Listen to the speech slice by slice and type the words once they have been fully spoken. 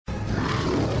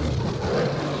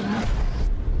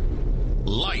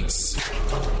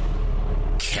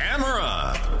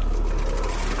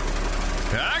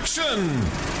Stephen.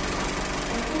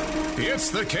 It's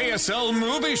the KSL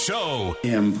Movie Show.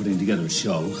 Yeah, I'm putting together a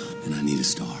show, and I need a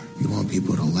star. You want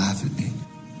people to laugh at me?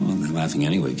 Well, they're laughing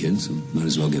anyway, kids, so might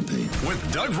as well get paid.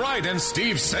 With Doug Wright and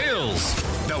Steve Sales.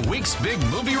 The week's big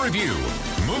movie review,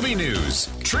 movie news,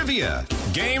 trivia,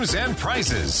 games, and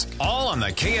prizes. All on the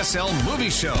KSL Movie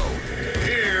Show.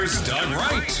 Here's Doug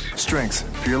Wright. Strength,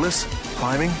 fearless,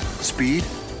 climbing, speed,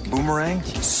 boomerang,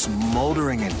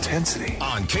 smoldering intensity.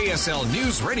 On KSL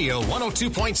News Radio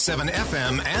 102.7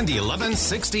 FM and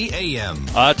 1160 AM.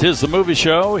 Tis the movie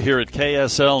show here at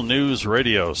KSL News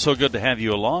Radio. So good to have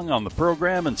you along on the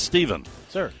program. And Stephen.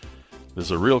 Sir.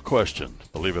 There's a real question,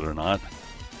 believe it or not.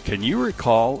 Can you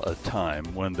recall a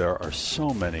time when there are so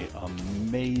many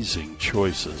amazing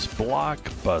choices,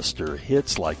 blockbuster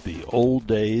hits like the old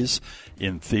days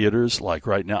in theaters, like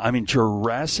right now? I mean,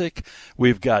 Jurassic,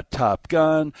 we've got Top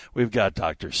Gun, we've got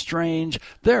Doctor Strange.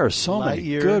 There are so many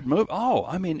good movies. Oh,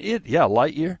 I mean,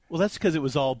 Lightyear. Well, that's because it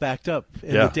was all backed up,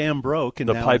 and the dam broke. And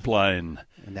the pipeline.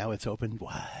 And now it's open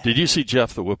wide. Did you see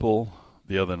Jeff the Whipple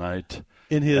the other night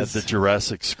at the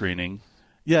Jurassic screening?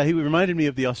 Yeah, he reminded me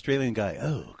of the Australian guy.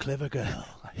 Oh, clever girl.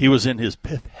 He was in his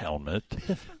pith helmet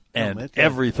and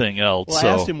everything else. Well, I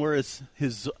asked him where his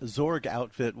Zorg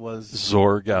outfit was.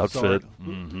 Zorg outfit.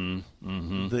 Zorg.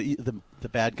 Mm-hmm. The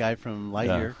bad guy from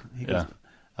Lightyear. Yeah.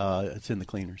 It's in the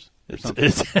cleaners.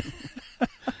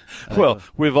 Well,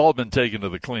 we've all been taken to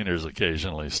the cleaners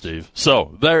occasionally, Steve.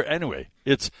 So anyway,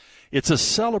 it's a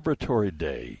celebratory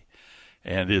day.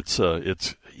 And it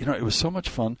was so much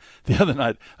fun. The other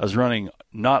night, I was running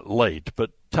not late,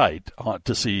 but tight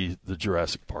to see the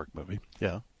Jurassic Park movie.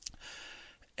 Yeah.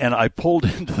 And I pulled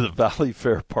into the Valley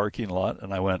Fair parking lot,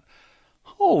 and I went,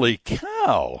 holy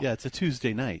cow. Yeah, it's a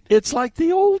Tuesday night. It's like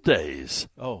the old days.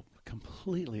 Oh,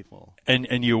 completely full.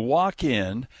 And you walk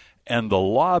in, and the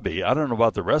lobby, I don't know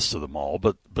about the rest of the mall,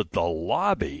 but the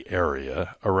lobby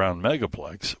area around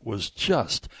Megaplex was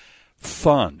just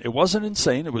fun. It wasn't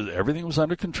insane. Everything was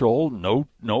under control. No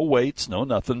waits, no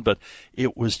nothing. But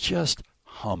it was just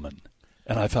humming.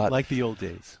 And I thought, like the old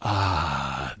days.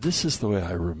 This is the way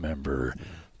I remember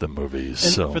the movies.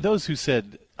 And so for those who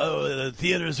said, "Oh, the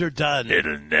theaters are done,"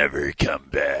 it'll never come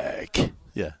back.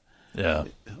 Yeah.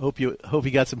 Hope you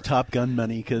got some Top Gun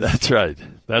money. Cause That's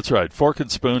right. Fork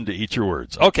and spoon to eat your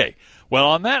words. Okay. Well,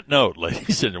 on that note,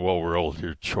 ladies and we're all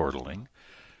here chortling.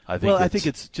 I think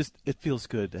it feels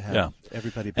good to have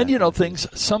everybody back. And,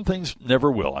 some things never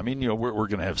will. I mean, we're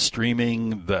going to have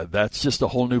streaming. That's just a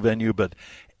whole new venue. But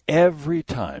every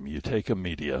time you take a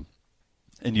media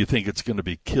and you think it's going to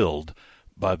be killed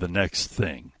by the next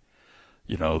thing,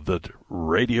 that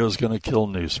radio is going to kill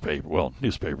newspaper. Well,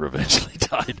 newspaper eventually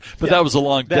died, but that was a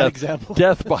long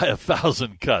death by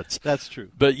 1,000 cuts. That's true.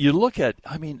 But you look at,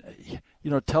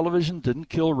 television didn't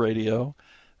kill radio.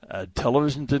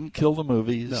 Television didn't kill the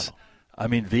movies. No. I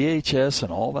mean, VHS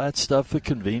and all that stuff, the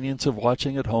convenience of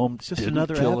watching at home, it's just didn't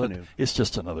another kill avenue. It's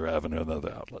just another avenue,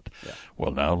 another outlet. Yeah.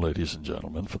 Well, now, ladies and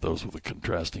gentlemen, for those with the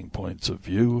contrasting points of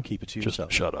view, keep it to just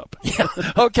yourself. Shut up.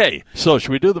 Okay, so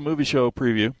should we do the movie show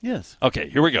preview? Yes. Okay,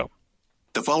 here we go.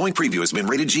 The following preview has been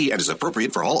rated G and is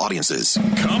appropriate for all audiences.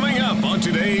 Coming up on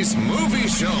today's movie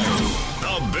show,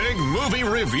 the big movie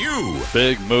review.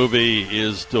 Big movie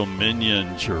is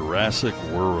Dominion, Jurassic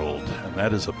World, and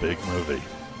that is a big movie.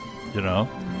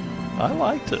 I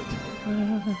liked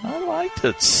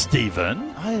it.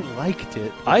 Stephen. I liked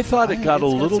it. I thought it got a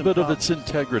little bit of its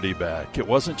integrity back. It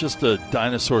wasn't just a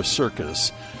dinosaur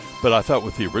circus, but I thought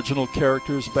with the original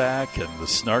characters back and the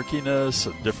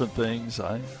snarkiness and different things,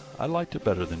 I liked it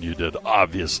better than you did,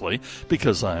 obviously,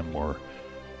 because I'm more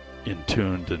in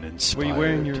tuned and inspired. Were you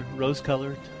wearing your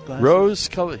rose-colored glasses?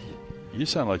 Rose-colored? You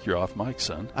sound like you're off mic,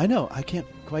 son. I know. I can't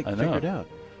quite figure it out.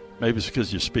 Maybe it's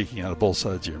because you're speaking out of both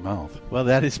sides of your mouth. Well,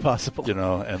 that is possible.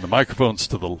 And the microphone's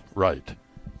to the right.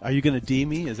 Are you going to D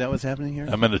me? Is that what's happening here?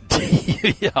 I'm going to D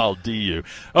you. Yeah, I'll D you.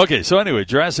 Okay, so anyway,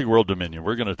 Jurassic World Dominion.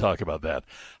 We're going to talk about that.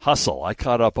 Hustle. I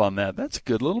caught up on that. That's a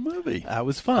good little movie. That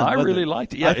was fun. I really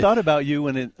liked it. Yeah, I thought about you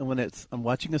when I'm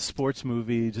watching a sports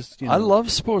movie. I love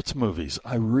sports movies.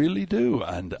 I really do.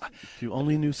 And if you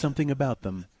only knew something about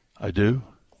them. I do.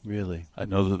 Really? I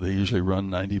know that they usually run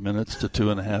 90 minutes to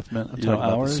 2.5 minutes,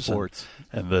 hours. Sports.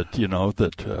 And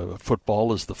that,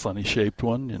 football is the funny-shaped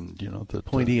one. And, that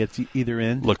pointy at either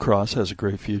end. Lacrosse has a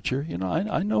great future.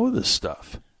 I know this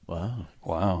stuff.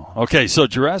 Wow. Okay, so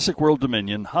Jurassic World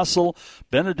Dominion, Hustle,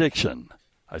 Benediction.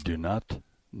 I do not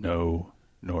know,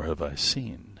 nor have I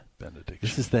seen Benediction.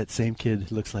 This is that same kid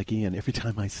who looks like Ian. Every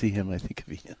time I see him, I think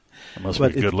of Ian. It must be a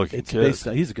good-looking kid.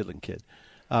 He's a good-looking kid.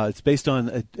 It's based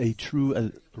on a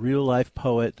real-life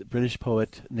poet, British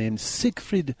poet named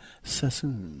Siegfried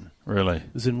Sassoon. Really? He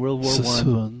was in World War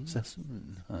Sassoon. I.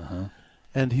 Sassoon.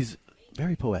 And he's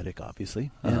very poetic,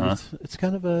 obviously. And it's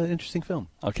kind of an interesting film.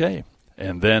 Okay.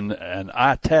 And then an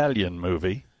Italian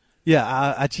movie.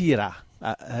 Yeah, Aciara.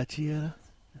 Aciara?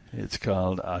 It's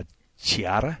called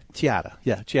Chiara? Chiara.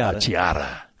 Yeah, Chiara.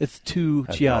 Chiara. It's two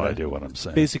I have Chiara. no idea what I'm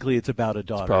saying. Basically, it's about a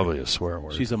daughter. It's probably a swear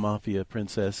word. She's a mafia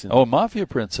princess. Oh, mafia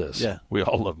princess. Yeah. We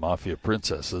all love mafia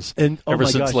princesses. And ever my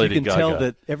since gosh, Lady you can Gaga. tell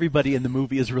that everybody in the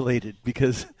movie is related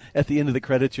because at the end of the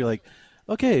credits, you're like,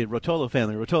 okay, Rotolo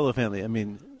family. I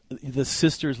mean, the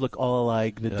sisters look all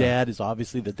alike. The dad is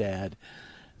obviously the dad.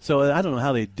 So I don't know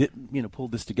how they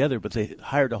pulled this together, but they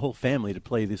hired a whole family to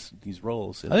play these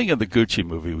roles. I think in the Gucci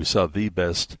movie we saw the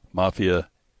best mafia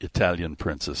Italian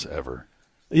princess ever.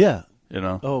 Yeah. You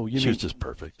know? Oh, she was just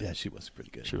perfect. Yeah, she was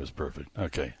pretty good. She was perfect.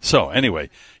 Okay. So anyway,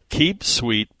 keep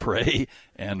sweet, pray,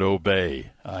 and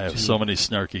obey. I have so many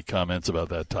snarky comments about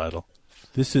that title.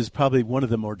 This is probably one of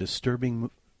the more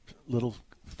disturbing little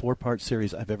 4-part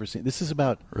series I've ever seen. This is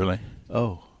about... Really?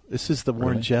 Oh, this is the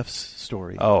Warren Jeffs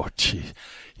story. Oh, gee.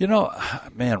 You know,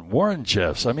 man, Warren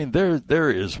Jeffs, I mean,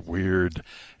 there is weird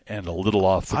and a little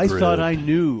off the grid. I thought I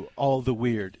knew all the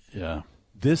weird. Yeah.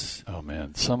 This... Oh,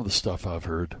 man, some of the stuff I've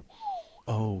heard.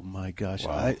 Oh, my gosh.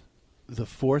 Wow. The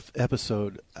 4th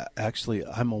episode, actually,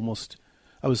 I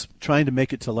was trying to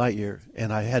make it to Lightyear,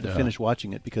 and I had to finish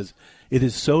watching it because it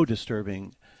is so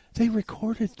disturbing. They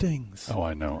recorded things. Oh,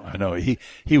 I know.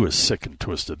 He was sick and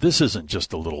twisted. This isn't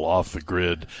just a little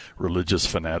off-the-grid religious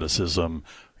fanaticism,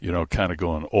 kind of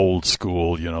going old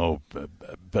school,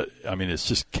 but I mean, it's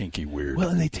just kinky weird. Well,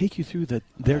 and they take you through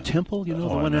their temple, the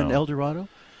one in El Dorado,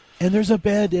 and there's a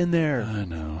bed in there. I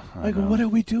know. Go, what are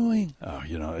we doing? Oh,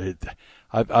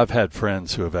 I've had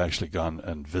friends who have actually gone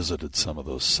and visited some of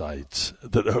those sites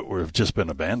that have just been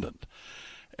abandoned,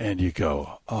 and you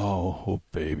go, oh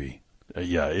baby.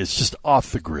 Yeah, it's just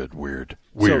off the grid, weird,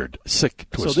 sick,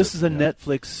 twisted. So this is a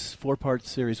Netflix 4-part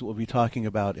series we'll be talking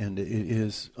about, and it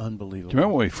is unbelievable. Do you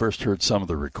remember when we first heard some of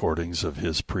the recordings of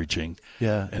his preaching?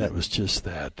 Yeah. And it was just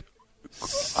that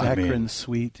saccharine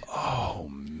sweet. Oh,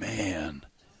 man.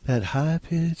 That high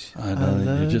pitch. I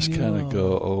know. You just kind of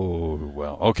go, oh,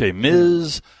 well. Okay,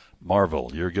 Ms. Marvel,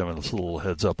 you're giving us a little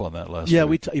heads up on that last week.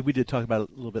 Yeah, we did talk about it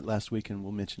a little bit last week, and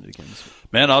we'll mention it again this week.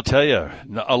 Man, I'll tell you,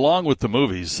 along with the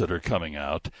movies that are coming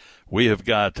out, we have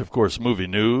got, of course, movie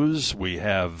news. We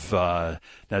have, now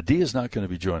Dee is not going to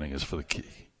be joining us for the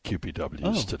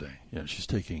QPWs today. Yeah, she's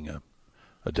taking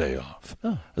a day off,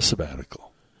 a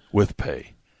sabbatical, with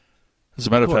pay. As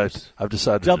a matter of fact, I've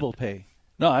decided double pay.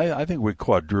 No, I think we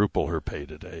quadruple her pay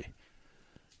today.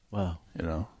 Wow.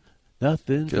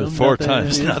 Nothing. From 4 nothing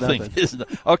times is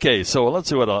nothing. Okay, so let's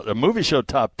see what a movie show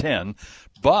top 10.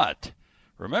 But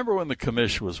remember when the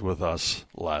commish was with us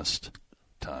last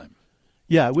time?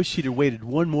 Yeah, I wish she'd have waited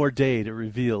one more day to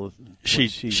reveal.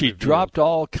 She dropped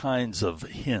all kinds of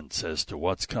hints as to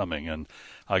what's coming, and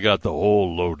I got the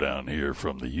whole lowdown here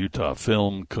from the Utah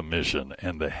Film Commission,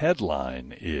 and the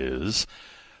headline is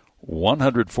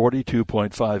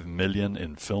 $142.5 million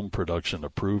in film production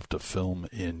approved to film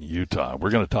in Utah.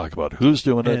 We're going to talk about who's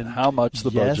doing it, how much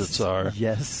the budgets are.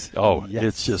 Yes. Oh, yes.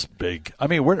 It's just big. I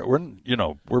mean, we're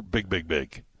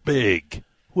big.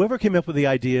 Whoever came up with the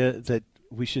idea that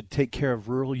we should take care of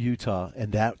rural Utah,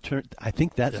 and I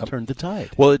think that's turned the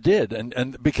tide. Well, it did,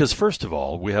 and because first of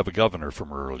all, we have a governor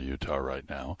from rural Utah right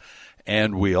now.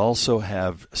 And we also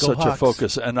have a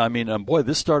focus. And I mean, boy,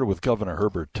 this started with Governor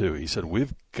Herbert, too. He said,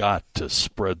 we've got to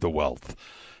spread the wealth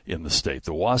in the state.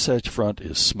 The Wasatch Front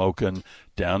is smoking.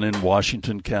 Down in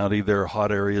Washington County, there are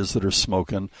hot areas that are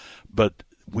smoking. But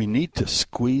we need to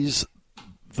squeeze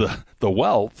the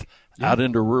wealth out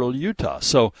into rural Utah.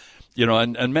 So,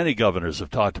 and many governors have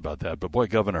talked about that. But, boy,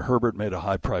 Governor Herbert made a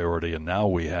high priority. And now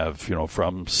we have,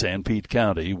 from San Pete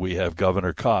County, we have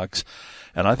Governor Cox.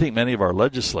 And I think many of our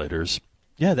legislators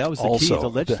that was the key. The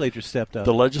legislature stepped up.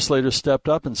 The legislators stepped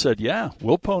up and said,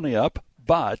 we'll pony up,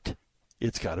 but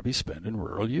it's got to be spent in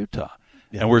rural Utah.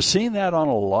 Yeah. And we're seeing that on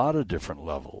a lot of different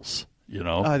levels,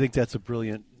 I think that's a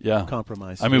brilliant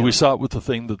compromise. I mean, we saw it with the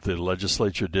thing that the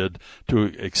legislature did to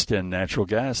extend natural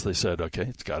gas. They said, okay,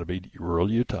 it's got to be rural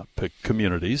Utah. Pick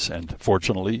communities, and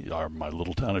fortunately, my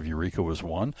little town of Eureka was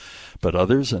one, but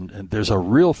others, and there's a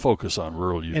real focus on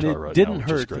rural Utah right now, which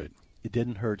is great. It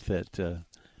didn't hurt that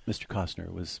Mr.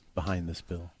 Costner was behind this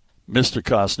bill. Mr.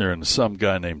 Costner and some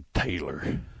guy named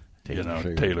Taylor.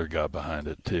 Taylor got behind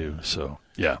it, too. So,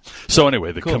 yeah. So,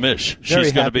 anyway, the commish.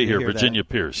 She's going to be here. Virginia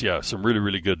Pierce. Yeah, some really,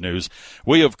 really good news.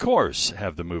 We, of course,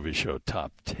 have the movie show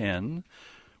Top 10,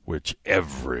 which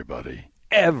everybody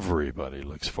everybody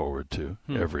looks forward to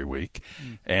every week,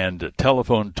 and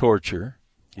Telephone Torture,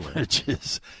 which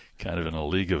is kind of in a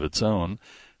league of its own.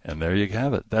 And there you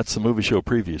have it. That's the movie show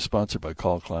preview, sponsored by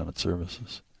Call Climate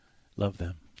Services. Love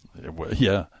them.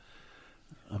 Yeah.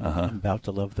 I'm about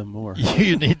to love them more.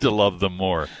 You need to love them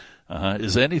more.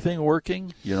 Is anything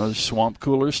working? The swamp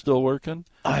cooler still working?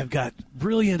 I've got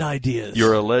brilliant ideas.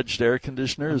 Your alleged air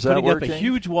conditioner, is that working? Putting up a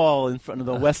huge wall in front of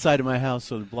the west side of my house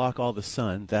so to block all the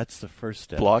sun. That's the first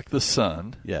step. Block the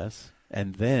sun. Yes.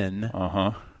 And then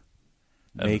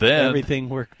make everything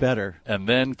work better. And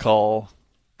then call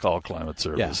Climate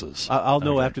Services. Yeah. I'll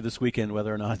know after this weekend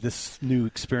whether or not this new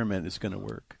experiment is going to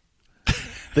work.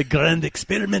 The grand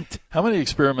experiment. How many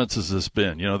experiments has this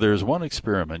been? There's one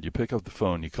experiment. You pick up the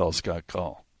phone, you call Scott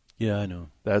Call. Yeah, I know.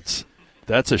 That's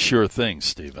a sure thing,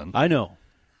 Stephen. I know.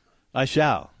 I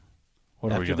shall.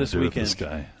 What are we going to do with this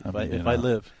guy? If I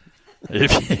live.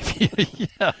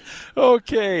 Yeah.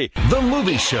 Okay. The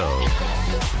Movie Show.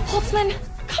 Holtzman,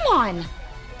 come on.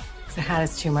 The hat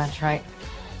is too much, right?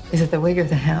 Is it the wig or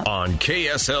the hat? On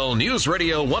KSL News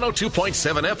Radio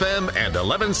 102.7 FM and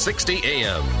 1160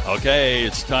 AM. Okay,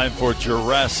 it's time for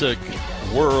Jurassic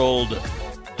World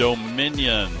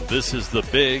Dominion. This is the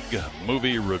big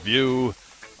movie review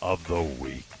of the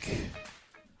week.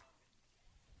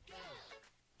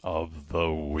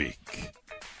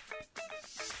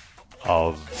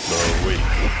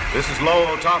 This is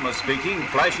Lowell Thomas speaking,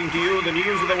 flashing to you the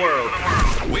news of the world.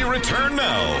 We return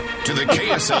now to the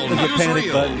KSL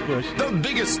Newsreel. The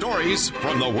biggest stories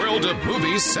from the world of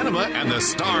movies, cinema, and the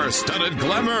star-studded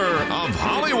glamour of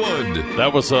Hollywood.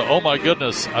 That was oh my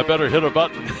goodness, I better hit a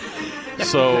button.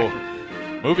 So,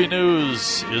 Movie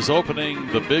News is opening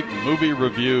the big movie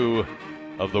review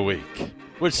of the week,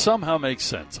 which somehow makes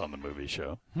sense on the movie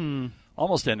show.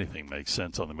 Almost anything makes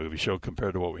sense on the movie show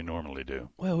compared to what we normally do.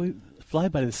 Well, we fly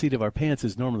by the seat of our pants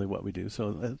is normally what we do,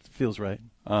 so that feels right.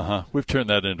 We've turned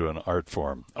that into an art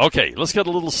form. Okay, let's get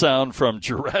a little sound from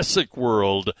Jurassic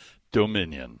World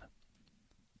Dominion.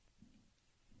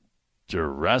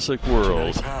 Jurassic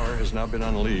World. Genetic power has now been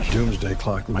unleashed. Doomsday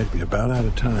clock might be about out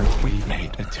of time. We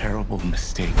made a terrible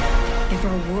mistake. If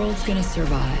our world's gonna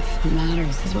survive, what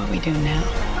matters is what we do now.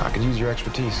 I could use your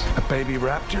expertise. A baby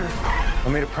raptor? I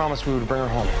made a promise we would bring her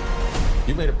home.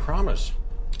 You made a promise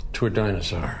to a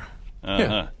dinosaur.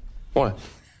 Yeah. What?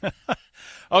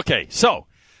 Okay, so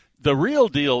the real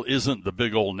deal isn't the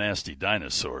big old nasty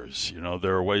dinosaurs.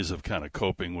 There are ways of kind of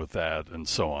coping with that and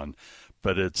so on,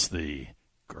 but it's the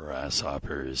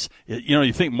grasshoppers.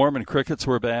 You think Mormon crickets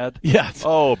were bad? Yes.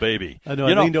 Oh, baby. I know.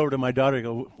 I leaned over to my daughter and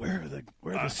go, where are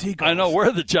the seagulls? I know. Where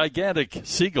are the gigantic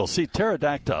seagulls? See,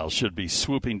 pterodactyls should be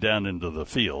swooping down into the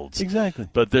fields. Exactly.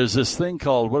 But there's this thing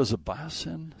called, what is it,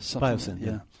 biocyn? Biocyn,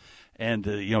 yeah. And,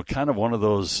 kind of one of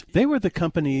those. They were the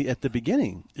company at the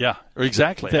beginning. Yeah,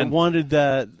 exactly. That wanted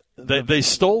that. They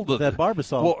stole that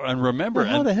Barbasol. Well, and remember,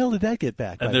 how the hell did that get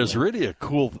back? And there's really a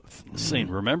cool scene.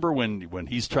 Remember when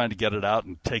he's trying to get it out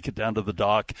and take it down to the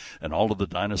dock, and all of the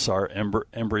dinosaur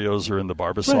embryos are in the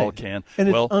Barbasol can, and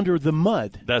it's under the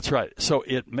mud. That's right. So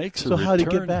it makes a return how did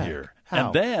it get back? Here, how?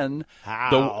 And then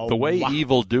the way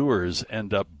evildoers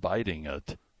end up biting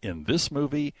it in this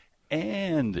movie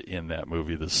and in that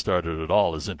movie that started it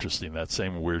all is interesting. That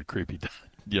same weird, creepy.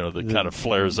 That kind of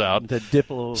flares out. The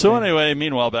dipple. So anyway,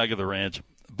 meanwhile, back at the ranch,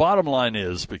 bottom line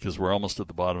is, because we're almost at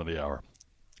the bottom of the hour,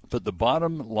 but the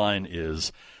bottom line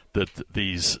is that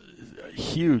these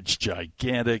huge,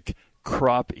 gigantic,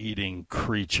 crop-eating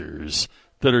creatures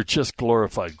that are just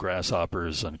glorified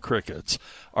grasshoppers and crickets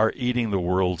are eating the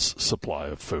world's supply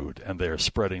of food, and they are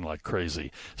spreading like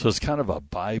crazy. So it's kind of a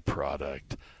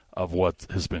byproduct of what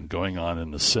has been going on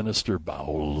in the sinister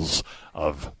bowels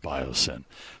of Biosyn.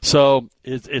 So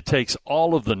it takes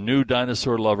all of the new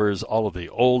dinosaur lovers, all of the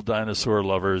old dinosaur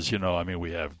lovers.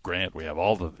 We have Grant, we have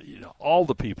all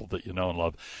the people that you know and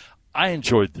love. I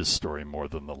enjoyed this story more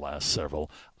than the last several.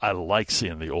 I like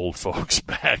seeing the old folks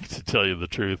back, to tell you the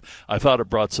truth. I thought it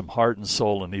brought some heart and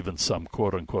soul and even some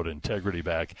quote-unquote integrity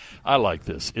back. I like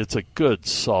this. It's a good,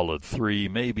 solid 3,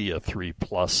 maybe a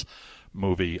 3+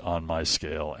 movie on my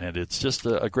scale, and it's just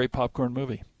a great popcorn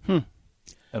movie. And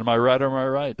am I right or am I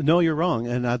right? No, you're wrong,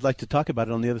 and I'd like to talk about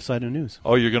it on the other side of the news.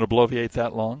 Oh, you're going to bloviate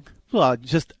that long? Well,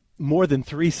 just more than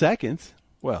 3 seconds.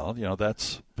 Well,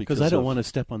 that's because I don't want to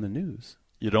step on the news.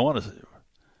 You don't want to.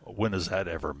 When has that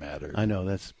ever mattered? I know,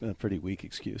 that's a pretty weak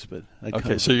excuse, but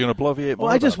okay, so you're going to bloviate more.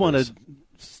 Well, I just want to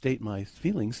state my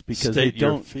feelings because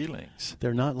your feelings.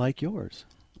 They're not like yours.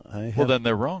 Well, then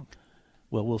they're wrong.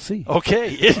 Well, we'll see.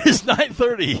 Okay, it is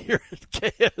 9:30 here at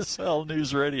KSL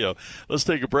News Radio. Let's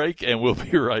take a break, and we'll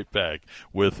be right back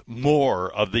with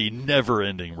more of the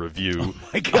never-ending review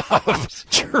of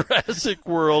Jurassic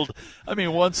World. I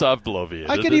mean, once I've bloviated.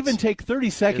 I could even take 30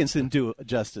 seconds and do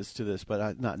justice to this,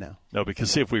 but not now. No,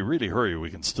 because see, if we really hurry,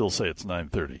 we can still say it's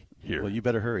 9:30 here. Well, you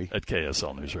better hurry. At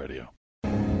KSL News Radio. The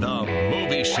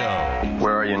Movie Show.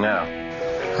 Where are you now?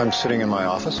 I'm sitting in my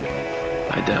office.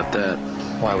 I doubt that.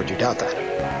 Why would you doubt that?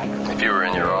 If you were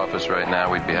in your office right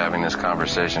now, we'd be having this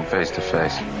conversation face to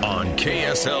face. On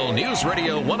KSL News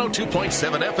Radio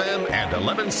 102.7 FM and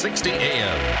 1160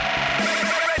 AM.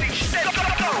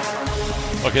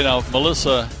 Okay, now,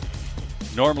 Melissa,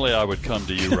 normally I would come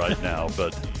to you right now,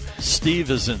 but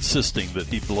Steve is insisting that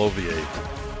he bloviate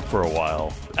for a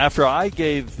while. After I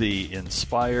gave the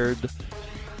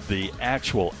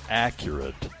actual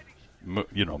accurate,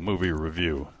 movie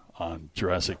review on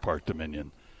Jurassic Park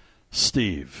Dominion,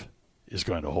 Steve is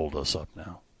going to hold us up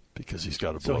now because he's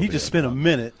got a bloviate. So he just spent a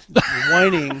minute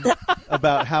whining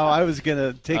about how I was going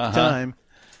to take time.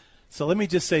 So let me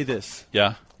just say this.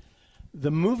 Yeah.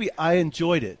 The movie, I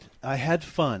enjoyed it. I had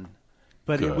fun,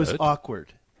 but it was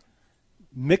awkward.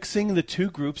 Mixing the two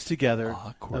groups together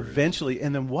eventually,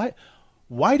 and then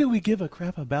why do we give a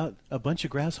crap about a bunch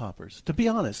of grasshoppers? To be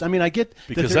honest, I mean, I get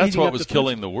because that's what was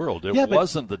killing the world. It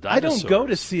wasn't the dinosaurs. I don't go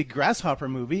to see a grasshopper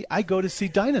movie. I go to see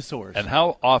dinosaurs. And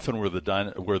how often were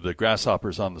the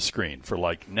grasshoppers on the screen for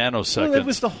like nanoseconds? Well, it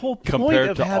was the whole point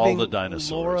compared of to having all the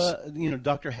dinosaurs. Laura,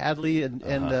 Dr. Hadley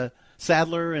and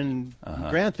Sadler and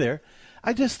Grant there.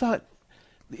 I just thought,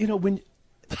 when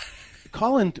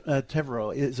Colin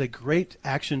Trevorrow is a great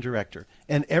action director,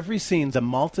 and every scene, the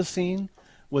Malta scene,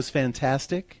 was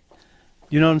fantastic.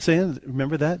 You know what I'm saying?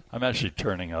 Remember that? I'm actually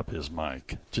turning up his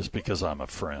mic just because I'm a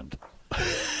friend.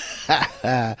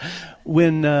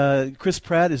 When Chris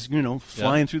Pratt is,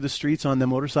 flying through the streets on the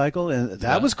motorcycle, and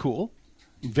that was cool,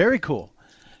 very cool.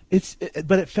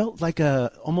 But it felt like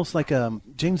almost like a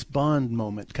James Bond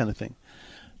moment kind of thing.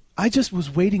 I just was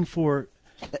waiting for,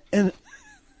 and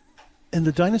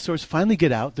the dinosaurs finally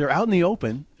get out. They're out in the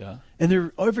open, and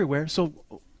they're everywhere. So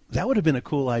that would have been a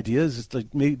cool idea, is to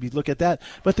maybe look at that.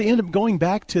 But they end up going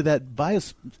back to that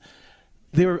bias.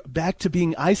 They were back to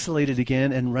being isolated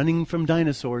again and running from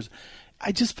dinosaurs.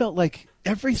 I just felt like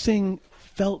everything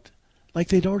felt like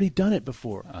they'd already done it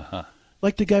before.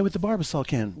 Like the guy with the Barbasol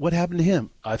can. What happened to him?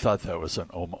 I thought that was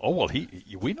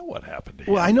we know what happened to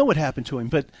him. Well, I know what happened to him,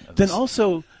 but then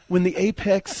also when the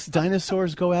apex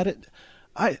dinosaurs go at it,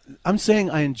 I'm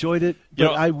saying I enjoyed it,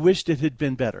 but I wished it had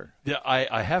been better. Yeah,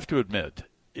 I have to admit,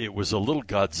 it was a little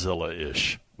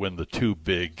Godzilla-ish when the two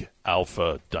big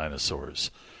alpha dinosaurs,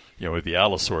 with the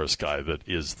Allosaurus guy that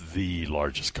is the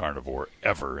largest carnivore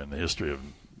ever in the history of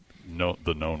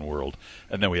the known world,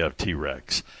 and then we have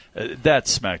T-Rex. That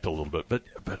smacked a little bit, but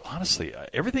honestly,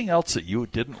 everything else that you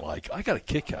didn't like, I got a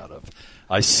kick out of.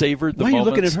 I savored the moments. Why are you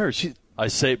looking at her?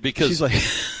 Because she's like,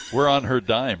 we're on her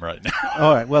dime right now.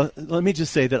 All right, well, let me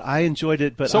just say that I enjoyed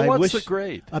it, but so I what's wish the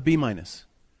grade? A B-.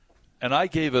 And I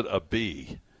gave it a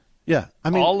B. Yeah,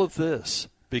 I mean all of this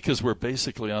because we're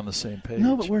basically on the same page.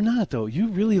 No, but we're not, though. You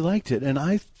really liked it, and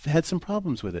I had some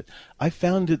problems with it. I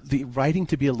found the writing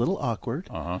to be a little awkward.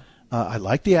 I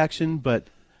like the action, but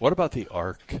what about the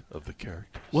arc of the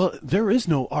characters? Well, there is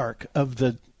no arc of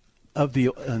the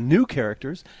new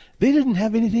characters. They didn't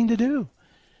have anything to do.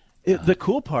 The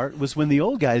cool part was when the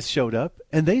old guys showed up,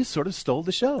 and they sort of stole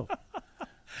the show.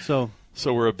 So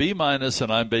we're a B-,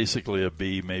 and I'm basically a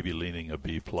B, maybe leaning a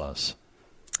B+.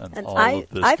 And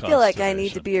I feel like I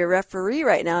need to be a referee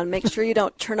right now and make sure you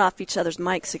don't turn off each other's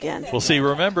mics again. Well, see,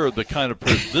 remember the kind of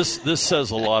this says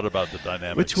a lot about the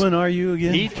dynamics. Which one are you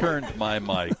again? He turned my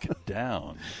mic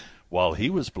down while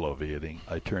he was bloviating.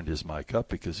 I turned his mic up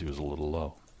because he was a little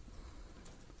low.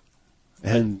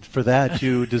 And for that,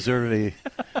 you deserve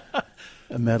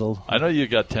a medal. I know you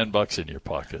got $10 in your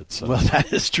pocket. So well,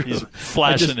 that is true. He's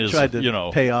flashing I just tried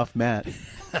to pay off Matt.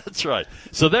 That's right.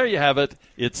 So there you have it.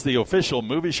 It's the official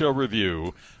movie show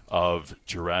review of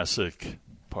Jurassic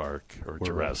Park or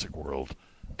Jurassic World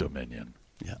Dominion.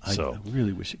 Yeah, I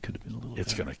really wish it could have been a little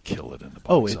It's going to kill it in the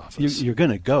box office. You're going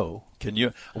to go. Can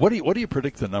you? What do you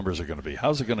predict the numbers are going to be?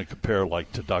 How's it going to compare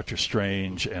to Doctor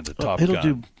Strange and to Top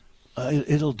Gun?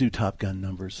 It'll do Top Gun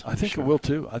numbers. I think it will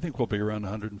too. I think we'll be around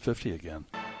 150 again.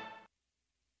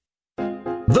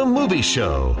 The Movie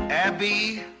Show.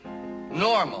 Abby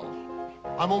Normal.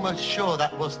 I'm almost sure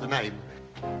that was the name.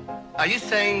 Are you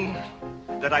saying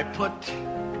that I put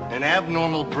an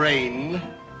abnormal brain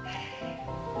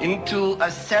into a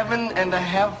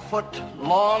 7.5-foot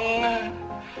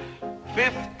long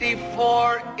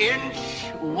 54-inch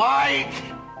white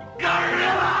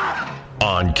gorilla.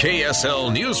 On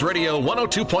KSL News Radio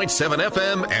 102.7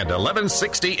 FM and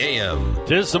 1160 AM.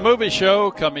 Tis the Movie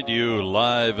Show coming to you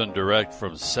live and direct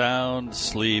from Sound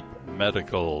Sleep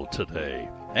Medical today.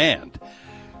 And,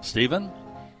 Stephen?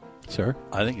 Sir?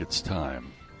 I think it's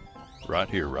time, right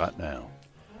here, right now,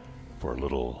 for a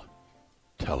little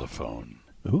telephone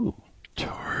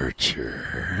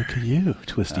torture. Look at you,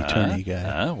 twisty-turny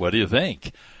guy. What do you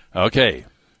think? Okay.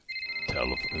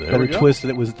 Better twist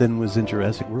than was in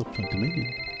Jurassic World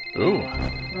Dominion. Ooh,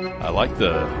 I like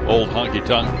the old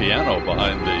honky-tonk piano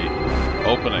behind the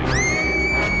opening.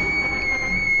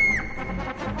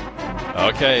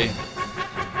 Okay.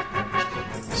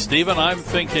 Stephen, I'm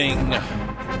thinking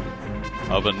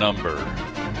of a number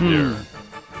here.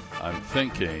 I'm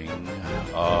thinking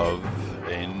of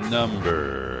a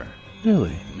number.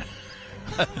 Really?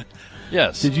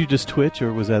 Yes. Did you just twitch,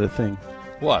 or was that a thing?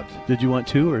 What? Did you want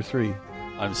 2 or 3?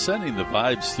 I'm sending the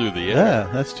vibes through the air. Yeah,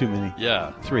 that's too many.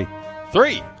 Yeah. 3.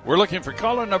 3. We're looking for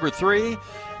caller number 3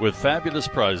 with fabulous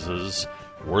prizes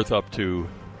worth up to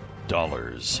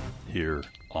 $1 here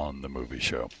on the movie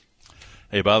show.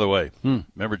 Hey, by the way,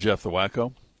 remember Jeff the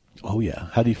Wacko? Oh, yeah.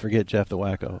 How do you forget Jeff the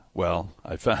Wacko? Well,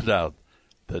 I found out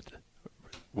that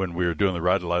when we were doing the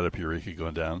Ride to Light Up Eureka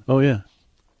going down. Oh, yeah.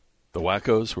 The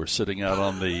Wackos were sitting out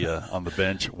on the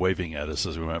bench waving at us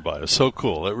as we went by. It was so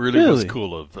cool. It really was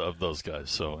cool of those guys.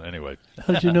 So anyway.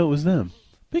 How did you know it was them?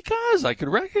 Because I could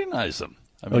recognize them.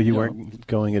 I mean, you weren't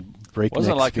going at breakneck speed?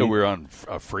 Wasn't like speed? We were on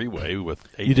a freeway with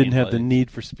 18 You didn't have lanes. the need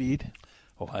for speed?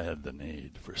 Oh, I had the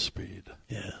need for speed.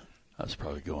 Yeah. I was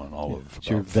probably going all of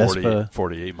your about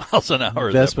 48 miles an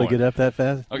hour. Vespa get up that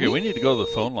fast? Okay, we need to go to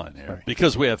the phone line here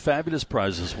because we have fabulous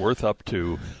prizes worth up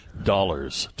to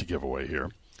 $1 to give away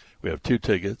here. We have 2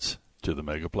 tickets to the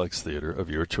Megaplex Theater of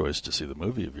your choice to see the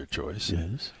movie of your choice.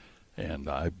 Yes. And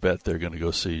I bet they're going to go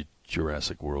see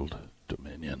Jurassic World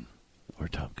Dominion. Or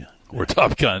Top Gun. Or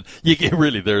Top Gun.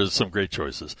 There's some great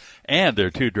choices. And there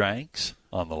are 2 dranks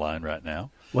on the line right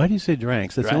now. Why do you say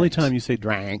dranks? That's the only time you say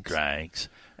dranks. Dranks.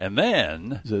 And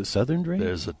then... Is it a Southern drink?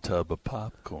 There's a tub of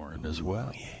popcorn as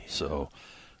well. Yeah. So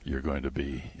you're going to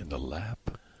be in the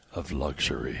lap of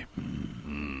luxury.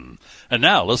 Mm-hmm. And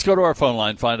now, let's go to our phone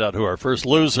line, find out who our first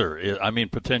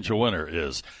potential winner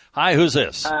is. Hi, who's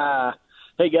this?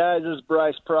 Hey, guys, this is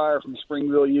Bryce Pryor from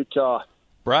Springville, Utah.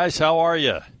 Bryce, how are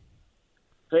you?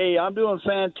 Hey, I'm doing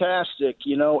fantastic.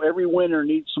 You know, every winner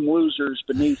needs some losers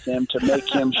beneath him to make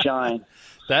him shine.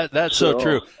 That's so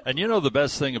true. And you know the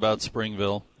best thing about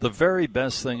Springville? The very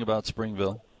best thing about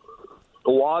Springville?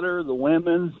 The water, the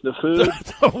women, the food.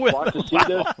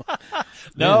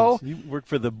 No. You work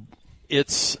for the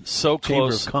It's so Chamber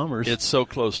close. of Commerce. It's so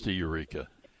close to Eureka.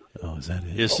 Oh, is that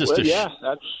it? It's just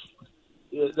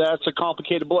that's a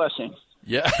complicated blessing.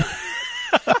 Yeah.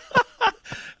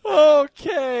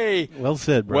 Okay. Well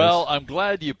said, Bryce. Well, I'm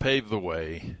glad you paved the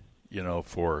way,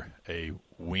 for a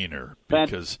wiener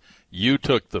because you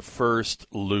took the first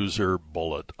loser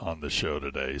bullet on the show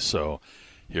today. So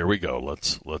here we go.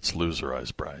 Let's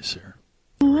loserize Bryce here.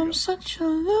 I'm such a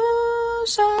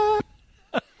loser.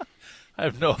 I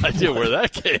have no idea where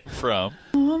that came from.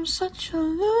 I'm such a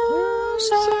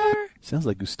loser. Sounds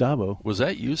like Gustavo. Was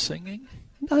that you singing?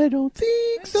 I don't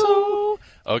think so.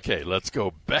 Okay, let's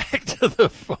go back to the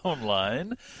phone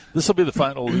line. This will be the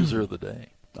final loser of the day.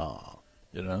 Oh.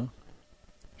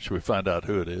 Should we find out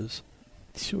who it is?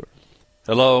 Sure.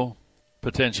 Hello,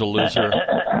 potential loser.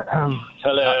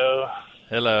 Hello.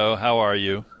 Hello, how are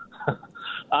you?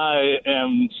 I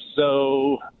am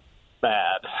so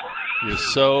bad. You're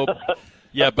so...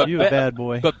 Yeah, but you're a bad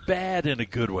boy. But bad in a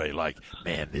good way. Like,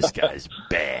 man, this guy's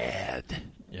bad.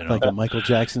 Like a Michael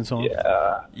Jackson song?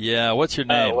 Yeah. Yeah, what's your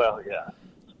name? Yeah.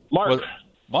 Mark.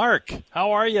 Mark,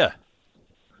 how are you?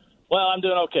 Well, I'm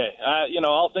doing okay.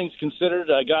 All things considered,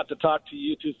 I got to talk to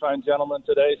you 2 fine gentlemen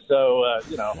today, so,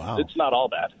 wow. It's not all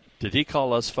bad. Did he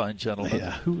call us fine gentlemen?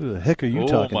 Yeah, who the heck are you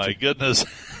talking to? Oh, my goodness.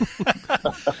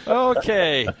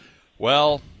 Okay.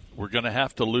 Well, we're going to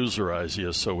have to loserize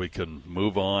you so we can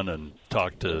move on and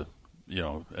talk to,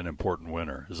 an important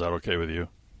winner. Is that okay with you?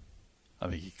 I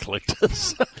think he clicked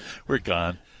us. We're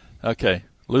gone. Okay.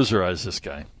 Loserize this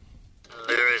guy.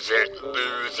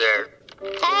 Loser.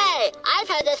 Hey, I've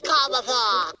heard this call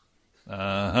before.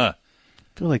 Uh-huh. I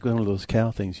feel like one of those cow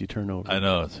things you turn over. I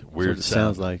know. It's weird. It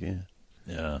sounds like, yeah.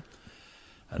 Yeah.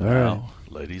 And All now,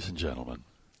 ladies and gentlemen,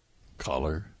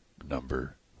 caller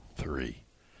number 3,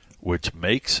 which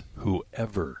makes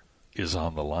whoever is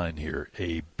on the line here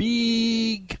a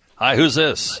big... Hi, who's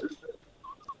this?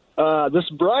 This is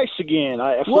Bryce again.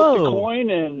 I flipped a coin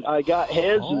and I got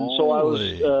heads, and so I was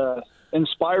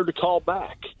inspired to call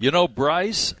back. You know,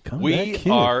 Bryce, we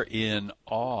are in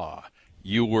awe.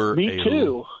 You were Me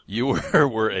too. You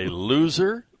were a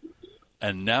loser,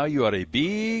 and now you are a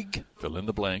big fill in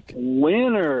the blank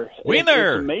winner. It's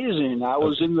amazing. I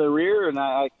was in the rear, and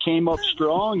I came up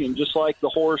strong, and just like the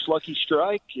horse Lucky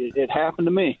Strike, it happened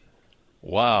to me.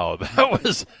 Wow, that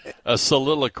was a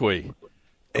soliloquy.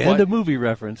 And a movie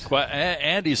reference.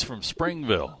 Andy's from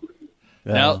Springville.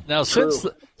 Now, since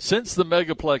the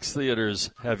Megaplex theaters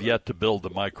have yet to build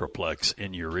the Microplex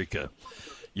in Eureka,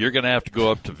 you're going to have to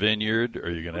go up to Vineyard,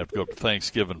 or you're going to have to go up to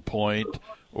Thanksgiving Point,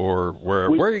 or where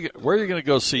are you going to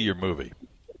go see your movie?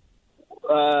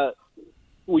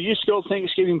 We used to go to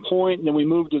Thanksgiving Point, and then we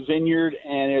moved to Vineyard,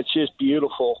 and it's just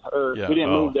beautiful. We didn't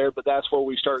move there, but that's where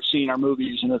we start seeing our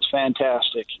movies, and it's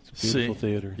fantastic. It's a beautiful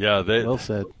theater. Yeah, well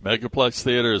said. Megaplex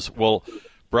theaters. Well,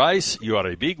 Bryce, you are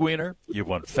a big winner. You've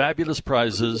won fabulous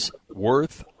prizes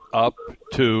worth up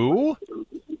to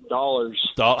dollars.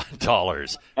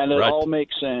 And it all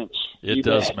makes sense. It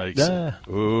does make sense.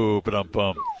 Ooh,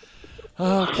 ba-dum-bum.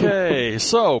 Okay,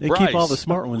 so they Bryce, keep all the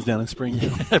smart ones down in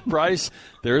Springfield. Bryce,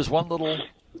 there is one little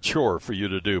chore for you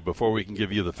to do before we can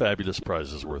give you the fabulous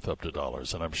prizes worth up to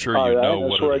dollars, and I'm sure you know what it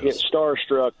is. That's where I get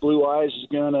starstruck. Blue Eyes is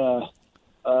going to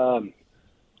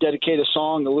dedicate a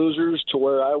song, The Losers, to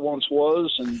where I once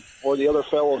was and where the other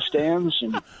fellow stands,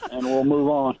 and we'll move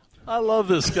on. I love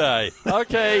this guy.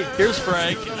 Okay, here's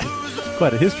Frank.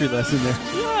 Quite a history lesson there.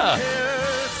 Yeah.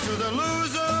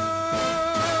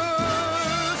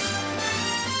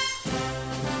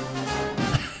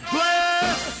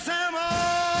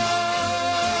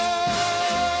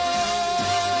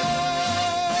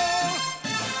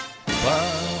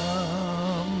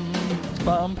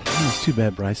 It's too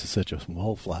bad Bryce is such a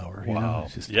wallflower. Wow. You know?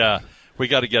 Yeah, we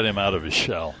got to get him out of his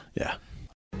shell. Yeah.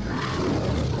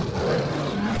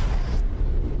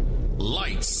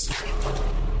 Lights.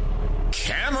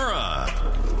 Camera.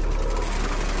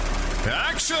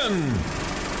 Action.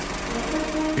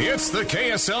 It's the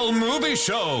KSL Movie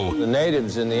Show. The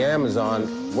natives in the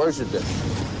Amazon worshipped it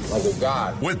like a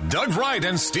god. With Doug Wright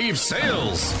and Steve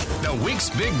Sales. The week's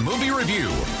big movie review,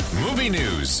 movie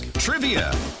news,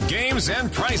 trivia, games,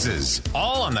 and prizes.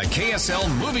 All on the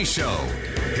KSL Movie Show.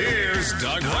 Here's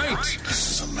Doug Wright.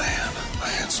 This is a man, a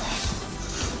handsome,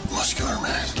 muscular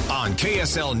man. On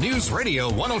KSL News Radio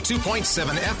 102.7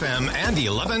 FM and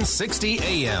 1160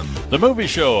 AM. The Movie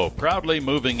Show, proudly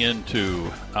moving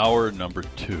into hour number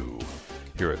 2.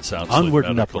 Here at Sound Sleep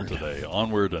Medical today.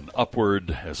 Onward and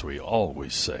upward, as we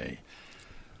always say.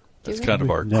 That's kind of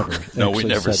our... we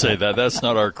never say that. That's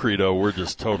not our credo. We're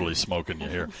just totally smoking you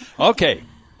here. Okay,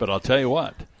 but I'll tell you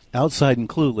what. Outside and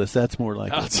clueless, that's more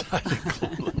like Outside and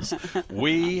clueless.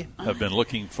 We have been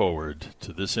looking forward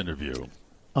to this interview.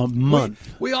 A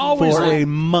month. We always... For a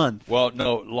month. Well,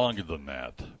 no, longer than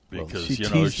that. Because, she's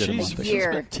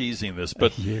been teasing this.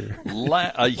 But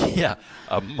a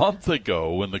month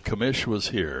ago when the commish was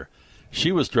here,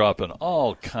 she was dropping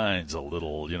all kinds of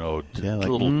little,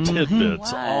 little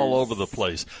tidbits all over the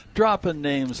place. Dropping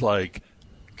names like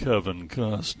Kevin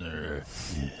Costner,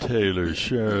 Taylor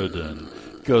Sheridan.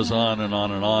 Goes on and on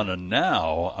and on. And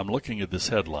now I'm looking at this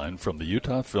headline from the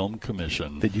Utah Film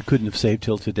Commission. That you couldn't have saved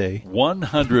till today.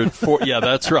 104. Yeah,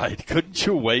 that's right. Couldn't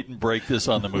you wait and break this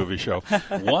on the movie show?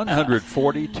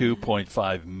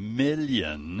 $142.5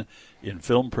 million in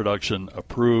film production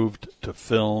approved to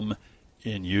film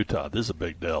in Utah. This is a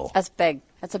big deal. That's big.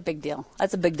 That's a big deal.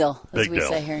 That's a big deal, as we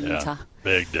say here in Utah.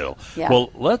 Big deal. Yeah.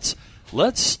 Well, let's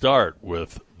start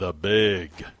with the big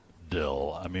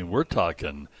deal. I mean, we're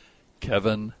talking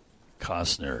Kevin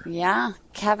Costner. Yeah,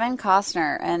 Kevin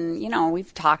Costner. And,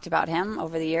 we've talked about him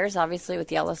over the years, obviously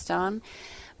with Yellowstone.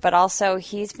 But also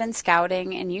he's been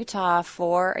scouting in Utah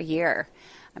for a year.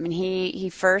 I mean,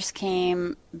 he first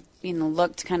came,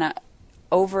 looked kind of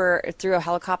over through a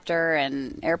helicopter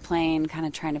and airplane, kind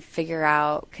of trying to figure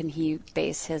out, can he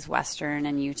base his Western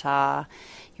in Utah?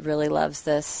 He really loves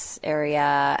this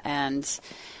area, and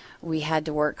we had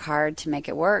to work hard to make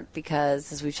it work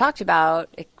because, as we've talked about,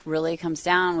 it really comes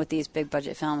down with these big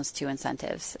budget films to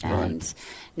incentives. And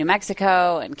New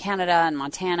Mexico and Canada and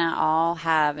Montana all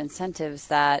have incentives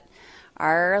that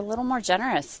are a little more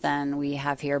generous than we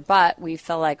have here. But we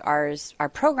feel like our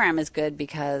program is good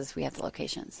because we have the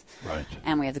locations. Right.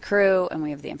 And we have the crew and we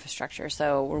have the infrastructure.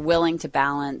 So we're willing to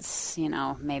balance,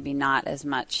 maybe not as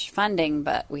much funding,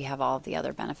 but we have all of the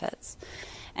other benefits.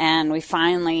 And we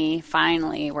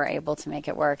finally were able to make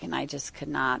it work, and I just could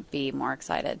not be more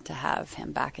excited to have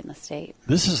him back in the state.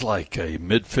 This is like a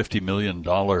mid-$50 million,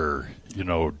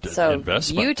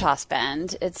 investment. Utah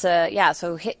spend. It's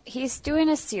so he's doing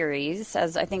a series,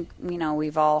 as I think,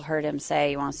 we've all heard him say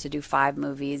he wants to do 5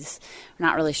 movies. We're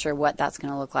not really sure what that's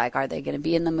going to look like. Are they going to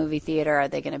be in the movie theater? Are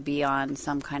they going to be on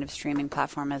some kind of streaming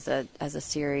platform as a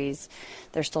series?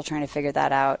 They're still trying to figure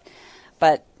that out.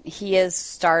 But he is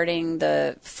starting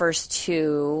the first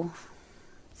 2,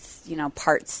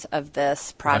 parts of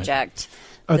this project.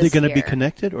 Right. Are they going to be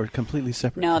connected or completely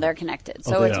separate? No, they're connected.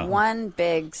 So it's one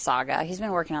big saga. He's been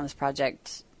working on this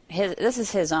project. This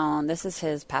is his own. This is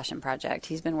his passion project.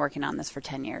 He's been working on this for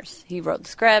 10 years. He wrote the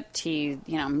script.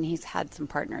 He's had some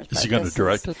partners. Is he going to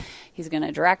direct it? He's going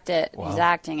to direct it. Wow. He's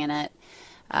acting in it.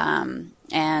 And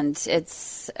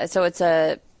it's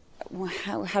a.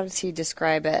 How does he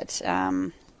describe it?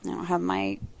 I don't have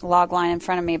my log line in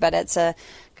front of me, but it's a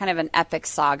kind of an epic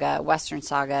saga, Western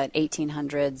saga,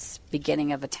 1800s,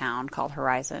 beginning of a town called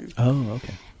Horizon. Oh,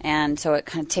 okay. And so it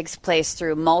kind of takes place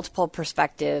through multiple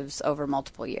perspectives over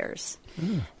multiple years.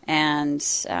 Mm. And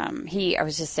I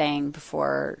was just saying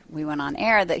before we went on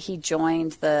air that he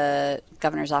joined the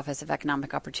Governor's Office of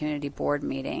Economic Opportunity board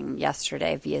meeting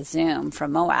yesterday via Zoom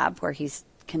from Moab, where he's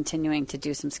continuing to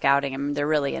do some scouting. I mean, they're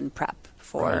really in prep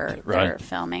for their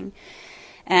filming.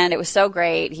 And it was so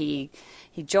great. He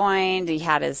joined. He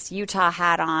had his Utah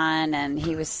hat on, and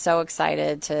he was so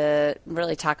excited to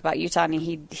really talk about Utah.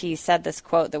 And he said this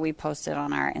quote that we posted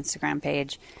on our Instagram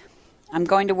page. I'm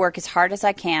going to work as hard as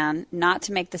I can, not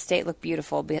to make the state look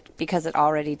beautiful because it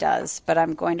already does, but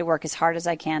I'm going to work as hard as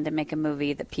I can to make a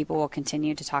movie that people will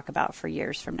continue to talk about for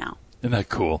years from now. Isn't that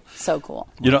cool? So cool.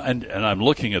 And I'm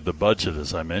looking at the budget,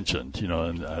 as I mentioned,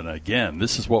 and again,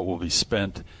 this is what will be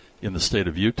spent in the state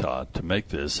of Utah to make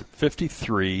this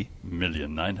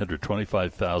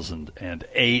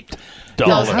 $53,925,008.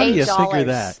 How do you figure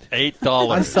that? $8.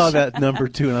 I saw that number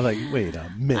too, and I'm like, wait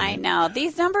a minute. I know.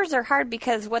 These numbers are hard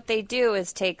because what they do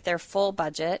is take their full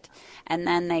budget and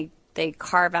then they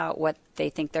carve out what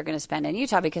they think they're going to spend in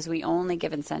Utah, because we only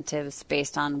give incentives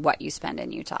based on what you spend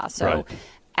in Utah. So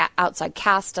outside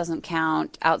cast doesn't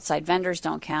count. Outside vendors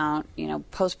don't count.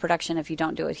 Post-production, if you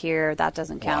don't do it here, that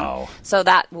doesn't count. Wow. So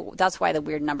that's why the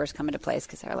weird numbers come into place,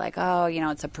 because they're like,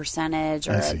 it's a percentage,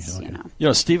 or it's,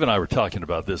 Steve and I were talking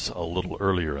about this a little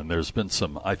earlier, and there's been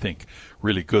some, I think,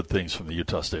 really good things from the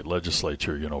Utah State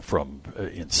Legislature, from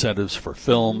incentives for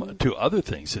film to other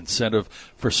things, incentive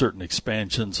for certain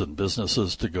expansions and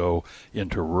businesses to go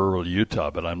into rural Utah.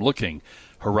 But I'm looking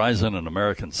Horizon, an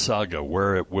American Saga,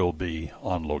 where it will be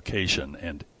on location,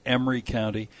 and Emery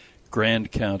County,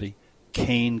 Grand County,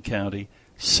 Kane County,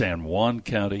 San Juan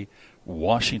County,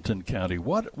 Washington County.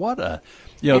 What a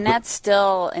and that's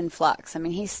still in flux. I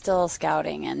mean, he's still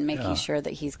scouting and making sure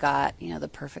that he's got the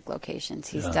perfect locations.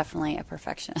 He's definitely a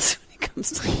perfectionist when it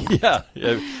comes to that.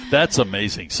 Yeah, that's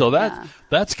amazing. So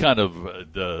that's kind of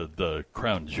the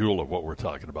crown jewel of what we're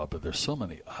talking about. But there's so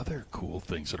many other cool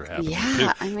things that are happening too.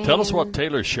 Tell us what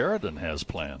Taylor Sheridan has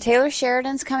planned. Taylor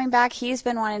Sheridan's coming back. He's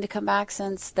been wanting to come back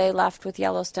since they left with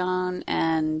Yellowstone,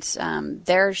 and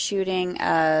they're shooting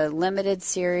a limited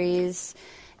series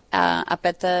up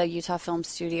at the Utah Film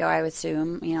Studio, I would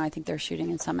assume. I think they're shooting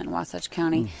in Summit and Wasatch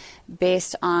County,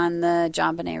 based on the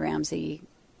John Benet Ramsey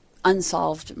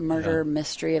unsolved murder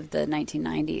mystery of the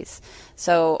 1990s.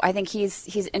 So I think he's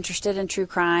interested in true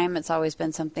crime. It's always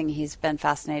been something he's been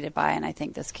fascinated by, and I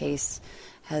think this case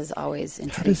has always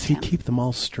intrigued him. How does he keep them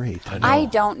all straight? I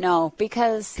don't know,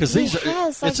 because he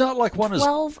has it's not like one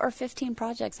 12 or 15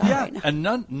 projects out right now. And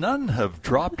none have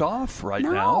dropped off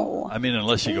now. I mean,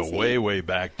 unless you go way, way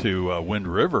back to Wind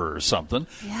River or something.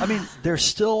 Yeah. I mean, they're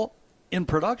still in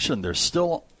production. They're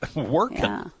still working.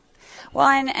 Yeah. Well,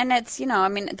 and it's,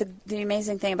 the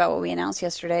amazing thing about what we announced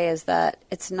yesterday is that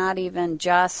it's not even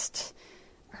just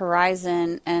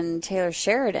Horizon and Taylor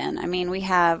Sheridan. I mean, we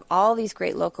have all these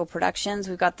great local productions.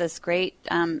 We've got this great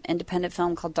independent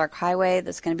film called Dark Highway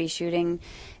that's going to be shooting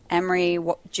Emery,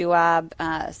 Juab,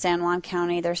 San Juan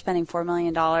County. They're spending $4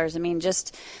 million. I mean,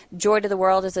 just Joy to the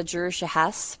World is a Jerusha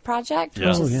Hess project,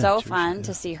 which is so fun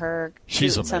to see her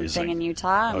shoot something in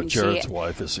Utah. I mean, Jared's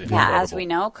wife is incredible. As we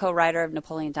know, co-writer of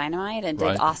Napoleon Dynamite and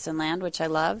did Austin Land, which I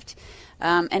loved.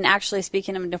 And actually,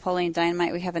 speaking of Napoleon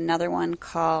Dynamite, we have another one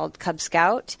called Cub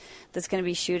Scout that's going to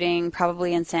be shooting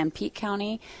probably in San Pete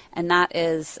County, and that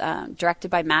is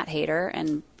directed by Matt Hader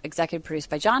and executive produced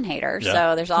by John Hader. Yeah.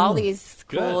 So there's all these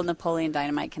cool Good. Napoleon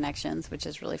Dynamite connections, which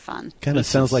is really fun. Kind of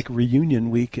sounds like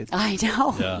reunion week. I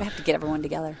know. Yeah. We have to get everyone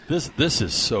together. This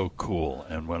is so cool.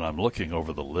 And when I'm looking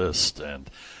over the list and,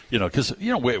 because,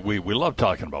 we love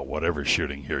talking about whatever's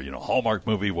shooting here, Hallmark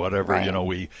movie, whatever, right.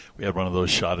 We had one of those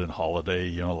shot in Holiday,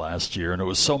 last year, and it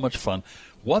was so much fun.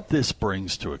 What this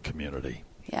brings to a community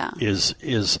is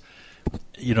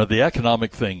the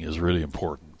economic thing is really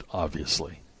important,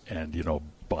 obviously. And,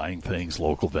 buying things,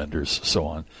 local vendors, so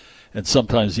on. And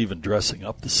sometimes even dressing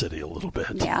up the city a little bit.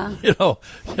 Yeah.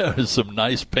 There's some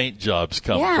nice paint jobs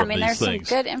come from these there's things.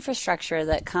 Some good infrastructure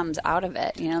that comes out of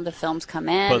it. The films come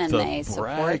in and they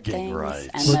support things. Rights.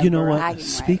 And well, you know what?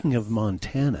 Speaking of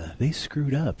Montana, they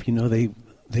screwed up.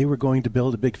 They were going to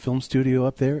build a big film studio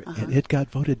up there, and it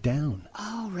got voted down.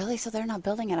 Oh, really? So they're not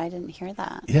building it? I didn't hear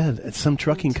that. Yeah, some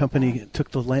trucking company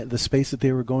took the space that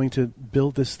they were going to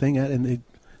build this thing at, and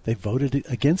they voted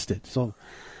against it. So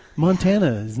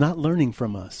Montana is not learning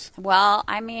from us. Well,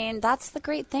 that's the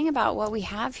great thing about what we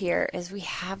have here is we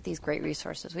have these great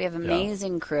resources. We have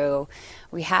amazing crew.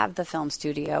 We have the film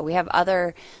studio. We have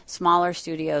other smaller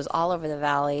studios all over the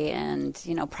valley and,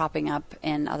 propping up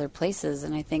in other places.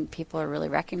 And I think people are really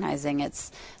recognizing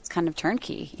it's kind of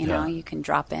turnkey. You can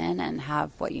drop in and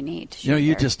have what you need. You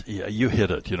hit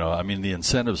it. The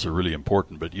incentives are really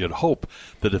important, but you'd hope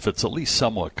that if it's at least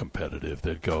somewhat competitive,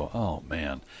 they'd go, oh,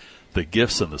 man. The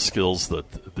gifts and the skills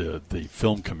that the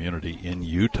film community in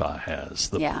Utah has,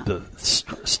 the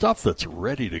stuff that's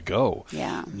ready to go,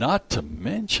 not to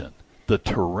mention the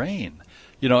terrain.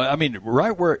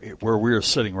 Right where we're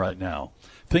sitting right now,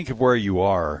 think of where you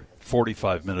are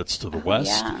 45 minutes to the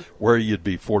west, where you'd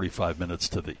be 45 minutes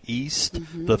to the east,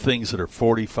 the things that are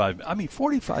 45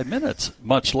 minutes,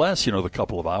 much less, the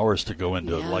couple of hours to go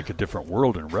into like a different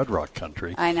world in Red Rock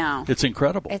country. I know. It's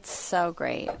incredible. It's so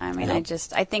great. I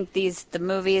think the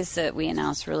movies that we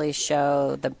announced really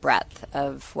show the breadth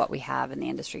of what we have in the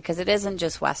industry, because it isn't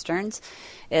just Westerns.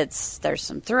 There's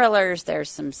some thrillers, there's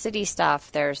some city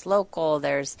stuff, there's local,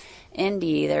 there's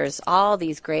indie, there's all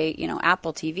these great,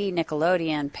 Apple TV,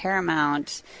 Nickelodeon,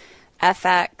 Paramount,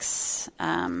 FX,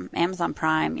 Amazon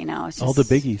Prime, it's just all the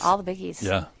biggies. All the biggies.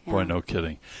 Yeah, boy, no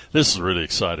kidding. This is really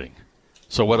exciting.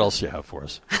 So what else do you have for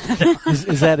us?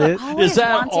 Is that it? Is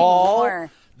that all?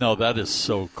 More. No, that is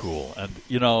so cool. And,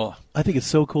 I think it's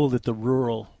so cool that the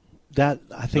rural...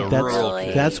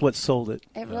 That's what sold it.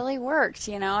 It really worked,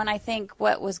 and I think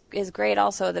what is great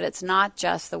also that it's not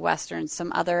just the Westerns.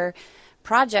 Some other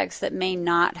projects that may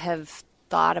not have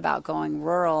thought about going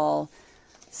rural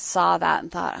saw that and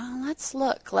thought, oh, let's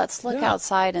look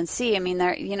outside and see.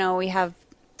 We have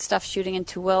stuff shooting in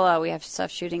Tooele, we have stuff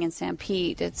shooting in San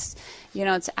Pete. It's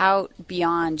it's out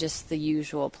beyond just the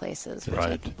usual places, which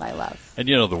I love. And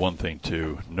the one thing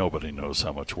too, nobody knows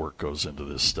how much work goes into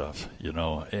this stuff.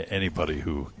 Anybody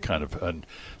who and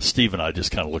Steve and I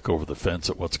just kind of look over the fence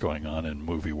at what's going on in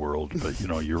movie world, but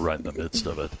you're right in the midst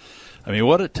of it.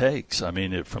 What it takes,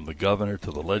 from the governor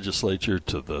to the legislature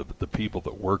to the people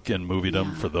that work in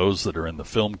moviedom, for those that are in the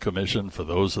film commission, for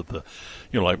those at the,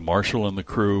 like Marshall and the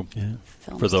crew,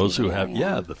 for those who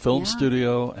have, the film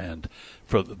studio, and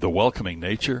for the welcoming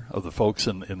nature of the folks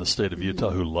in the state of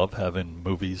Utah who love having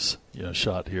movies,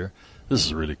 shot here. This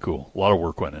is really cool. A lot of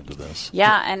work went into this.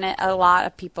 Yeah, and a lot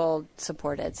of people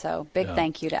supported. So big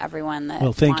thank you to everyone that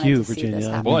thank you, to Virginia. See this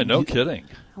happen. Boy, no kidding.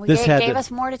 This gave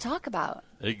us more to talk about.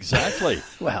 Exactly.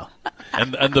 Wow.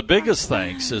 And the biggest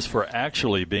thanks is for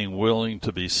actually being willing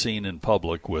to be seen in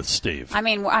public with Steve.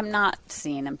 I'm not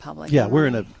seen in public. Yeah, we're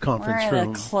in a conference room. We're in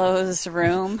a closed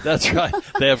room. That's right.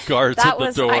 They have guards at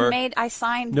the door. I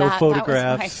signed no that.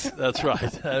 photographs. That's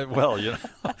right. Well,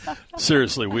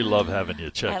 seriously, we love having you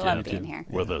check being here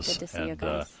with us. Good to see you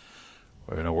guys.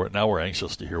 We're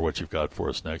anxious to hear what you've got for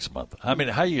us next month.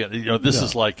 How you this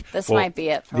is like this might be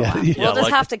it for a while. We'll just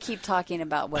have to keep talking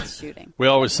about what's shooting. We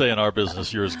always say in our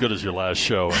business, you're as good as your last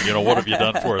show. And what have you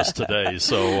done for us today?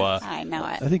 So I know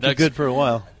it. I think you're good for a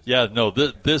while. Yeah, no,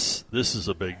 this is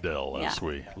a big deal, as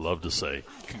we love to say.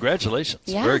 Congratulations.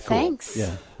 Yeah, very cool. Thanks.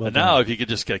 Yeah. Well and now, if you could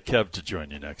just get Kev to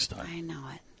join you next time. I know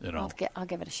it. I'll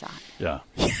give it a shot. Yeah.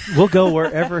 We'll go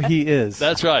wherever he is.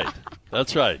 That's right.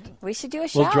 That's right. We should do a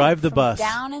show. We'll drive the bus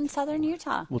down in southern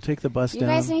Utah. We'll take the bus down. You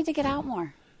guys need to get out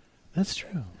more. That's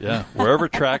true. Yeah. Wherever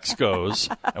Trax goes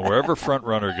and wherever Front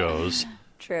Runner goes,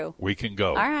 true. We can go.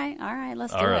 All right.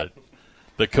 Let's do it.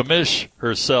 The commish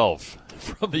herself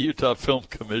from the Utah Film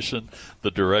Commission, the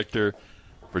director,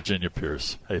 Virginia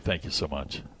Pierce. Hey, thank you so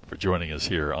much for joining us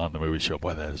here on The Movie Show.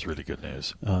 Boy, that is really good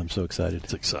news. Oh, I'm so excited.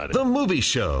 It's exciting. The Movie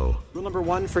Show. Rule number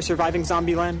 1 for surviving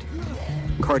Zombieland,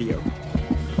 cardio.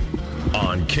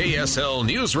 on KSL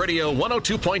News Radio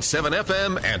 102.7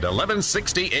 FM and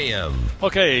 1160 AM.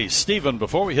 Okay, Stephen,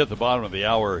 before we hit the bottom of the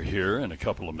hour here in a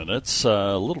couple of minutes,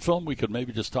 a little film we could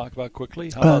maybe just talk about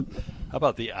quickly. How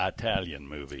about the Italian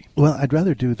movie? Well, I'd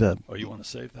rather do the... Oh, you want to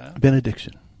save that?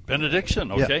 Benediction.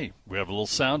 Benediction, okay. Yeah. We have a little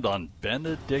sound on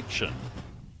Benediction.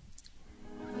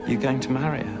 You're going to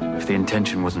marry her? If the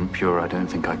intention wasn't pure, I don't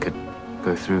think I could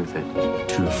go through with it.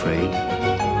 Too afraid?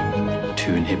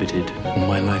 Too inhibited? All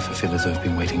my life I feel as though I've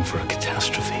been waiting for a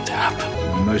catastrophe to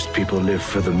happen. Most people live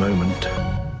for the moment.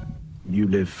 You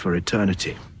live for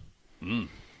eternity.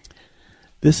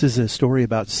 This is a story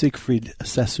about Siegfried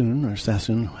Sassoon.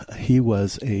 He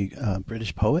was a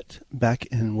British poet back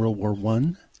in World War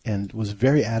I and was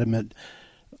very adamant.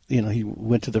 You know, he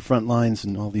went to the front lines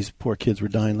and all these poor kids were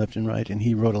dying left and right, and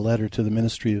he wrote a letter to the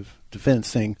Ministry of Defense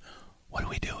saying, what are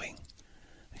we doing?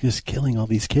 Just killing all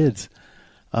these kids.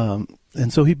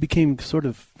 And so he became sort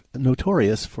of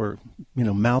notorious for,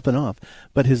 mouthing off.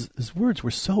 But his words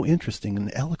were so interesting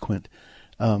and eloquent.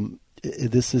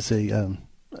 This is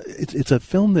it's a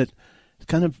film that is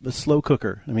kind of a slow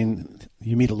cooker. I mean,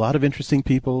 you meet a lot of interesting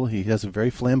people. He has a very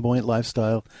flamboyant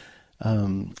lifestyle.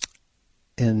 And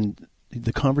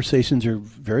the conversations are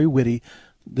very witty.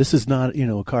 This is not,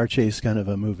 a car chase kind of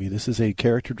a movie. This is a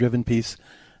character-driven piece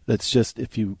that's just,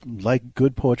 if you like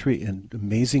good poetry and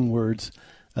amazing words,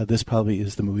 this probably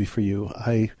is the movie for you.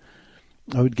 I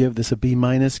would give this a B-.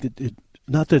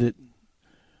 Not that it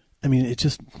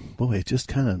just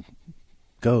kind of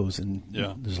goes, and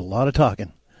there's a lot of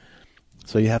talking.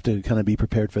 So you have to kind of be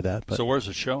prepared for that. But, so where's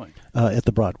it showing? At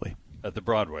the Broadway. At the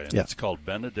Broadway, and it's called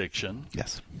Benediction.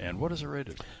 Yes. And what is it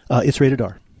rated? It's rated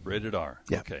R. Rated R.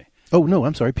 Yeah. Okay. Oh, no,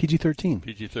 I'm sorry, PG-13.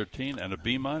 PG-13 and a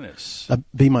B-. A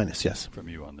B-, yes. From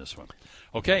you on this one.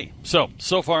 Okay, so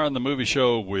far on the movie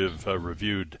show, we've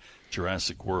reviewed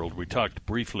Jurassic World. We talked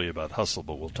briefly about Hustle,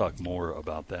 but we'll talk more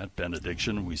about that.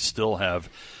 Benediction. We still have,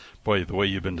 boy, the way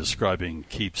you've been describing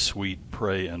Keep Sweet,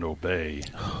 Pray, and Obey.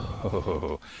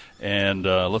 And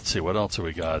let's see, what else have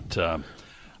we got?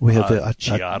 We have the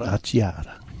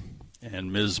Acciara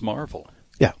and Ms. Marvel.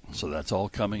 Yeah. So that's all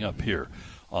coming up here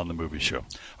on the movie show.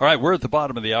 All right, we're at the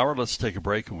bottom of the hour. Let's take a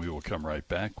break, and we will come right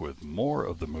back with more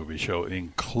of the movie show,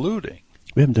 including...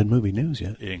 We haven't done movie news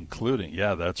yet.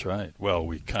 Yeah, that's right. Well,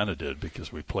 we kind of did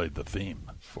because we played the theme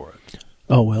for it.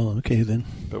 Oh, well, okay then.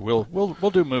 But we'll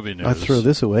do movie news. I'll throw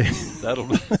this away.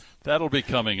 That'll be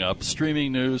coming up.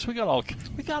 Streaming news. We got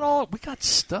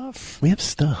stuff. We have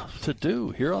stuff to do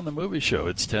here on the movie show.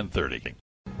 It's 10:30.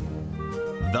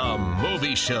 The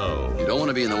Movie Show. You don't want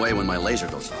to be in the way when my laser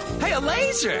goes off. Hey, a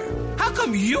laser? How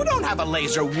come you don't have a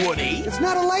laser, Woody? It's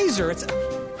not a laser. It's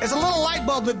a little light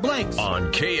bulb that blinks. On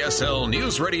KSL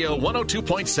News Radio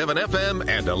 102.7 FM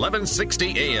and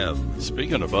 1160 AM.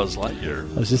 Speaking of Buzz Lightyear.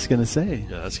 I was just going to say.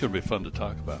 Yeah, that's going to be fun to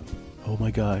talk about. Oh,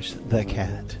 my gosh. The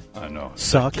cat. I know.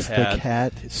 Sucks. The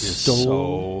cat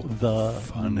stole the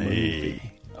funny.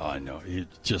 Movie. Oh, I know. He's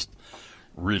just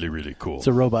really, really cool. It's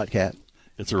a robot cat.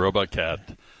 It's a robot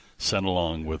cat sent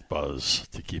along with Buzz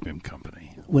to keep him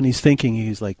company. When he's thinking,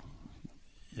 he's like,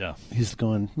 yeah, he's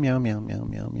going meow, meow, meow,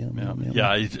 meow, meow, meow, meow.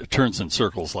 Yeah, he turns in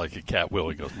circles like a cat will.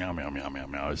 He goes meow, meow, meow, meow,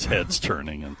 meow. His head's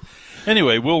turning. And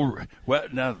anyway,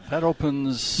 now that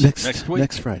opens next week.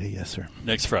 Next Friday, yes, sir.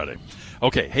 Next Friday.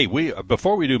 Okay, hey,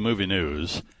 before we do movie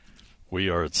news, we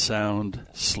are at Sound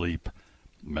Sleep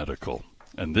Medical,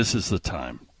 and this is the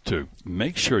time to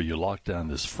make sure you lock down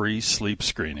this free sleep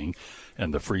screening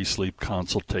and the free sleep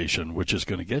consultation, which is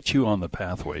going to get you on the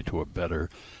pathway to a better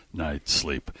night's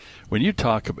sleep. When you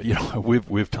talk about,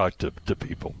 we've talked to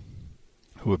people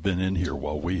who have been in here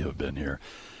while we have been here,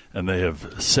 and they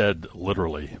have said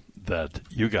literally that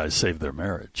you guys saved their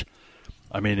marriage.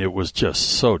 I mean, it was just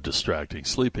so distracting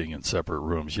sleeping in separate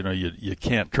rooms. You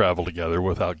can't travel together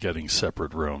without getting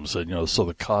separate rooms, and so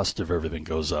the cost of everything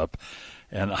goes up.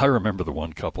 And I remember the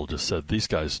one couple just said, these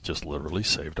guys just literally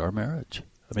saved our marriage.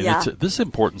 I mean, this is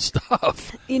important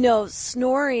stuff.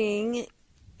 Snoring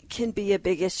can be a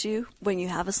big issue when you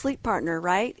have a sleep partner,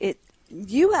 right?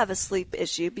 You have a sleep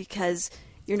issue because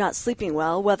you're not sleeping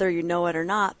well, whether you know it or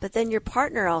not, but then your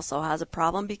partner also has a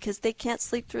problem because they can't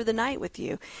sleep through the night with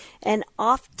you. And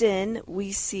often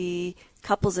we see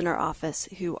couples in our office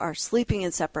who are sleeping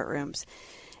in separate rooms.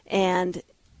 And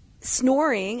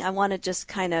snoring, I want to just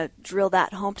kind of drill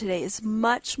that home today, is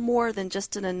much more than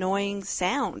just an annoying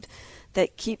sound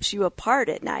that keeps you apart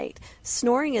at night.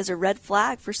 Snoring is a red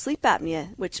flag for sleep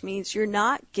apnea, which means you're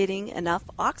not getting enough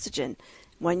oxygen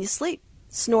when you sleep.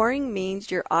 Snoring means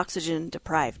you're oxygen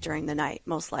deprived during the night,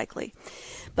 most likely.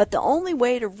 But the only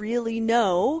way to really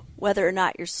know whether or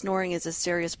not your snoring is a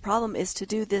serious problem is to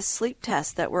do this sleep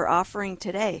test that we're offering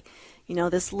today. You know,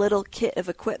 this little kit of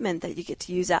equipment that you get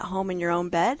to use at home in your own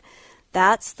bed.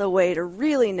 That's the way to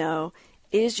really know,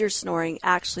 is your snoring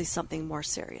actually something more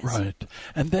serious? Right.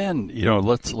 And then, you know,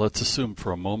 let's assume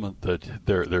for a moment that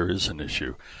there is an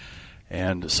issue.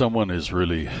 And someone is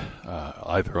really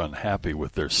either unhappy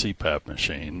with their CPAP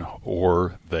machine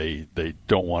or they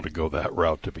don't want to go that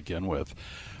route to begin with.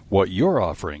 What you're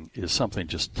offering is something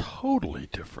just totally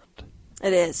different.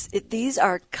 It is. These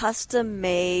are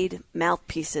custom-made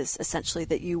mouthpieces, essentially,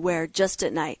 that you wear just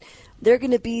at night. They're going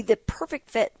to be the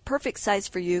perfect fit, perfect size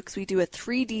for you because we do a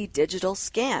 3D digital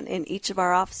scan in each of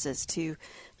our offices to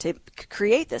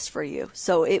create this for you.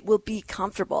 So it will be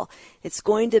comfortable. It's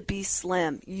going to be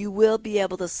slim. You will be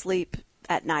able to sleep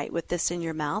at night with this in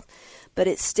your mouth, but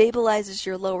it stabilizes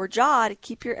your lower jaw to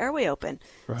keep your airway open.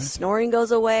 Right. Snoring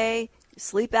goes away.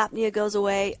 Sleep apnea goes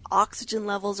away. Oxygen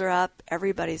levels are up.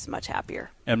 Everybody's much happier.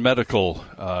 And medical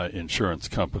insurance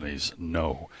companies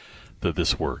know that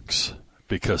this works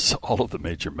because all of the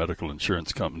major medical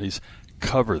insurance companies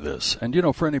cover this. And, you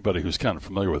know, for anybody who's kind of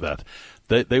familiar with that,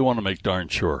 they want to make darn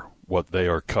sure what they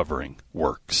are covering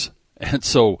works. And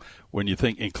so when you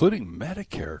think, including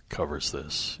Medicare covers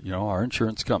this, you know, our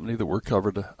insurance company that we're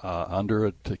covered under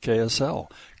at KSL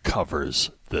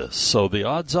covers this. So the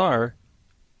odds are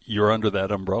you're under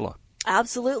that umbrella.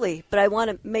 Absolutely. But I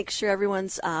want to make sure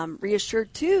everyone's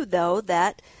reassured, too, though,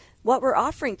 that what we're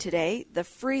offering today, the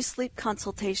free sleep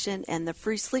consultation and the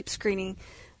free sleep screening,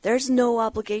 there's no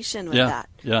obligation with that.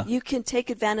 Yeah. You can take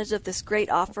advantage of this great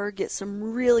offer, get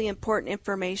some really important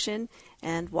information,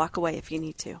 and walk away if you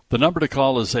need to. The number to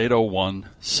call is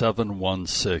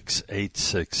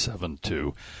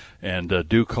 801-716-8672. And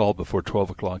do call before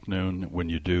 12 o'clock noon. When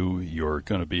you do, you're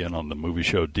going to be in on the movie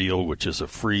show deal, which is a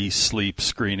free sleep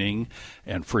screening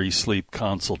and free sleep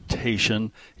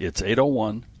consultation. It's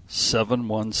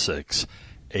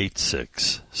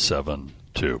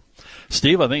 801-716-8672.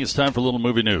 Steve, I think it's time for a little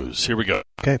movie news. Here we go.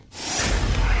 Okay.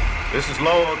 This is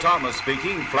Lowell Thomas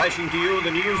speaking, flashing to you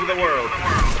the news of the world.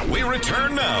 We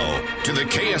return now to the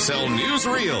KSL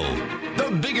Newsreel. The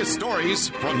biggest stories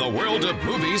from the world of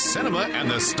movies, cinema,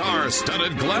 and the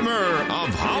star-studded glamour of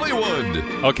Hollywood.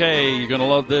 Okay, you're going to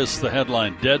love this. The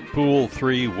headline, Deadpool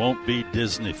 3 won't be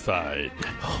Disney-fied.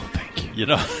 Oh, thank you. You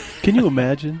know, can you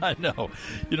imagine? I know.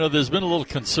 You know, there's been a little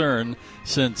concern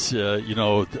since, you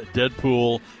know,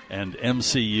 Deadpool and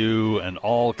MCU and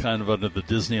all kind of under the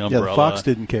Disney umbrella. Yeah, Fox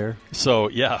didn't care. So,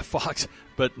 yeah, Fox.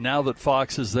 But now that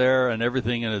Fox is there and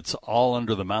everything and it's all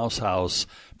under the mouse house,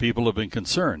 people have been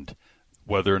concerned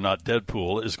whether or not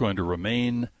Deadpool is going to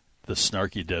remain the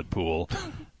snarky Deadpool,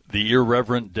 the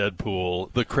irreverent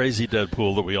Deadpool, the crazy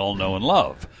Deadpool that we all know and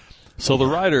love. So the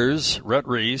writers, Rhett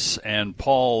Reese and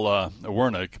Paul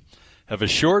Wernick, have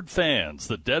assured fans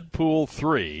that Deadpool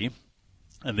 3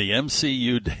 and the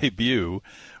MCU debut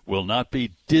will not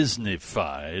be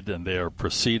Disney-fied, and they are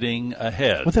proceeding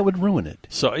ahead. Well, that would ruin it.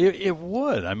 So it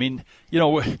would. I mean, you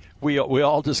know, we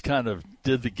all just kind of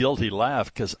did the guilty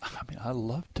laugh because, I mean, I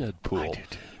love Deadpool. I do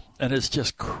too. And it's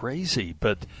just crazy.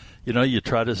 But, you know, you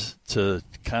try to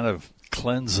kind of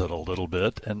cleanse it a little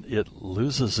bit, and it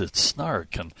loses its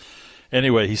snark. And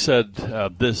anyway, he said,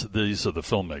 these are the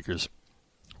filmmakers.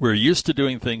 We're used to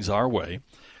doing things our way.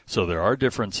 So there are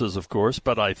differences, of course,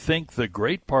 but I think the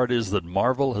great part is that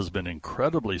Marvel has been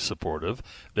incredibly supportive.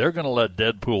 They're going to let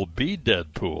Deadpool be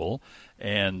Deadpool.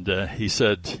 And he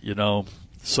said, you know,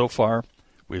 so far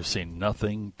we've seen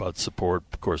nothing but support.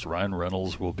 Of course, Ryan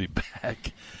Reynolds will be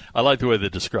back. I like the way they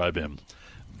describe him.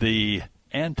 The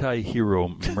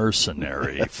anti-hero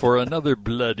mercenary for another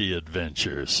bloody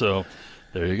adventure. So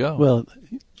there you go. Well,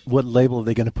 what label are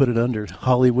they going to put it under?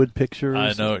 Hollywood Pictures?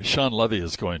 I know. Sean Levy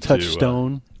is going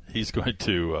Touchstone. He's going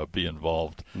to be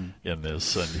involved in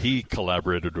this, and he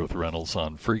collaborated with Reynolds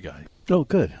on Free Guy. Oh,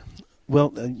 good.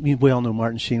 Well, I mean, we all know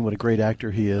Martin Sheen, what a great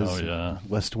actor he is. Oh, yeah.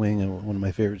 West Wing, one of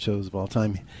my favorite shows of all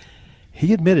time.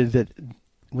 He admitted that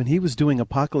when he was doing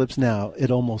Apocalypse Now,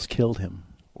 it almost killed him.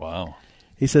 Wow.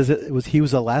 He says he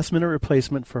was a last-minute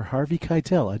replacement for Harvey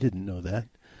Keitel. I didn't know that.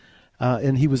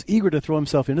 And he was eager to throw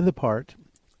himself into the part.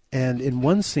 And in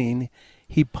one scene,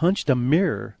 he punched a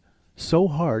mirror so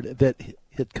hard that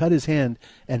it cut his hand,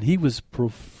 and he was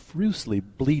profusely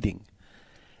bleeding.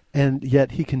 And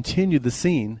yet he continued the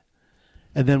scene.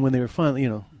 And then when they were finally, you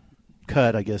know,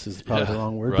 cut, I guess is probably the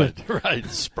wrong word. Right, but, right,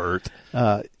 spurt.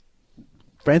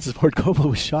 Francis Ford Coppola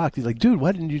was shocked. He's like, dude,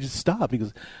 why didn't you just stop? He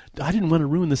goes, I didn't want to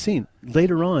ruin the scene.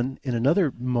 Later on, in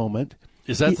another moment,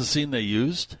 Is that the scene they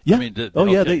used? Yeah. I mean, they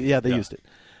used it.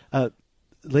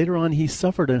 Later on, he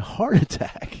suffered a heart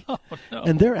attack. Oh, no.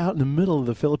 And they're out in the middle of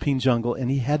the Philippine jungle, and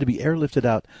he had to be airlifted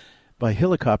out by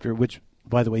helicopter, which,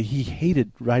 by the way, he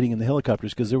hated riding in the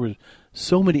helicopters because there were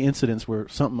so many incidents where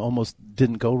something almost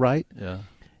didn't go right. Yeah.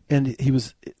 And they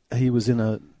airlifted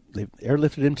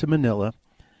him to Manila,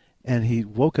 and he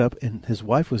woke up, and his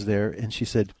wife was there, and she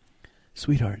said,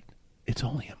 "Sweetheart, it's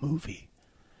only a movie."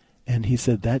 And he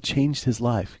said that changed his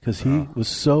life because he was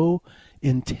so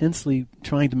intensely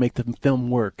trying to make the film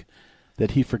work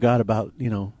that he forgot about,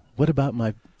 what about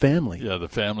my family? Yeah, the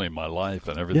family, my life,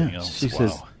 and everything else. She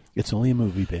says, it's only a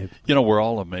movie, babe. We're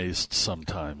all amazed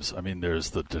sometimes. I mean, there's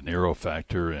the De Niro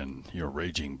factor in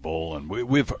Raging Bull, and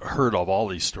we've heard of all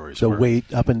these stories. The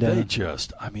weight up and down. They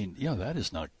just, that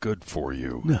is not good for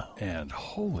you. No. And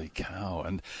holy cow.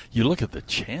 And you look at the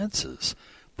chances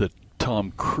that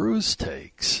Tom Cruise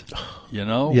takes,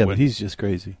 Yeah, but he's just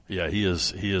crazy. Yeah, he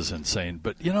is insane.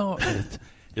 But,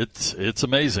 it's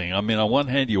amazing. I mean, on one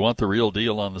hand, you want the real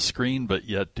deal on the screen, but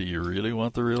yet do you really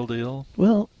want the real deal?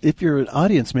 Well, if you're an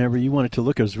audience member, you want it to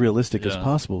look as realistic as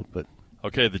possible. But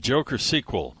okay, the Joker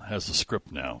sequel has the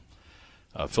script now.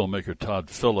 Filmmaker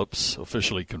Todd Phillips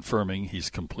officially confirming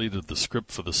he's completed the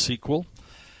script for the sequel.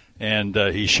 And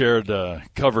he shared a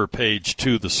cover page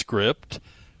to the script,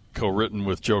 co-written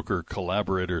with Joker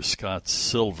collaborator Scott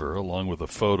Silver, along with a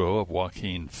photo of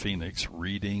Joaquin Phoenix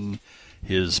reading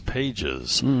his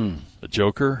pages. The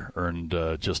Joker earned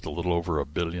just a little over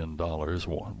 $1 billion,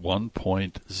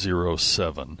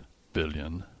 $1.07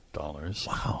 billion.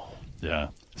 Wow. Yeah,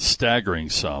 staggering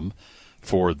sum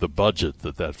for the budget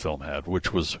that film had,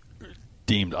 which was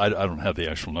deemed, I don't have the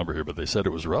actual number here, but they said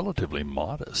it was relatively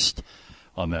modest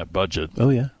on that budget. Oh,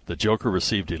 yeah. The Joker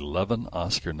received 11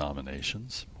 Oscar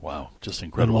nominations. Wow, just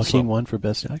incredible. And Joaquin won for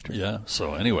Best Actor. Yeah,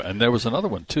 so anyway, and there was another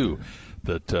one, too,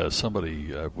 that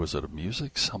somebody, was it a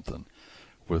music something,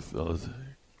 with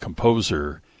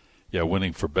composer,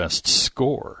 winning for Best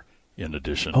Score in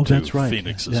addition to that's right.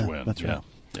 Phoenix's win. That's right.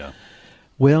 Yeah.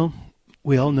 Well,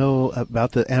 we all know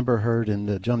about the Amber Heard and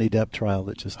the Johnny Depp trial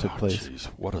that just took place. Jeez,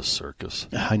 what a circus.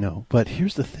 I know, but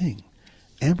here's the thing.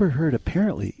 Amber Heard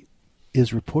apparently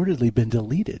is reportedly been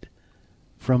deleted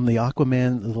from the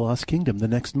Aquaman The Lost Kingdom, the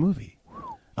next movie.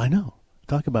 I know.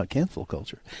 Talk about cancel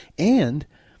culture. And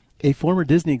a former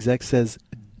Disney exec says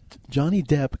Johnny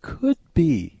Depp could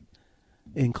be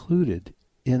included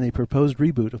in a proposed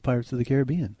reboot of Pirates of the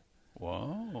Caribbean.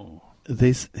 Wow.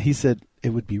 He said it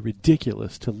would be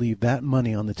ridiculous to leave that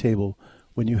money on the table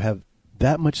when you have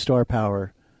that much star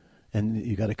power and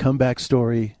you got a comeback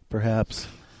story, perhaps.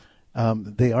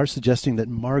 They are suggesting that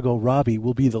Margot Robbie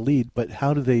will be the lead, but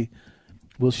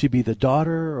will she be the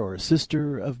daughter or a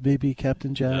sister of maybe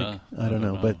Captain Jack? I don't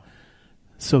know. But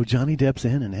so Johnny Depp's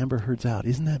in and Amber Heard's out.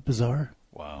 Isn't that bizarre?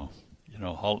 Wow.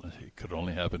 It could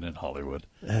only happen in Hollywood.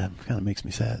 Kind of makes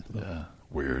me sad. Yeah,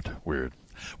 weird.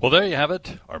 Well, there you have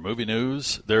it, our movie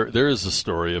news. There is a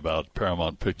story about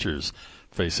Paramount Pictures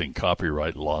facing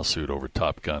copyright lawsuit over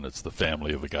Top Gun. It's the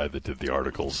family of the guy that did the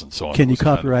articles and so on. Can you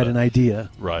copyright an idea?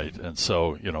 Right, and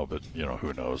so, but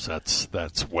who knows?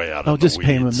 That's way out of the weeds. Just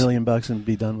pay him $1 million and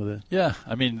be done with it. Yeah,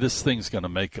 I mean, this thing's going to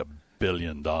make $1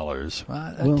 billion. Do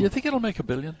you think it'll make $1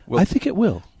 billion? I think it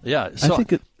will. Yeah. So, I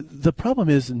think the problem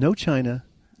is no China,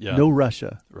 no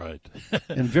Russia. Right.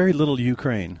 and very little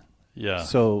Ukraine. Yeah.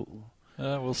 So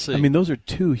we'll see. I mean, those are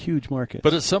two huge markets.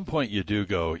 But at some point you do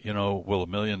go, will $1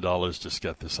 million just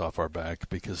get this off our back?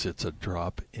 Because it's a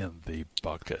drop in the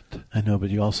bucket. I know,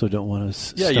 but you also don't want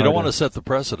to you don't want to set the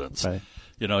precedence. Right.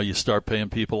 You start paying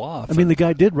people off. I mean, the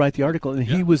guy did write the article, and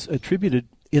he was attributed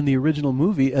in the original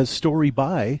movie as story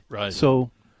by. Right.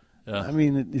 So, I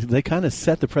mean, they kind of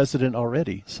set the precedent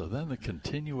already. So then the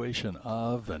continuation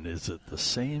of, and is it the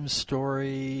same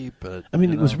story? But I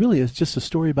mean, it's just a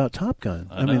story about Top Gun.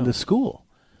 I mean, the school.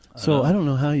 So I don't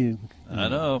know how you. I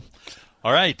know.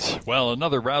 All right. Well,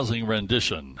 another rousing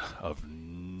rendition of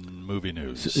movie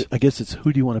news. So I guess it's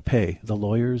who do you want to pay, the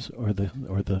lawyers or the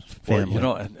family?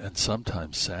 Well, and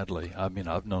sometimes, sadly, I mean,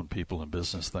 I've known people in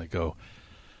business that go,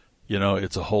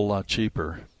 it's a whole lot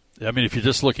cheaper. I mean, if you're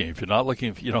not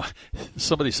looking,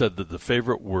 somebody said that the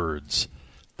favorite words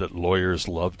that lawyers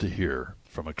love to hear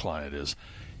from a client is,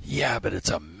 yeah, but it's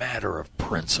a matter of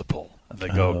principle. And they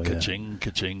go, ka-ching,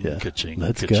 ka-ching, ka-ching,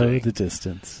 Let's ka-ching. go the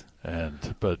distance.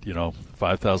 But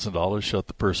 $5,000 shut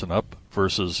the person up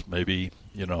versus maybe,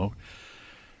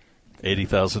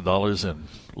 $80,000 in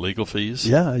legal fees.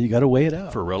 Yeah, you got to weigh it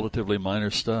out. For relatively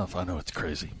minor stuff. I know, it's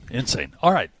crazy. Insane.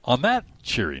 All right, on that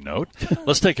cheery note,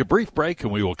 let's take a brief break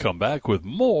and we will come back with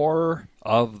more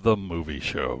of the movie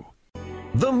show.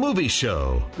 The Movie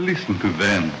Show. Listen to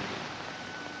them.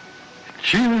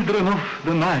 Children of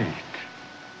the night.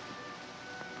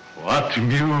 What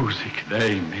music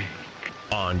they make.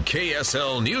 On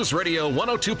KSL News Radio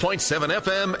 102.7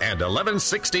 FM and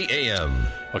 1160 AM.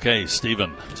 Okay,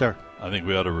 Stephen. Sir. I think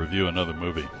we ought to review another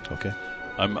movie. Okay.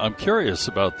 I'm curious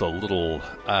about the little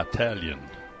Italian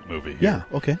movie here. Yeah,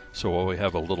 okay. So while we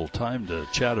have a little time to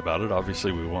chat about it,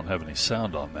 obviously we won't have any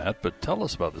sound on that, but tell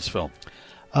us about this film.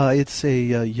 It's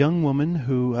a young woman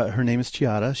who, her name is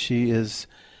Chiara. She is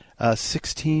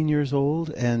 16 years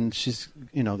old, and she's,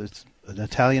 it's an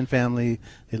Italian family.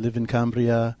 They live in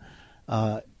Cambria.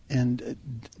 And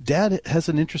Dad has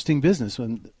an interesting business.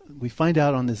 When we find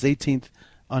out on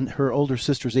her older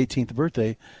sister's 18th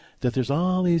birthday, that there's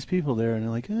all these people there, and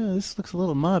they're like, this looks a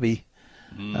little mobby.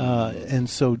 And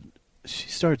so she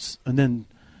starts, and then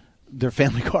their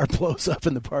family car blows up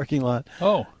in the parking lot.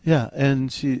 Oh. Yeah,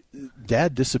 and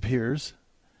Dad disappears,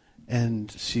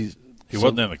 and He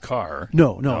wasn't in the car.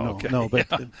 No, okay. no. But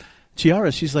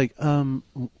Chiara, she's like,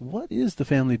 what is the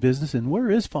family business, and where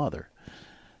is Father?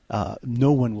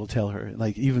 No one will tell her.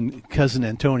 Like, even cousin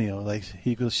Antonio, like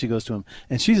she goes to him,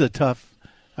 and she's a tough.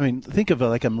 I mean, think of it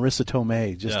like a Marissa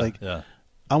Tomei,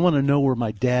 I want to know where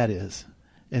my dad is.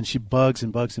 And she bugs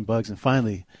and bugs and bugs, and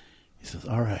finally he says,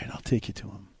 all right, I'll take you to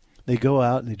him. They go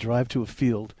out, and they drive to a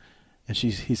field, and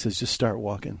he says, just start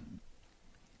walking.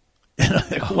 And I'm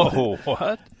like,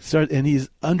 what? And he's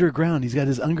underground. He's got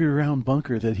his underground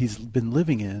bunker that he's been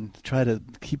living in to try to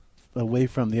keep away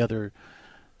from the other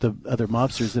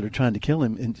mobsters that are trying to kill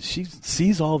him. And she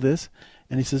sees all this,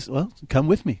 and he says, well, come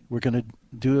with me. We're going to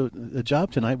do a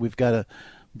job tonight. We've got to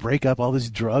break up all these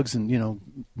drugs and,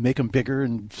 make them bigger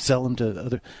and sell them to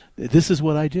other. This is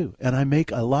what I do. And I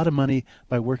make a lot of money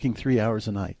by working 3 hours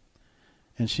a night.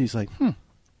 And she's like,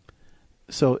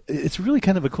 So it's really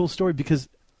kind of a cool story because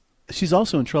she's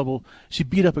also in trouble. She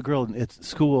beat up a girl at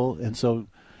school. And so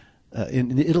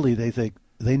in Italy,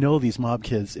 they know these mob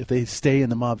kids, if they stay in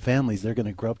the mob families, they're going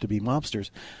to grow up to be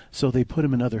mobsters. So they put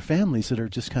them in other families that are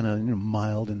just kind of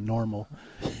mild and normal.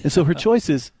 And so her choice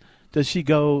is, does she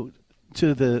go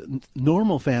to the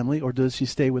normal family or does she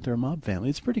stay with her mob family?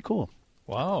 It's pretty cool.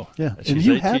 Wow. Yeah. And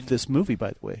you have this movie,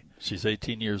 by the way. She's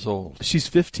 18 years old. She's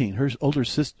 15. Her older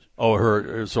sister. Oh,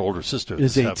 her older sister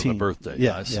is 18. Having a birthday.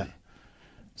 Yeah, I see. Yeah.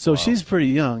 So she's pretty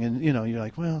young, and you're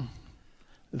like, well,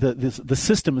 the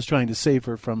system is trying to save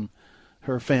her from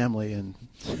her family, and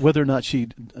whether or not she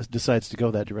decides to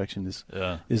go that direction is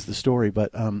the story.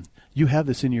 But you have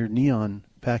this in your Neon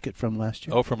packet from last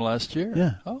year. Oh, from last year?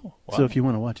 Yeah. Oh, wow. So if you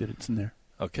want to watch it, it's in there.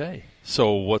 Okay.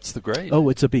 So what's the grade? Oh,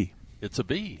 it's a B. It's a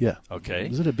B? Yeah. Okay.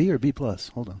 Is it a B or B plus?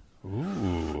 Hold on.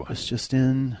 Ooh. It's just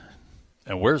in.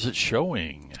 And where's it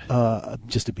showing?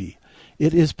 Just a B.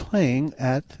 It is playing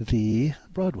at the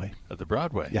Broadway. At the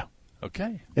Broadway? Yeah.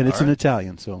 Okay. And it's in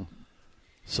Italian, so.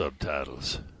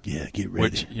 Subtitles. Yeah, get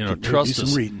ready. Which, trust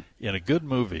us, reading. In a good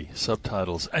movie,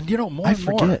 subtitles. And, more I and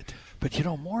more. forget. But,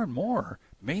 more and more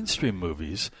mainstream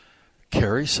movies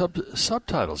carry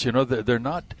subtitles. They're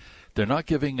not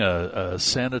giving a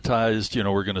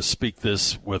sanitized, we're going to speak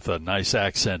this with a nice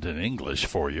accent in English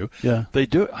for you. Yeah. They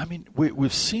do. I mean,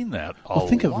 we've seen that a lot.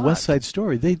 Think of West Side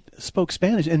Story. They spoke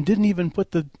Spanish and didn't even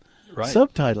put the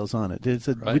subtitles on it. They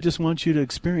said, we just want you to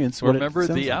experience what Remember it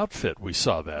sounds the like. Outfit, we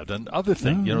saw that. And other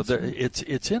thing, right.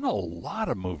 it's in a lot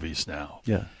of movies now.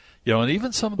 Yeah. And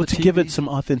even some of the to TV, give it some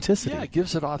authenticity. Yeah, it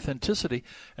gives it authenticity.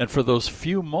 And for those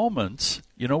few moments,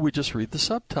 we just read the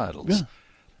subtitles. Yeah.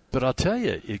 But I'll tell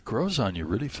you, it grows on you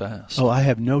really fast. Oh, I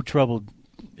have no trouble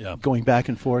going back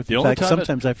and forth. In fact,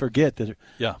 sometimes I forget that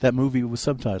that movie was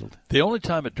subtitled. The only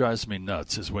time it drives me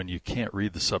nuts is when you can't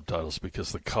read the subtitles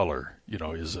because the color,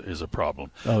 is a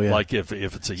problem. Oh, yeah. Like if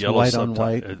it's a yellow white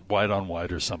subtitle, white on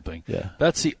white or something. Yeah.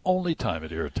 That's the only time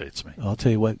it irritates me. I'll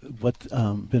tell you what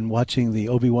been watching the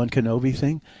Obi-Wan Kenobi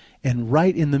thing, and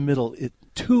right in the middle,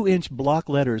 2-inch block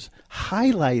letters,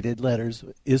 highlighted letters,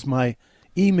 is my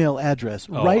email address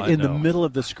right in the middle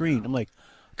of the screen. I'm like,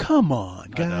 come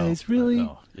on, guys, really? I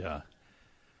know. Yeah.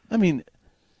 I mean,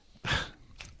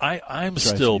 I'm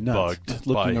still bugged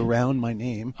looking around my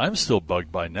name. I'm still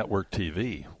bugged by network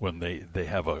TV when they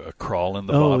have a crawl in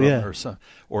the bottom or something,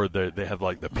 or they have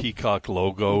like the Peacock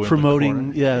logo promoting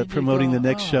in the corner. promoting the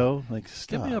next show. Like,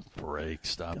 stop. Give me a break.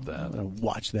 Stop that. I'm gonna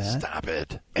watch that. Stop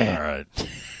it. All right.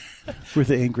 With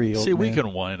the angry old See, we man.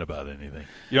 can whine about anything.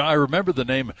 I remember the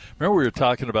name. Remember we were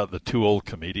talking about the two old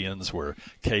comedians where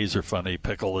K's are funny,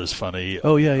 Pickle is funny.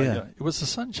 Oh, yeah. It was the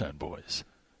Sunshine Boys.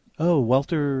 Oh,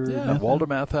 Walter Matthau? Walter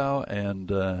Matthau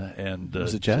and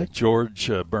was it Jack?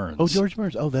 George Burns. Oh, George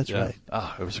Burns. Oh, that's right.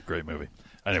 It was a great movie.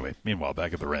 Anyway, meanwhile,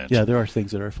 back at the ranch. Yeah, there are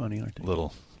things that are funny, aren't there?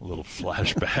 Little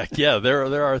flashback. Yeah,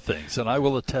 there are things, and I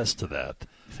will attest to that.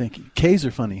 Thank you. K's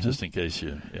are funny, just in case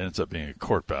it ends up being a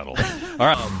court battle. All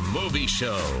right. A movie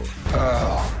show.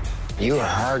 Oh, you are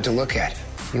hard to look at.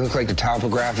 You look like the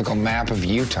topographical map of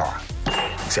Utah.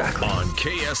 Exactly. On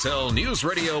KSL News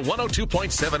Radio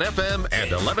 102.7 FM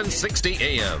and 1160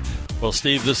 AM. Well,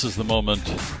 Steve, this is the moment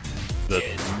that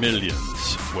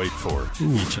millions wait for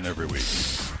each and every week.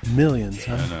 Millions,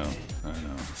 huh? I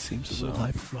know. Seems a little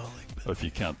hyperbolic. But if you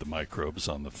count the microbes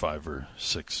on the 5 or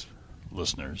 6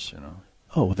 listeners,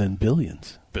 Oh, well, then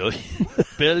billions.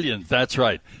 Billions, that's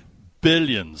right.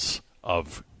 Billions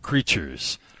of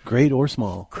creatures. Great or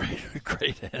small.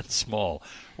 Great and small.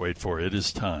 Wait for it. It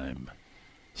is time,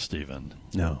 Stephen.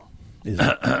 No. Is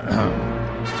it?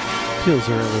 Feels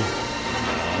early.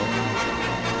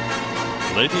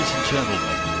 Ladies and gentlemen,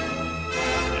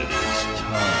 it is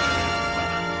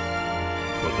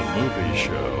time for the movie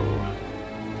show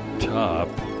top.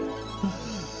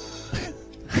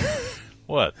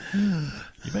 What?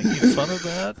 You making fun of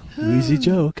that? Wheezy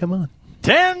Joe, come on.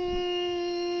 10.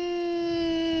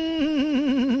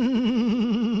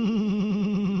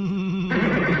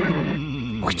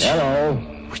 Hello,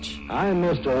 I'm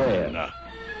Mr. Ed.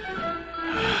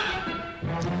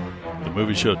 The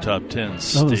movie show top 10,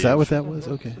 Steve, is that what that was?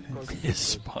 Okay. Is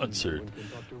sponsored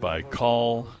by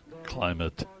Call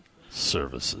Climate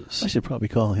Services. I should probably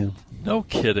call him. No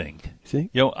kidding. See?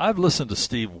 I've listened to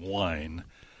Steve whine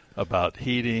about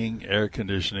heating, air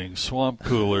conditioning, swamp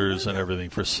coolers, and everything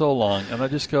for so long, and I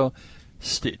just go,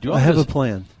 Steve, do you want I have a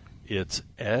plan. It's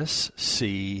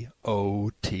SCOTT,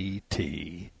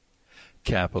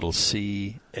 capital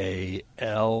CALL,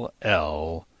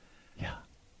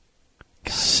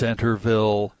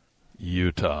 Centerville,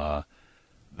 Utah.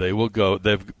 They will go.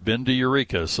 They've been to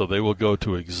Eureka, so they will go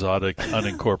to exotic,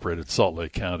 unincorporated Salt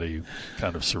Lake County,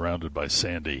 kind of surrounded by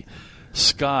Sandy.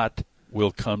 Scott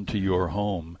will come to your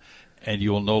home, and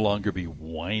you will no longer be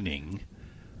whining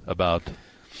about.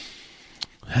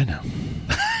 I know.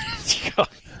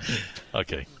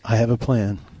 Okay. I have a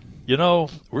plan. We're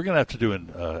going to have to do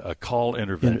a call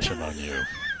intervention on you.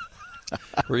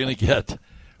 We're going to get,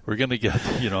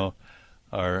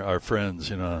 our friends,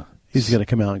 He's going to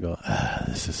come out and go,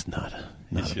 this is not a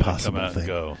possible come out thing.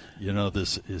 And go,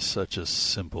 this is such a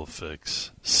simple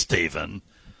fix, Stephen.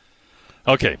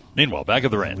 Okay, meanwhile, back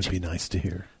at the ranch. It would be nice to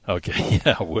hear. Okay,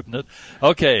 yeah, wouldn't it?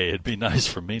 Okay, it'd be nice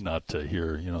for me not to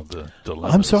hear, the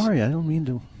dilemmas. I'm sorry, I don't mean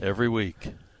to. Every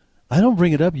week. I don't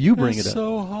bring it up, you bring it up. It's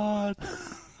so hot.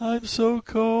 I'm so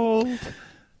cold.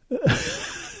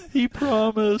 He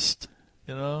promised,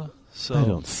 So I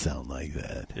don't sound like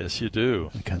that. Yes, you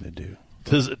do. I kind of do.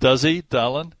 Does he,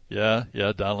 Dallin? Yeah,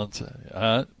 Dallin's.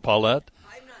 Paulette?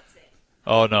 I'm not saying.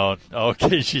 Oh, no.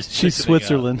 Okay, she's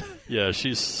Switzerland. Yeah,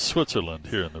 she's Switzerland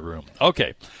here in the room.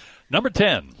 Okay, number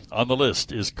 10 on the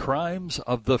list is Crimes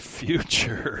of the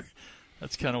Future.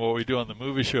 That's kind of what we do on the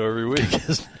movie show every week,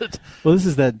 isn't it? Well, this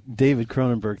is that David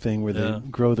Cronenberg thing where they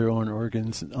grow their own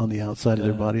organs on the outside of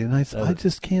their body, and I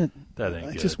just can't. That ain't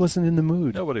I good. just wasn't in the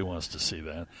mood. Nobody wants to see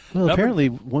that. Well, apparently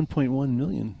 1.1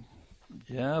 million.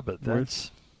 Yeah, but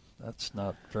that's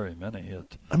not very many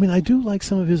yet. I mean, I do like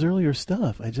some of his earlier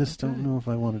stuff. I just don't know if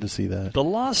I wanted to see that. The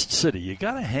Lost City, you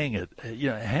got to hang it.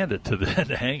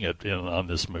 Hang it in on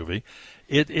this movie.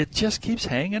 It just keeps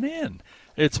hanging in.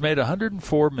 It's made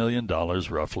 $104 million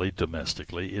roughly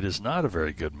domestically. It is not a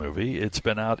very good movie. It's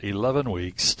been out 11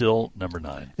 weeks, still number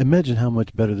 9. Imagine how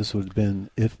much better this would have been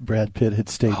if Brad Pitt had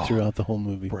stayed throughout the whole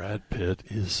movie. Brad Pitt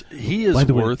is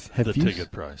worth the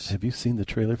ticket price. Have you seen the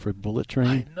trailer for Bullet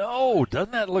Train? I know.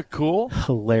 Doesn't that look cool?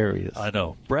 Hilarious. I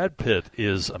know. Brad Pitt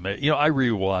is amazing. I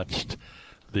rewatched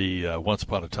the Once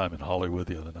Upon a Time in Hollywood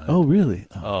the other night. Oh, really?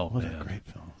 Oh, what man. a great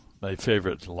film. My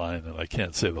favorite line, and I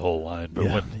can't say the whole line, but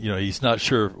when he's not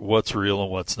sure what's real and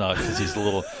what's not because he's a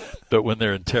little. But when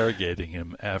they're interrogating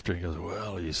him after, he goes,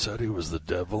 "Well, he said he was the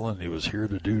devil and he was here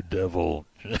to do devil."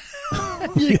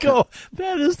 You go,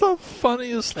 that is the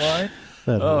funniest line.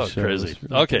 Crazy.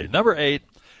 Okay, number 8,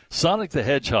 Sonic the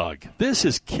Hedgehog. This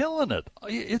is killing it.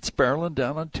 It's barreling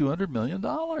down on $200 million.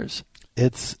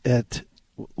 It's at.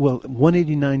 Well,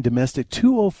 189 domestic,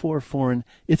 204 foreign.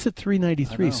 It's at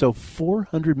 393, so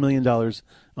 $400 million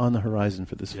on the horizon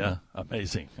for this film. Yeah,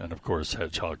 amazing. And, of course,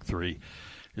 Hedgehog 3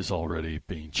 is already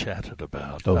being chatted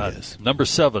about. Oh, yes. Number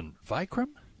 7, Vikram?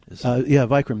 Yeah,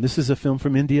 Vikram. This is a film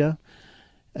from India.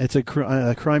 It's a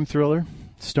crime thriller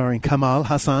starring Kamal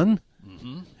Hassan.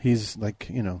 Mm-hmm. He's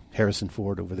like, Harrison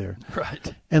Ford over there.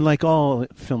 Right. And like all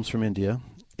films from India,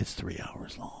 it's 3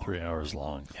 hours long. 3 hours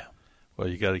long. Yeah. Well,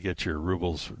 you got to get your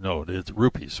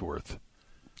rupees worth.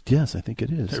 Yes, I think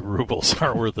it is. Rubles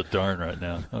aren't worth a darn right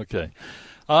now. Okay.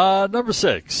 Number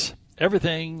 6,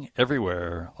 Everything,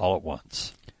 Everywhere, All at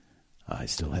Once. I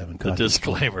still haven't got the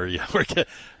disclaimer. Yeah,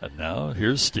 and now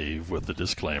here's Steve with the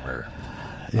disclaimer.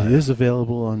 It is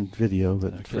available on video,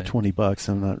 but for $20,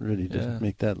 I'm not ready to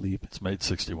make that leap. It's made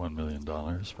 $61 million.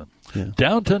 But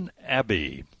Downton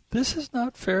Abbey. This has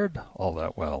not fared all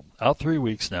that well. Out 3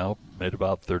 weeks now, made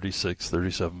about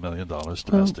 $37 million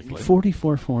domestically.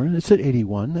 44 foreign. It's at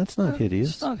 81. That's not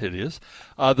hideous. It's not hideous.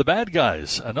 The Bad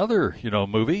Guys, another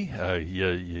movie.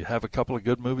 You have a couple of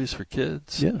good movies for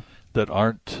kids that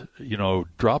aren't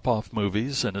drop-off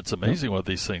movies, and it's amazing what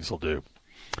these things will do.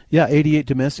 Yeah, 88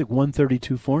 domestic,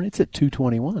 132 foreign. It's at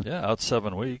 221. Yeah, out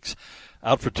 7 weeks.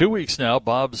 Out for 2 weeks now,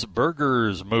 Bob's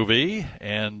Burgers movie,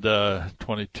 and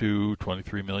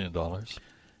 $23 million.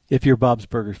 If you're a Bob's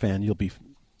Burger fan, you'll be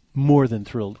more than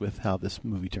thrilled with how this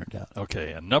movie turned out.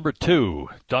 Okay, and number 2,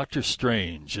 Doctor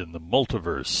Strange in the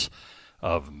Multiverse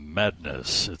of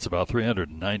Madness. It's about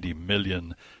 $390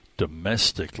 million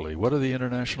domestically. What are the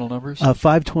international numbers?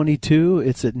 522.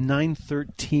 It's at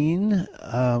 913.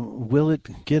 Will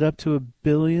it get up to $1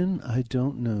 billion? I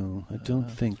don't know. I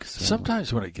don't think so.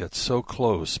 Sometimes when it gets so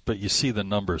close, but you see the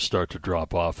numbers start to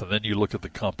drop off, and then you look at the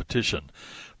competition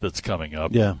that's coming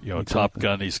up. Yeah, exactly. Top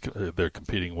Gun, they're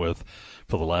competing with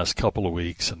for the last couple of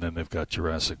weeks, and then they've got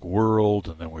Jurassic World,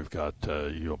 and then we've got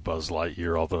Buzz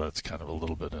Lightyear, although that's kind of a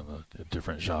little bit in a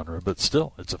different genre, but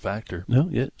still, it's a factor. No,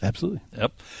 yeah, absolutely.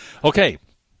 Yep. Okay,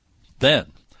 then,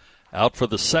 out for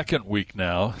the second week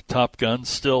now, Top Gun,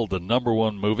 still the number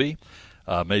 1 movie.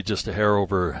 Made just a hair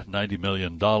over $90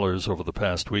 million over the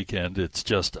past weekend. It's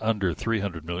just under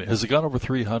 $300 million. Has it gone over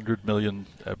 $300 million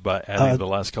by adding the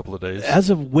last couple of days? As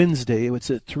of Wednesday,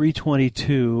 it's at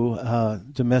 322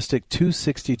 domestic,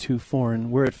 262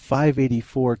 foreign. We're at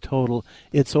 584 total.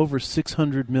 It's over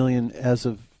 $600 million as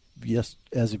of yesterday.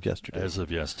 As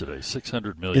of yesterday,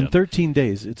 $600 million. In 13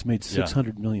 days, it's made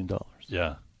 $600 million.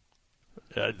 Yeah.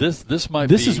 This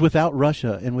is without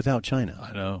Russia and without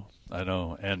China. I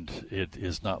know, and it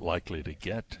is not likely to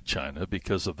get China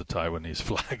because of the Taiwanese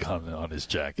flag on his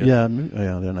jacket. Yeah,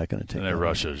 they're not going to take it. And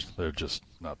Russia, they're just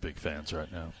not big fans right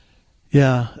now.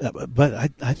 Yeah,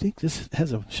 but I think this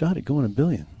has a shot at going $1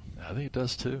 billion. I think it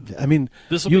does too. I mean,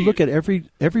 look at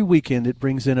every weekend, it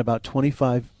brings in about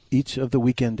 25 each of the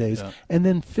weekend days, and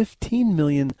then $15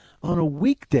 million on a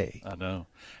weekday. I know.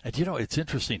 And, it's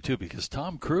interesting, too, because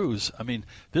Tom Cruise,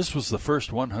 this was the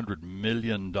first $100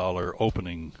 million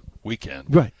opening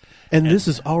weekend. Right. And this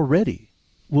is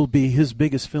will be his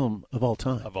biggest film of all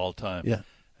time. Of all time. Yeah.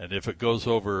 And if it goes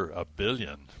over $1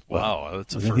 billion, wow,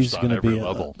 that's a first on every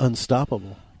level.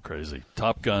 Unstoppable. Crazy.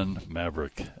 Top Gun,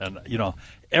 Maverick. And,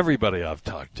 everybody I've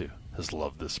talked to has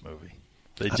loved this movie.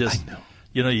 They just... I know.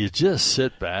 You just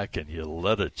sit back and you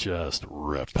let it just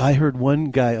rip. I heard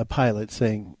one guy, a pilot,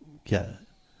 saying,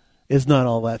 it's not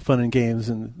all that fun and games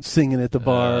and singing at the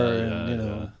bar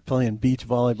and, playing beach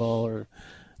volleyball or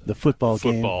the football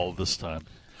game. Football this time.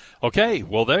 Okay,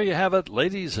 well, there you have it.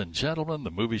 Ladies and gentlemen, the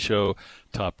movie show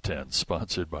Top 10,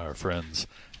 sponsored by our friends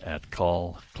at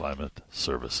Call Climate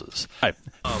Services. A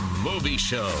movie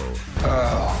show.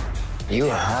 Oh, you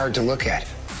are hard to look at.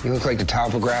 You look like the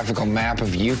topographical map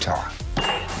of Utah.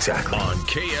 Exactly. On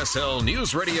KSL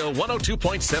News Radio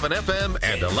 102.7 FM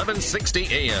and 1160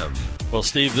 AM. Well,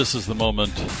 Steve, this is the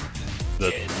moment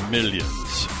that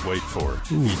millions wait for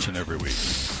each and every week.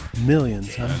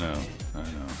 Millions, huh? I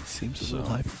know. Seems a little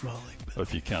hyperbolic. But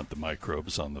if you count the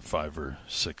microbes on the 5 or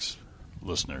 6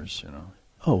 listeners,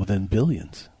 Oh, well, then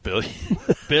billions.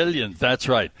 Billions, that's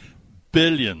right.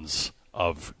 Billions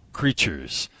of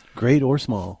creatures. Great or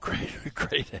small.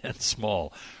 Great and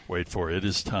small. Wait for it. It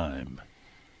is time,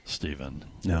 Stephen.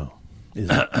 No. Is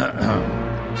it?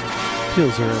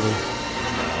 Feels early.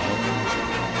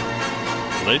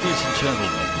 Ladies and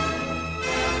gentlemen,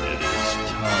 it is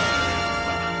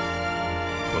time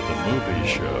for the movie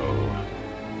show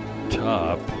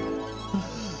Top.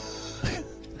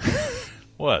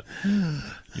 What?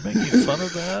 You making fun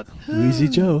of that? Wheezy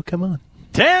Joe, come on.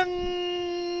 10.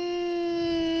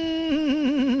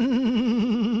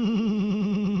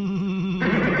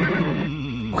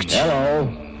 Hello,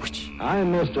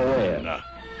 I'm Mr. Webb.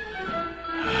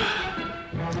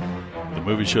 The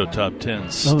movie show Top 10,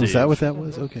 Steve. Oh, is that what that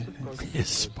was? Okay. Is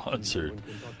sponsored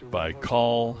by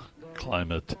Call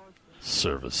Climate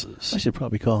Services. I should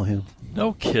probably call him.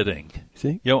 No kidding.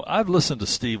 See? I've listened to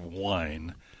Steve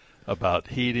whine about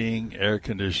heating, air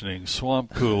conditioning,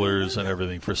 swamp coolers, and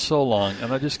everything for so long,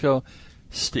 and I just go,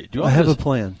 Steve, do you want I have a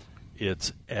plan.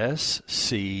 It's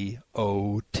SCOTT.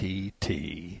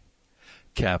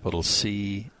 capital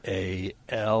C-A-L-L,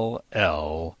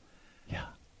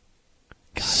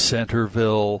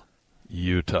 Centerville,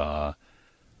 Utah.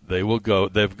 They will go.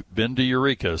 They've been to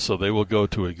Eureka, so they will go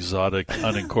to exotic,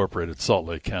 unincorporated Salt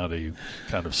Lake County,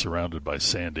 kind of surrounded by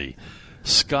Sandy.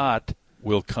 Scott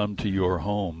will come to your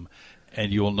home,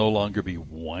 and you will no longer be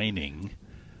whining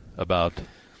about.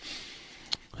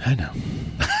 I know.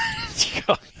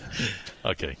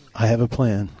 Okay. I have a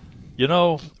plan. You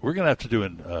know, we're going to have to do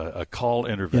a call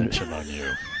intervention on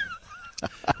you.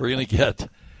 We're going to get,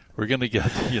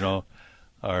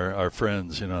 our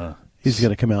friends, He's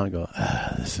going to come out and go,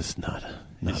 this is not a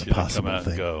possible come out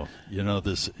thing. And go,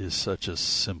 this is such a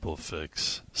simple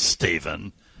fix,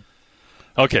 Steven.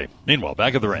 Okay, meanwhile,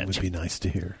 back at the ranch. It would be nice to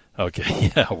hear.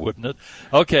 Okay, yeah, wouldn't it?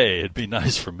 Okay, it'd be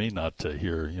nice for me not to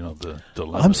hear, the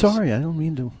dilemmas. I'm sorry, I don't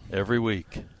mean to. Every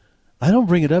week. I don't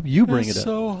bring it up, you bring it up. It's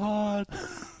so hot.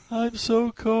 I'm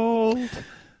so cold.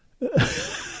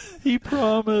 He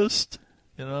promised,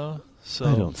 So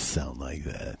I don't sound like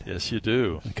that. Yes, you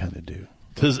do. I kind of do.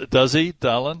 Does he,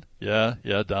 Dallin? Yeah,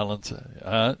 Dallin's.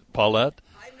 Paulette?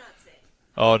 I'm not saying.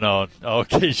 Oh, no.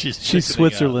 Okay, she's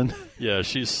Switzerland. Yeah,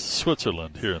 she's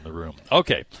Switzerland here in the room.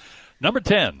 Okay. Number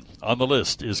 10 on the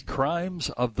list is Crimes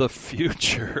of the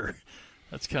Future.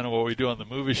 That's kind of what we do on the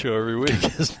movie show every week,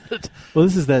 isn't it? Well,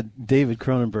 this is that David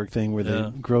Cronenberg thing where they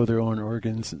grow their own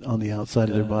organs on the outside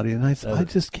of their body, and I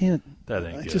just can't. That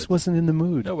ain't I good. just wasn't in the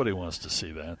mood. Nobody wants to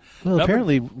see that. Well,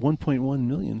 apparently 1.1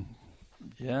 million.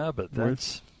 Yeah, but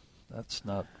that's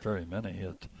not very many.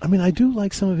 I mean, I do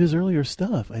like some of his earlier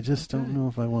stuff. I just don't know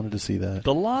if I wanted to see that.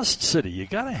 The Lost City, you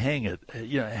got to hang it.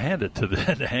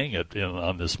 Hang it in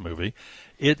on this movie.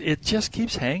 It just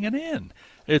keeps hanging in.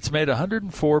 It's made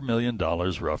 $104 million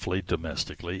roughly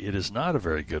domestically. It is not a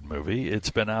very good movie. It's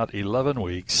been out 11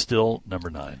 weeks, still number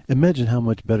 9. Imagine how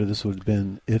much better this would have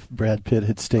been if Brad Pitt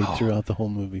had stayed throughout the whole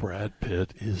movie. Brad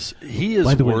Pitt is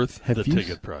worth the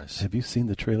ticket price. Have you seen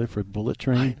the trailer for Bullet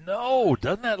Train? I know.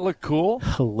 Doesn't that look cool?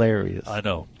 Hilarious. I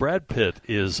know. Brad Pitt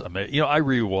is amazing. I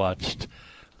rewatched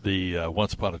the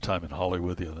Once Upon a Time in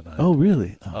Hollywood the other night. Oh,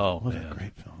 really? What a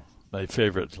great film. My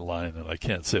favorite line, and I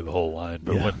can't say the whole line,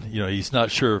 but when he's not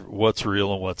sure what's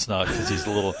real and what's not because he's a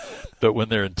little. But when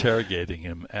they're interrogating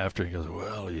him after, he goes,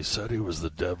 "Well, he said he was the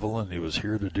devil and he was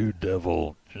here to do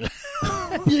devil."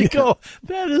 You go,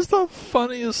 that is the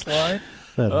funniest line.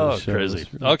 Crazy.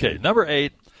 Okay, number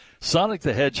 8, Sonic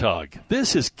the Hedgehog.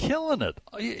 This is killing it.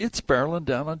 It's barreling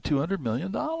down on $200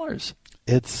 million.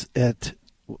 It's at.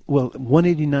 Well,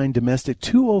 189 domestic,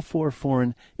 204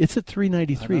 foreign. It's at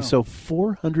 393, so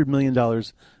 $400 million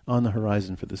on the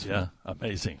horizon for this film. Yeah,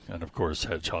 amazing. And, of course,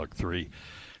 Hedgehog 3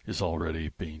 is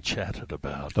already being chatted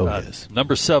about. Oh, yes.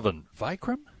 Number 7,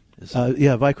 Vikram?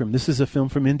 Vikram. This is a film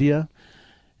from India.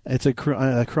 It's a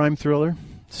crime thriller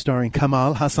starring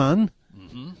Kamal Hassan.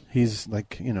 Mm-hmm. He's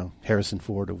like, Harrison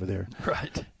Ford over there.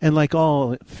 Right. And like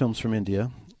all films from India,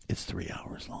 it's 3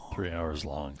 hours long. 3 hours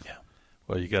long. Yeah.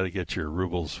 Well, you got to get your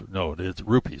rubles. No, it's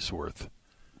rupees worth.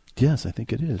 Yes, I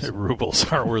think it is. Rubles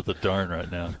aren't worth a darn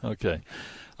right now. Okay.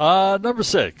 Number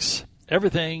 6,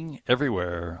 Everything,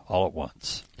 Everywhere, All at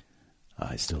Once.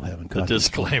 I still haven't got the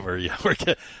disclaimer. Yeah,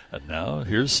 and now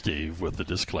here's Steve with the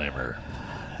disclaimer.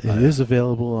 It is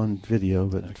available on video,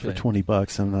 but for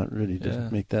 $20, I'm not ready to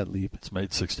make that leap. It's made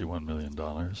 $61 million.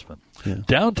 But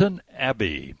Downton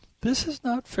Abbey. This has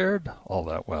not fared all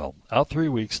that well. Out 3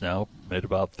 weeks now, made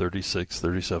about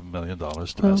 $37 million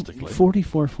domestically.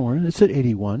 44 foreign. It's at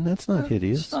 81. That's not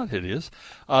hideous. It's not hideous.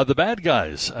 The Bad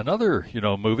Guys, another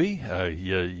movie.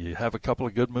 You have a couple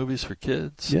of good movies for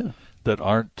kids that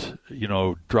aren't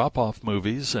drop-off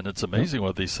movies, and it's amazing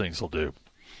what these things will do.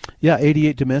 Yeah,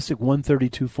 88 domestic,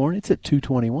 132 foreign. It's at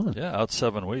 221. Yeah, out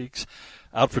 7 weeks.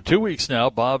 Out for 2 weeks now,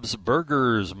 Bob's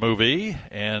Burgers movie,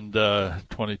 and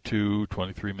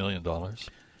 $23 million.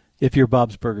 If you're a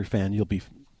Bob's Burger fan, you'll be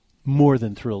more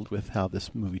than thrilled with how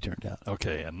this movie turned out.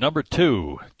 Okay, and number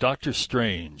 2, Doctor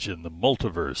Strange in the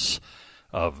Multiverse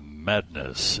of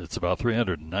Madness. It's about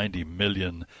 $390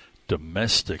 million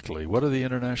domestically. What are the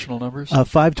international numbers?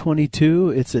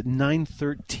 522. It's at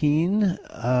 913.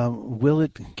 Will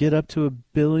it get up to $1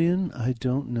 billion? I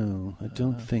don't know. I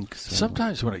don't think so.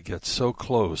 Sometimes when it gets so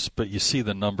close, but you see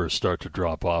the numbers start to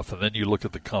drop off, and then you look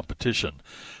at the competition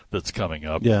that's coming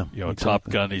up. Yeah, exactly. Top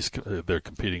Gun, they're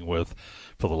competing with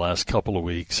for the last couple of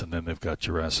weeks, and then they've got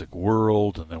Jurassic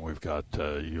World, and then we've got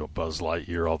Buzz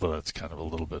Lightyear, although that's kind of a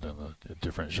little bit in a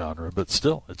different genre, but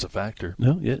still, it's a factor.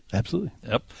 No, yeah, absolutely.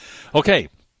 Yep. Okay,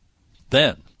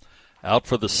 then, out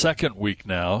for the second week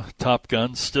now, Top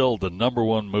Gun, still the number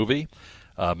 1 movie.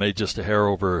 made just a hair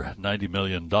over $90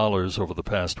 million over the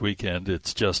past weekend.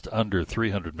 It's just under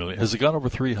 $300 million. Has it gone over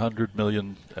 $300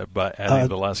 million by adding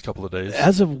the last couple of days?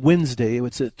 As of Wednesday,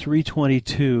 it's at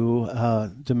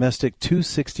 $322 domestic,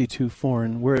 $262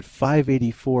 foreign. We're at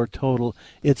 $584 total.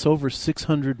 It's over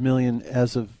 $600 million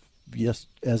as of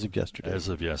yesterday. As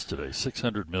of yesterday,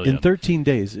 $600 million. In 13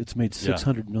 days, it's made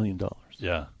 $600 million.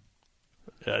 Yeah.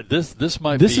 This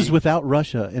is without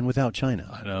Russia and without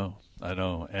China. I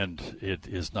know, and it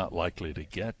is not likely to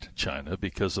get China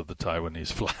because of the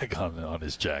Taiwanese flag on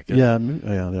his jacket. Yeah,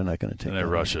 they're not going to take it. And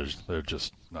Russia, they're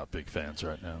just not big fans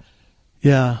right now.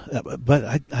 Yeah,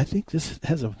 but I think this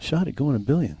has a shot at going $1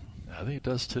 billion. I think it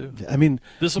does too. I mean,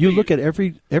 look at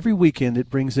every weekend, it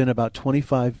brings in about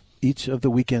 25 each of the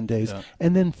weekend days,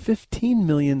 and then $15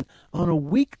 million on a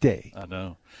weekday. I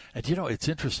know. And, it's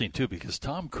interesting, too, because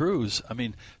Tom Cruise,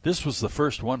 this was the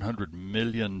first $100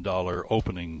 million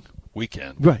opening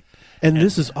weekend. Right. And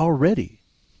this is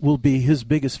will be his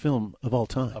biggest film of all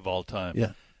time. Of all time.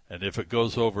 Yeah. And if it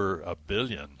goes over $1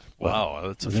 billion, wow,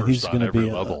 that's a first on every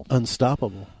level.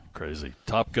 Unstoppable. Crazy.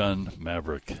 Top Gun,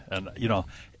 Maverick. And,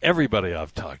 everybody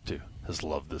I've talked to has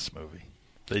loved this movie.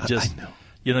 They just... I know.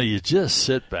 You just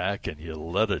sit back and you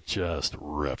let it just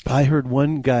rip. I heard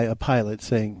one guy, a pilot,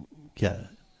 saying,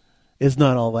 it's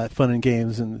not all that fun and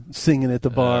games and singing at the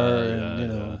bar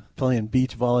and, playing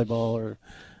beach volleyball or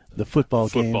the football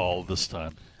game. Football this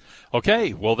time.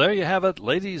 Okay, well, there you have it.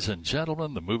 Ladies and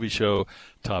gentlemen, the movie show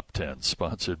Top 10,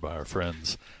 sponsored by our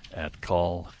friends at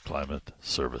Call Climate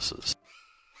Services.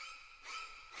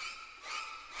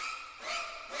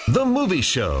 The Movie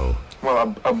Show.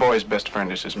 Well, a boy's best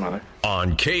friend is his mother.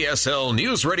 On KSL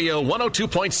News Radio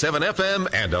 102.7 FM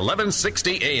and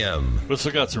 1160 AM. We've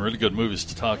still got some really good movies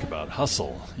to talk about.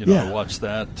 Hustle. I watched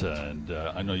that, and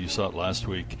I know you saw it last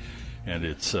week, and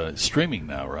it's streaming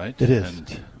now, right? It is. And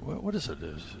what is it?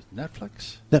 Is it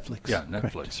Netflix? Netflix. Yeah,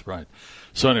 Netflix, correct. Right.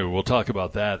 So anyway, we'll talk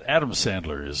about that. Adam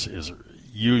Sandler is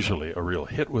usually a real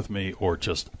hit with me or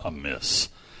just a miss.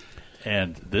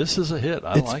 And this is a hit.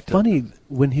 I liked it. It's funny,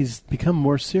 when he's become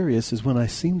more serious is when I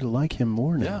seem to like him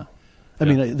more now. Yeah. I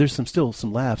mean, there's still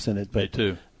some laughs in it, but me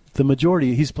too. The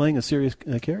majority, he's playing a serious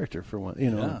character for one.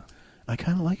 Yeah. I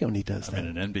kind of like it when he does that. I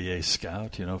mean, an NBA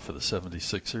scout, for the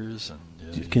 76ers.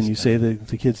 And can you say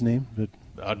the kid's name?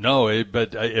 No,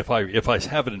 but if I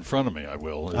have it in front of me, I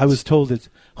will. I was told it's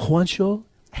Juancho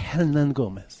Hernan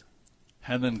Gomez.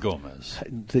 Hernan Gomez.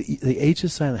 The H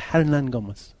is silent. Hernan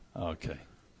Gomez. Okay.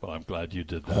 Well, I'm glad you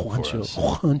did that for us.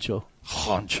 Juancho.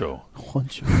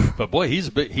 But boy,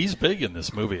 he's big in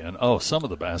this movie, and some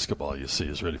of the basketball you see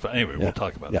is really fun. Anyway, we'll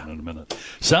talk about that in a minute.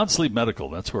 Sound Sleep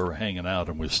Medical, that's where we're hanging out,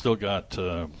 and we've still got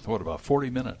about 40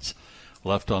 minutes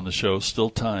left on the show. Still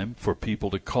time for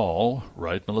people to call,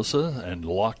 right, Melissa, and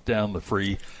lock down the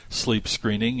free sleep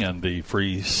screening and the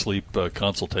free sleep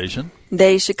consultation.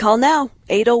 They should call now,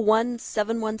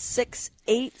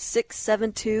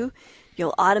 801-716-8672.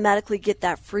 You'll automatically get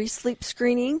that free sleep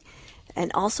screening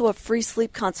and also a free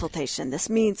sleep consultation. This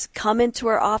means come into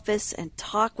our office and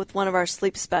talk with one of our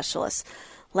sleep specialists.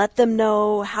 Let them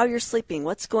know how you're sleeping,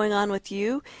 what's going on with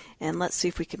you, and let's see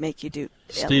if we can make you do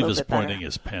Steve a is bit better. pointing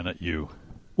his pen at you.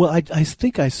 Well, I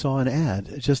think I saw an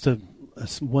ad, just a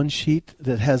one sheet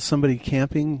that has somebody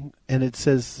camping, and it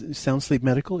says Sound Sleep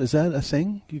Medical. Is that a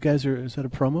thing? Is that a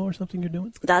promo or something you're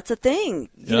doing? That's a thing.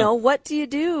 Yeah. What do you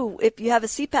do if you have a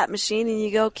CPAP machine and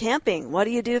you go camping? What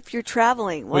do you do if you're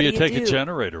traveling? What you take a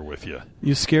generator with you.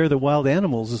 You scare the wild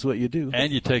animals is what you do.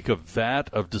 And you take a vat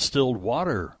of distilled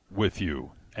water with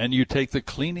you. And you take the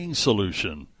cleaning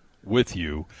solution with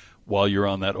you while you're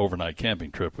on that overnight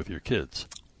camping trip with your kids.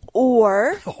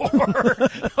 Or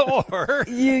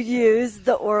you use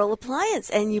the oral appliance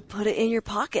and you put it in your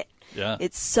pocket. Yeah.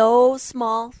 It's so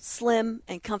small, slim,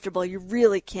 and comfortable. You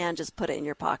really can just put it in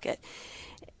your pocket.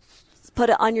 Put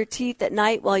it on your teeth at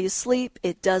night while you sleep.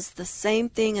 It does the same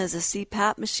thing as a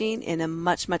CPAP machine in a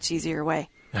much, much easier way.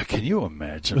 Now, can you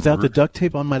imagine? Without the duct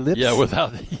tape on my lips? Yeah,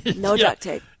 without no duct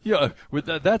tape. Yeah,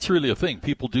 that's really a thing.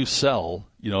 People do sell,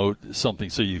 something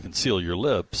so you can seal your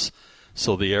lips,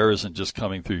 so the air isn't just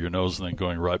coming through your nose and then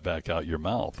going right back out your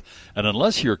mouth. And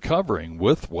unless you're covering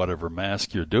with whatever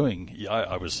mask you're doing,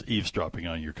 I was eavesdropping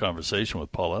on your conversation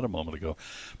with Paulette a moment ago,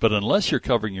 but unless you're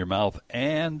covering your mouth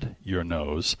and your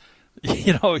nose,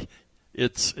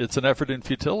 it's an effort in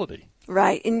futility.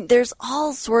 Right, and there's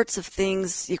all sorts of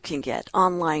things you can get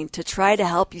online to try to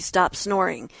help you stop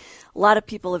snoring. A lot of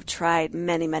people have tried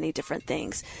many, many different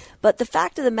things. But the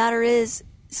fact of the matter is,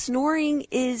 snoring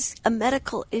is a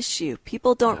medical issue.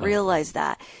 People don't realize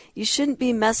that. You shouldn't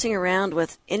be messing around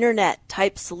with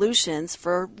internet-type solutions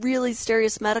for a really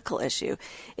serious medical issue.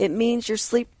 It means you're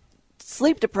sleep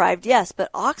deprived, yes,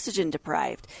 but oxygen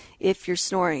deprived if you're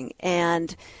snoring.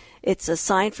 And it's a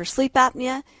sign for sleep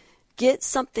apnea. Get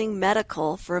something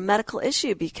medical for a medical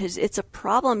issue because it's a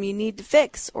problem you need to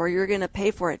fix or you're going to pay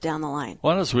for it down the line.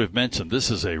 Well, as we've mentioned, this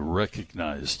is a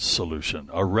recognized solution,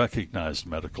 a recognized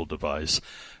medical device,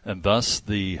 and thus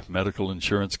the medical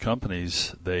insurance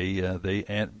companies, they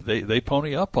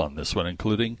pony up on this one,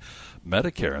 including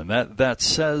Medicare, and that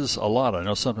says a lot. I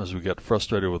know sometimes we get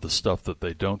frustrated with the stuff that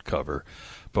they don't cover,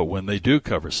 but when they do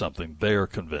cover something, they are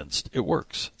convinced it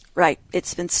works. Right.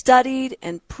 It's been studied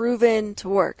and proven to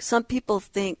work. Some people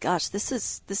think, gosh,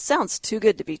 this sounds too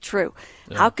good to be true.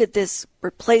 Yeah. How could this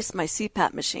replace my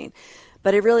CPAP machine?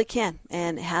 But it really can,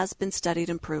 and it has been studied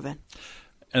and proven.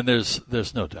 And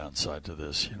there's no downside to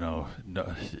this. No,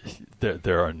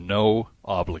 there are no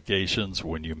obligations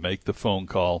when you make the phone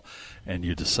call and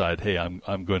you decide, hey,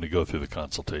 I'm going to go through the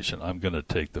consultation. I'm going to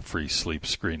take the free sleep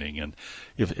screening. And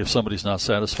if somebody's not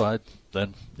satisfied,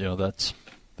 then that's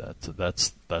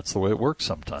the way it works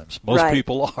sometimes. Most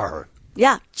people are.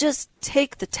 Yeah, just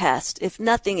take the test. If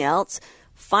nothing else,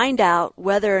 find out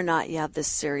whether or not you have this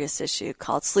serious issue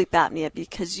called sleep apnea,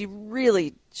 because you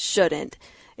really shouldn't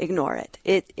ignore it.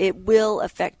 It will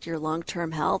affect your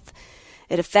long-term health.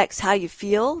 It affects how you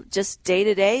feel just day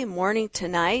to day, morning to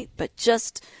night, but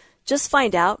just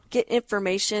find out, get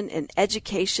information and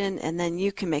education, and then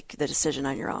you can make the decision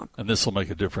on your own. And this will make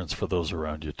a difference for those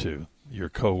around you too. Your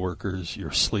coworkers,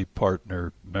 your sleep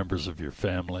partner, members of your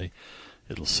family.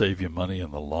 It'll save you money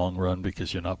in the long run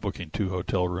because you're not booking 2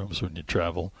 hotel rooms when you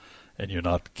travel, and you're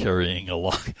not carrying a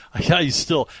lot. I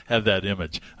still have that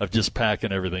image of just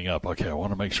packing everything up. Okay, I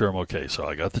want to make sure I'm okay. So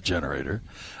I got the generator.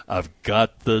 I've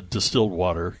got the distilled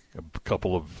water, a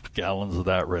couple of gallons of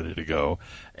that ready to go,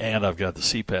 and I've got the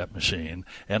CPAP machine,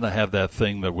 and I have that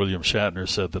thing that William Shatner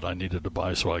said that I needed to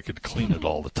buy so I could clean it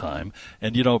all the time.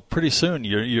 And pretty soon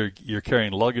you're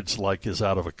carrying luggage like is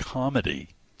out of a comedy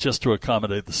just to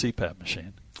accommodate the CPAP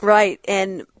machine. Right,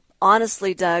 and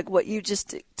honestly, Doug, what you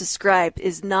just described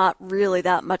is not really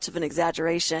that much of an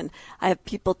exaggeration. I have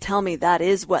people tell me that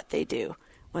is what they do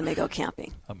when they go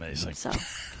camping. Amazing. So.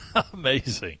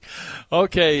 Amazing.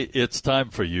 Okay, it's time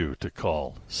for you to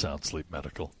call Sound Sleep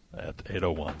Medical at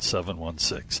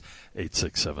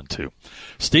 801-716-8672.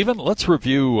 Stephen, let's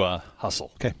review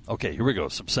Hustle. Okay, here we go.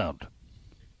 Some sound.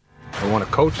 I want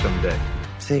to coach someday.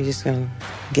 So you're just going to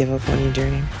give up on your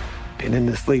dream? Been in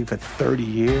this league for 30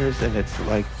 years, and it's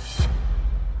like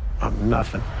I'm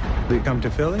nothing. You come to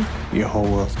Philly, your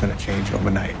whole world's going to change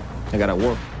overnight. I got to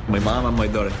work. My mom and my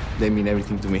daughter, they mean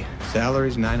everything to me.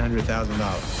 Salary's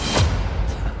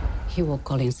 $900,000. He will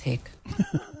call in sick.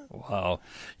 Wow.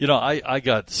 I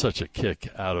got such a kick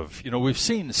out of, we've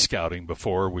seen scouting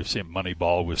before. We've seen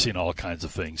Moneyball. We've seen all kinds of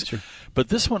things. Sure. But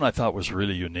this one I thought was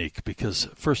really unique because,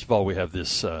 first of all, we have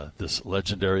this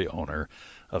legendary owner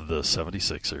of the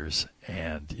 76ers,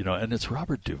 and it's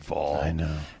Robert Duvall. I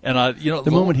know. And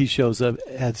the moment he shows up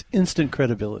adds instant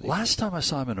credibility. Last time I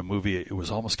saw him in a movie, it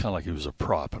was almost kind of like he was a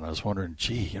prop, and I was wondering,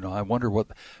 I wonder what.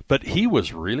 But he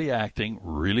was really acting,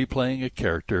 really playing a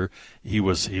character. He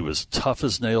was tough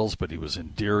as nails, but he was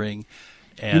endearing.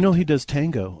 And he does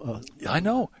tango. I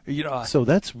know. So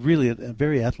that's really a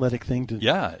very athletic thing to.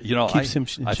 Yeah, keeps him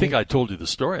in I think I told you the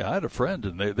story. I had a friend,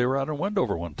 and they were out in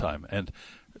Wendover one time, and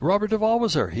Robert Duvall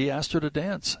was there. He asked her to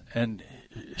dance, and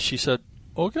she said,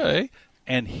 okay.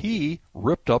 And he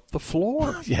ripped up the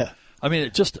floor. Yeah. I mean,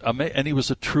 it just and he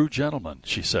was a true gentleman,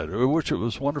 she said, which it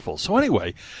was wonderful. So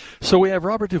anyway, we have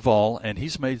Robert Duvall, and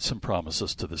he's made some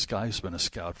promises to this guy who's been a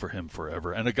scout for him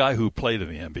forever, and a guy who played in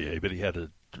the NBA, but he had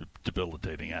a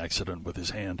debilitating accident with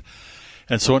his hand.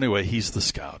 And so anyway, he's the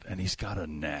scout, and he's got a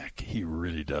knack. He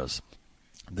really does.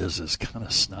 There's this kind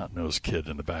of snot-nosed kid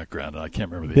in the background, and I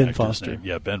can't remember the actor's name.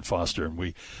 Yeah, Ben Foster, and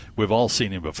we've all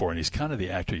seen him before, and he's kind of the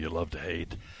actor you love to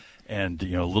hate. And,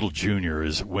 little Junior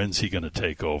is, when's he going to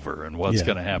take over, and what's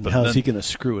going to happen? How's he going to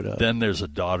screw it up? Then there's a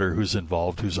daughter who's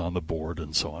involved, who's on the board,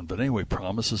 and so on. But anyway,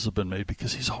 promises have been made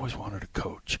because he's always wanted to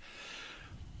coach.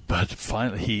 But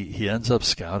finally, he ends up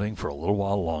scouting for a little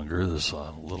while longer.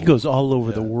 He goes all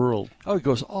over the world. Oh, he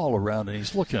goes all around, and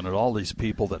he's looking at all these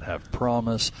people that have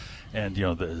promise, and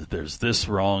there's this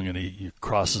wrong, and he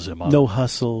crosses him up. No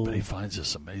hustle. But he finds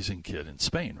this amazing kid in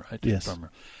Spain, right? Yes.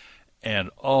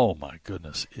 And, oh, my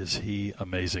goodness, is he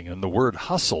amazing. And the word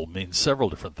hustle means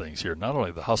several different things here. Not only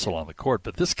the hustle on the court,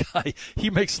 but this guy, he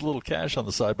makes a little cash on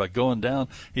the side by going down.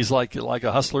 He's like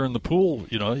a hustler in the pool.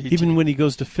 Even when he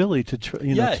goes to Philly to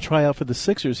try out for the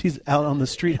Sixers, he's out on the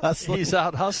street hustling. He's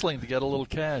out hustling to get a little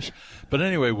cash. But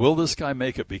anyway, will this guy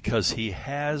make it? Because he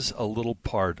has a little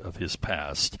part of his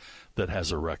past that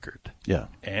has a record. Yeah.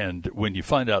 And when you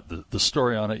find out the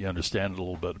story on it, you understand it a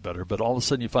little bit better. But all of a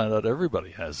sudden you find out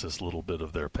everybody has this little bit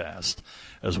of their past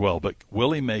as well. But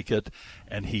will he make it?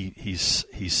 And he's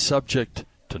subject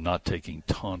to not taking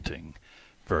taunting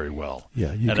very well.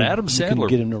 Yeah. Adam Sandler, you can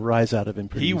get him to rise out of him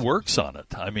pretty easy. He works on it.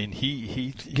 I mean,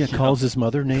 he calls his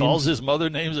mother names. Calls his mother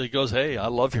names. And he goes, hey, I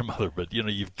love your mother, but,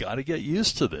 you've got to get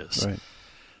used to this. Right.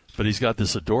 But he's got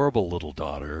this adorable little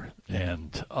daughter,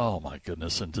 and oh my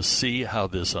goodness! And to see how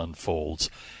this unfolds,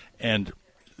 and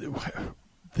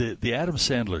the Adam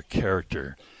Sandler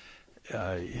character,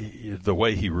 the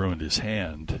way he ruined his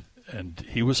hand, and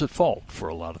he was at fault for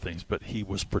a lot of things, but he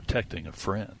was protecting a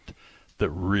friend that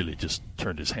really just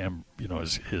turned his hand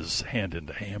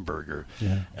into hamburger.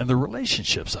 Yeah. And the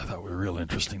relationships I thought were real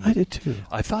interesting. I did too.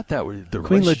 I thought that was the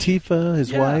Queen Latifah,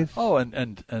 his wife. Oh,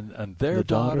 and their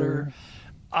daughter.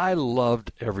 I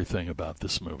loved everything about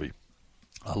this movie.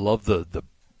 I love the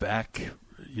back,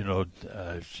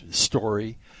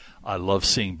 story. I love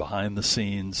seeing behind the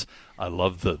scenes. I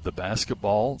love the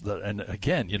basketball. And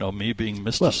again, me being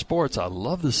Mr. Sports, I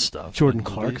love this stuff. Jordan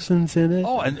Clarkson's in it.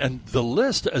 Oh, and the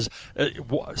list as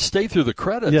stay through the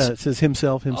credits. Yeah, it says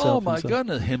himself. Oh my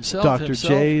goodness, himself. Dr.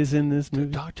 J is in this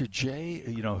movie. Dr. J,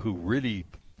 who really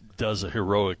does a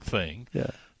heroic thing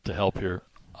to help here.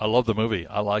 I love the movie.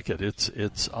 I like it.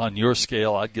 It's on your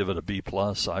scale. I'd give it a B+.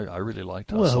 I really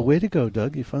liked Hustle. Well, way to go,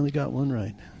 Doug. You finally got one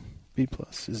right. B+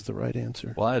 is the right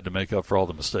answer. Well, I had to make up for all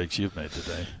the mistakes you've made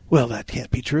today. Well, that can't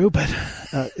be true, but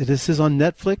this is on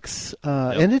Netflix,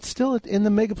 and it's still in the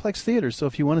Megaplex Theater. So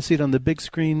if you want to see it on the big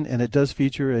screen, and it does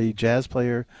feature a jazz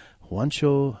player,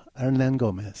 Juancho Hernan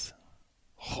Gomez.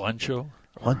 Juancho?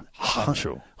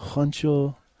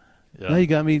 Juancho. Yeah. Now you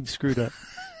got me screwed up.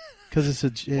 Because it's a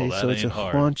J, so it's a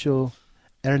Juancho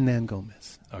Hernan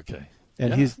Gomez. Okay.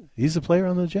 And he's a player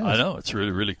on the Jazz. I know. It's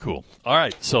really, really cool. All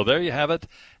right. So there you have it.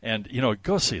 And,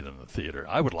 go see it in the theater.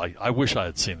 I wish I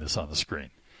had seen this on the screen.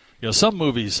 Some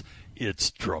movies,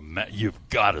 it's dramatic. You've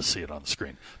got to see it on the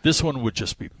screen. This one would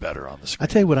just be better on the screen.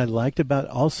 I tell you what I liked about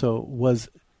it also was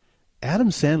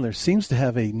Adam Sandler seems to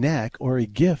have a knack or a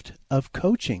gift of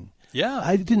coaching. Yeah.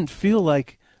 I didn't feel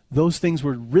like those things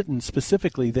were written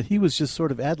specifically, that he was just sort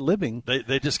of ad-libbing.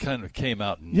 They just kind of came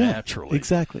out naturally.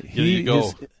 Exactly.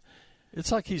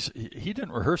 It's like he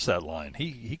didn't rehearse that line.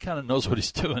 He kind of knows what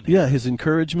he's doing. Yeah, his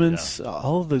encouragements,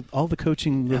 all the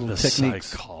coaching little and the techniques.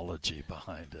 Psychology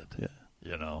behind it.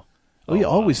 Yeah. Well,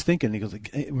 always thinking. He goes,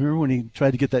 remember when he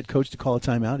tried to get that coach to call a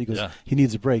timeout? He goes, he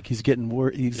needs a break. He's getting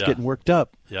getting worked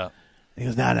up. Yeah. He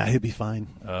goes, nah, he'll be fine.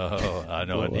 Oh, I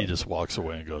know. And he just walks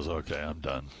away and goes, okay, I'm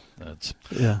done.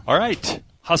 Yeah. All right.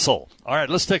 Hustle. All right,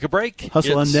 let's take a break.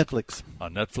 Hustle on Netflix.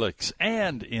 On Netflix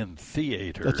and in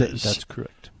theaters. That's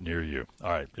correct. Near you. All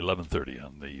right, 11:30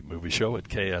 on the Movie Show at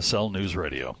KSL News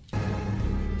Radio.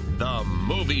 The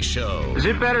Movie Show. Is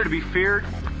it better to be feared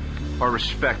or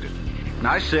respected? And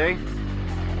I say,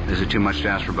 is it too much to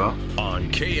ask for both?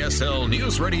 On KSL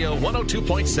News Radio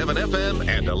 102.7 FM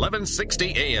and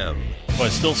 1160 AM. Well,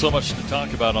 still so much to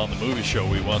talk about on the Movie Show.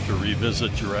 We want to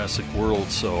revisit Jurassic World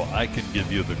so I can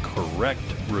give you the correct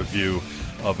review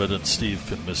of it, and Steve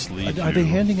can mislead you. Are they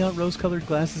handing out rose-colored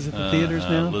glasses at the theaters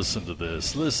now? Listen to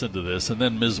this. And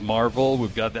then Ms. Marvel,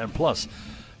 we've got that. And plus,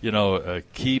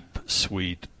 keep,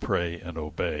 sweet, pray, and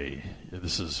obey.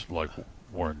 This is like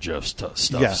Warren Jeff's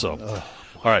stuff. Yeah. So,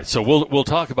 all right, so we'll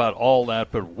talk about all that,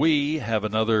 but we have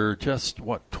another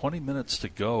 20 minutes to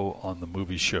go on the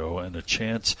Movie Show, and a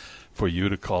chance for you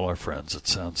to call our friends at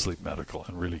Sound Sleep Medical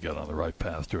and really get on the right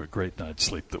path to a great night's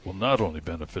sleep that will not only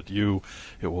benefit you,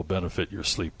 it will benefit your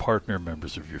sleep partner,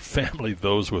 members of your family,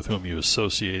 those with whom you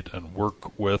associate and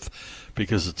work with,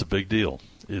 because it's a big deal.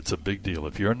 It's a big deal.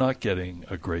 If you're not getting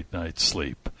a great night's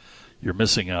sleep, you're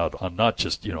missing out on not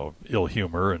just, ill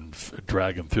humor and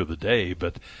dragging through the day,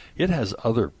 but it has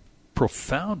other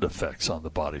profound effects on the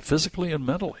body, physically and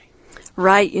mentally.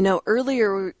 Right.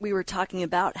 Earlier we were talking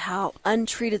about how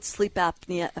untreated sleep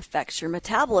apnea affects your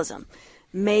metabolism.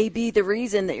 May be the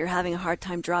reason that you're having a hard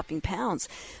time dropping pounds.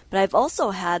 But I've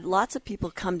also had lots of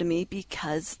people come to me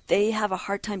because they have a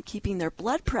hard time keeping their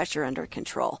blood pressure under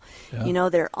control. Yeah.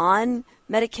 They're on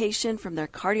medication from their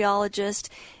cardiologist,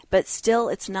 but still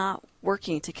it's not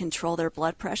working to control their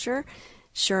blood pressure.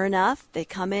 Sure enough, they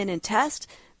come in and test.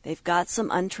 they've got some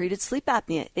untreated sleep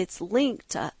apnea. It's linked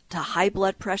to high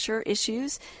blood pressure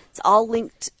issues. It's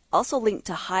also linked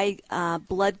to high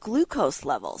blood glucose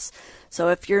levels. So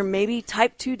if you're maybe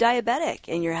type 2 diabetic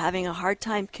and you're having a hard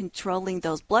time controlling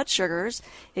those blood sugars,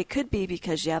 it could be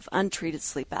because you have untreated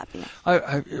sleep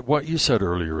apnea. What you said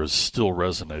earlier is still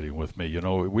resonating with me.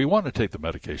 We want to take the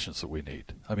medications that we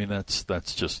need. I mean, that's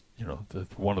just,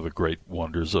 one of the great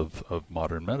wonders of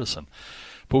modern medicine.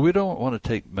 But we don't want to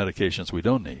take medications we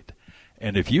don't need.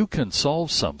 And if you can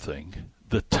solve something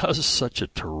that does such a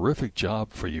terrific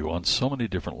job for you on so many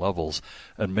different levels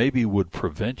and maybe would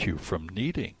prevent you from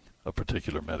needing a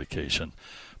particular medication,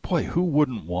 boy, who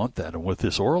wouldn't want that? And with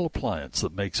this oral appliance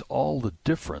that makes all the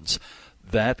difference,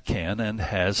 that can and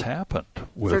has happened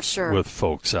with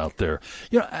folks out there.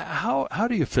 How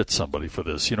do you fit somebody for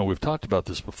this? We've talked about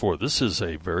this before. This is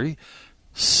a very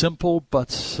simple but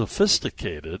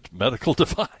sophisticated medical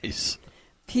device.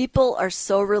 People are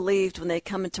so relieved when they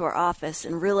come into our office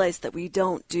and realize that we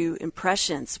don't do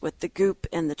impressions with the goop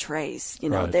and the trays.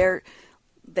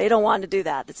 They don't want to do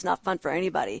that. It's not fun for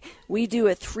anybody. We do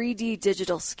a 3D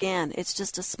digital scan. It's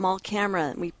just a small camera,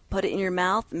 and we put it in your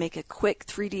mouth and make a quick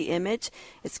 3D image.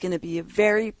 It's going to be a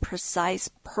very precise,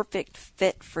 perfect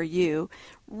fit for you.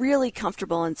 Really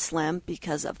comfortable and slim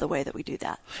because of the way that we do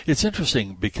that. It's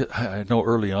interesting because I know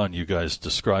early on you guys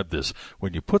described this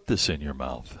when you put this in your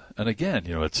mouth. And again,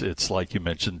 it's like you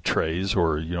mentioned trays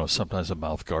or, sometimes a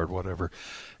mouth guard, whatever.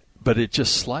 But it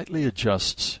just slightly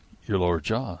adjusts your lower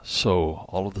jaw. So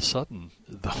all of a sudden,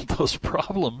 those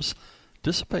problems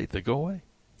dissipate. They go away.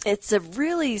 It's a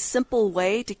really simple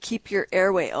way to keep your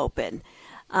airway open.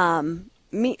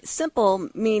 Simple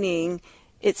meaning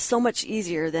it's so much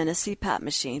easier than a CPAP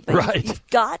machine. But you've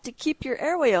got to keep your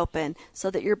airway open so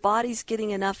that your body's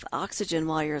getting enough oxygen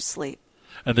while you're asleep.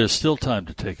 And there's still time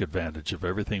to take advantage of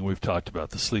everything we've talked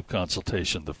about, the sleep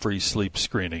consultation, the free sleep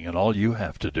screening, and all you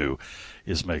have to do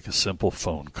is make a simple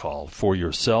phone call for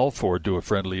yourself or do a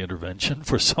friendly intervention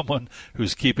for someone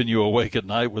who's keeping you awake at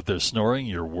night with their snoring.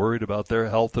 You're worried about their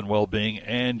health and well-being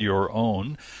and your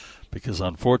own. Because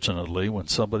unfortunately, when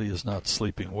somebody is not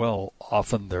sleeping well,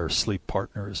 often their sleep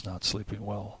partner is not sleeping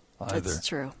well either. That's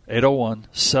true.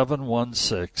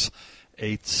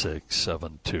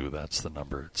 801-716-8672. That's the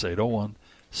number. It's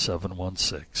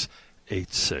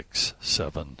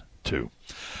 801-716-8672.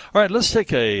 All right, let's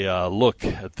take a look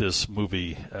at this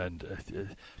movie.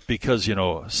 And because,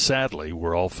 sadly,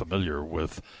 we're all familiar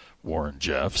with Warren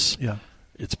Jeffs. Yeah.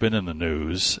 It's been in the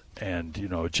news, and,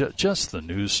 just the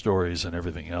news stories and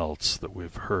everything else that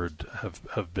we've heard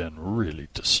have been really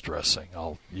distressing.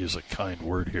 I'll use a kind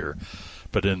word here.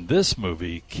 But in this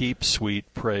movie, Keep Sweet,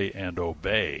 Pray, and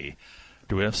Obey,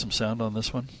 do we have some sound on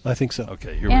this one? I think so.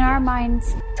 Okay, here we go. In our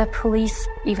minds, the police,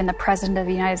 even the President of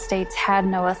the United States, had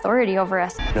no authority over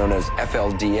us. Known as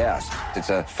FLDS, it's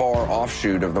a far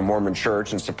offshoot of the Mormon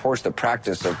Church and supports the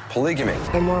practice of polygamy.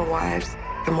 The more wives,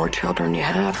 the more children you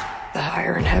have, the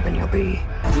higher in heaven you'll be.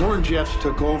 Warren Jeffs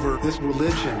took over this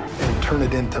religion and turned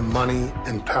it into money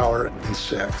and power and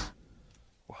sex.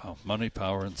 Wow, money,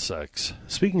 power, and sex.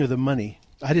 Speaking of the money,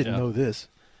 I didn't know this,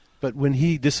 but when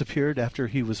he disappeared after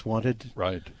he was wanted,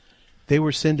 they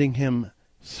were sending him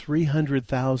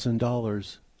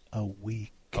 $300,000 a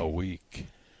week. A week.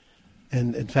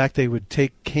 And in fact, they would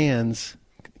take cans,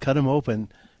 cut them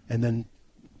open, and then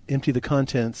empty the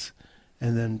contents,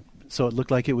 and then so it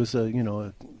looked like it was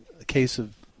a case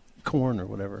of corn or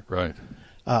whatever. Right.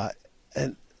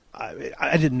 And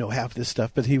I didn't know half this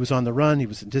stuff, but he was on the run. He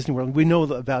was at Disney World. We know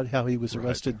about how he was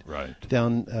arrested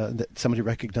down, that somebody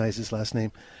recognized his last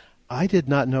name. I did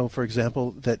not know, for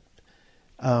example, that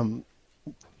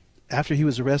after he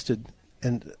was arrested,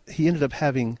 and he ended up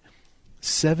having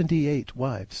 78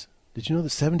 wives. Did you know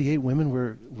that 78 women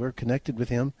were connected with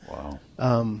him? Wow.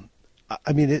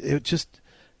 I mean, it just,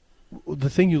 the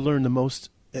thing you learn the most,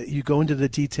 you go into the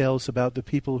details about the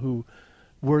people who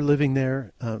were living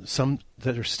there, some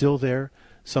that are still there,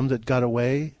 some that got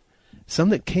away, some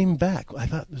that came back. I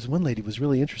thought this one lady was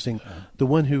really interesting, the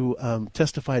one who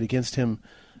testified against him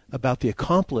about the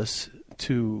accomplice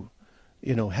to,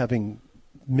 having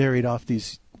married off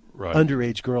these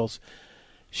underage girls.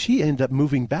 She ended up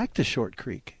moving back to Short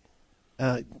Creek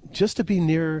just to be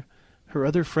near her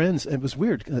other friends. It was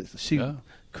weird. She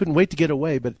couldn't wait to get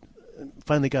away, but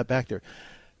finally got back there.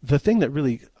 The thing that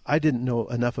really I didn't know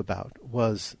enough about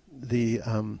was the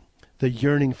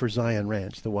yearning for Zion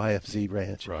Ranch, the YFZ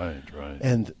Ranch. Right.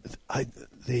 And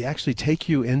they actually take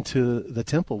you into the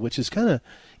temple, which is kind of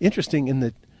interesting in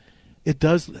that it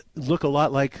does look a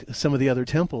lot like some of the other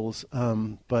temples,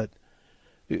 but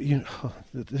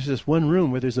there's this one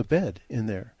room where there's a bed in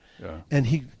there, and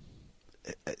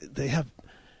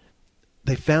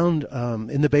they found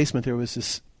in the basement there was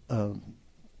this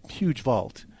huge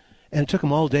vault, and it took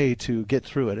them all day to get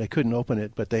through it. They couldn't open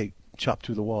it, but they chopped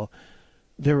through the wall.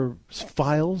 There were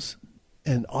files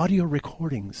and audio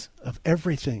recordings of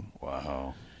everything.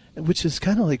 Wow. Which is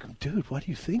kind of like, dude, what are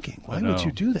you thinking? Why would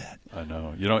you do that? I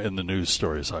know. You know, in the news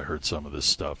stories, I heard some of this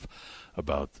stuff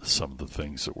about some of the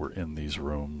things that were in these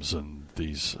rooms and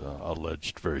these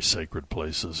alleged very sacred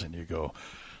places, and you go,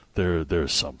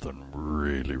 there's something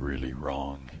really, really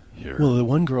wrong here. Well, the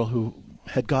one girl who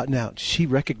had gotten out, she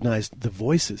recognized the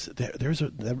voices. There's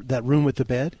that room with the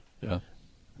bed. Yeah.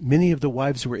 Many of the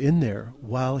wives were in there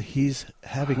while he's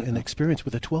having an experience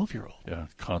with a 12-year-old. Yeah,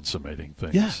 consummating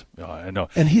things. Yeah, I know.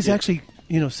 And he's actually,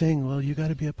 saying, "Well, you got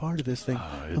to be a part of this thing."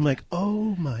 I'm like,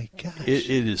 "Oh my gosh!" It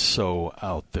is so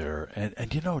out there, and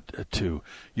too.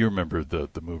 You remember the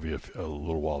movie a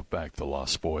little while back, The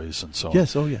Lost Boys, and so on.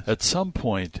 Yes. Oh, yes. At some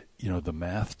point, the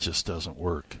math just doesn't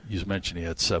work. You mentioned he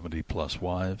had 70+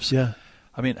 wives. Yeah.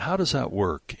 I mean, how does that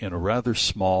work in a rather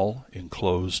small,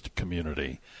 enclosed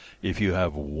community? If you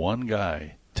have one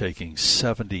guy taking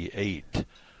 78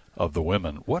 of the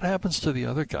women, what happens to the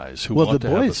other guys who want to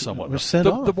have someone?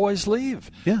 The boys leave,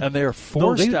 and they are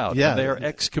forced out, and they are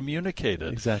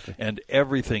excommunicated, exactly, and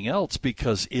everything else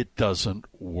because it doesn't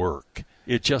work.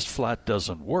 It just flat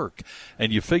doesn't work.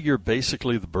 And you figure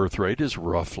basically the birth rate is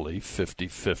roughly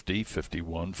 50-50,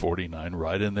 51-49,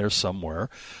 right in there somewhere.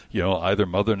 Either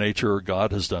Mother Nature or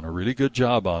God has done a really good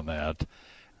job on that.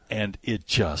 And it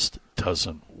just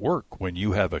doesn't work when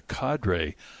you have a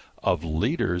cadre of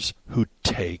leaders who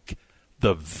take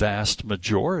the vast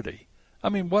majority. I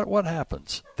mean, what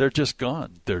happens? They're just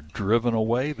gone. They're driven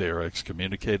away. They are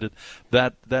excommunicated.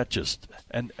 That just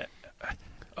and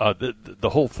the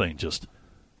whole thing just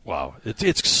wow.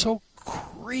 It's so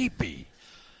creepy.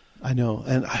 I know,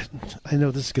 and I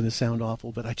know this is going to sound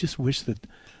awful, but I just wish that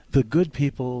the good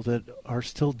people that are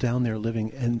still down there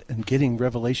living and getting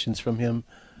revelations from him.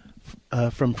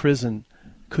 From prison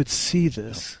could see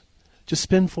this. Just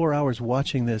spend 4 hours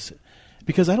watching this,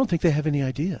 because I don't think they have any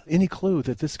idea, any clue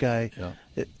that this guy,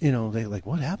 they like,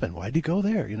 what happened? Why did he go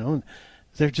there?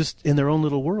 They're just in their own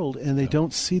little world, and they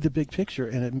don't see the big picture,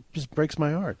 and it just breaks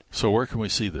my heart. So where can we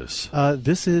see this?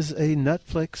 This is a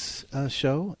Netflix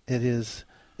show. It is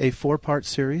a 4-part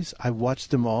series. I watched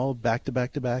them all back to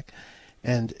back to back,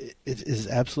 and it is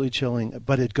absolutely chilling,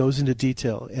 but it goes into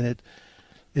detail, and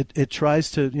it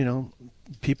tries to,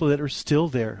 people that are still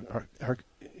there are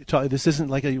this isn't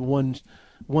like a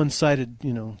one-sided,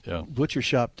 butcher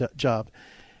shop job.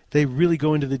 They really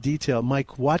go into the detail.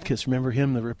 Mike Watkiss, remember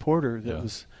him, the reporter that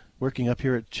was working up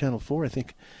here at Channel 4, I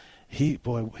think. He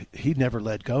never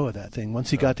let go of that thing.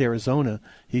 Once he got to Arizona,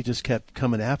 he just kept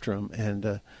coming after him,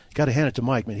 and got to hand it to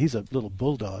Mike. Man, he's a little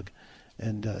bulldog,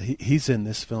 and he's in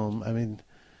this film. I mean,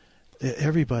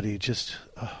 everybody just...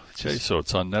 Okay, so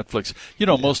it's on Netflix.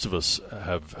 Most of us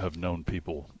have known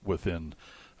people within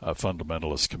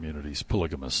fundamentalist communities,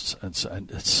 polygamists, and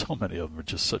so many of them are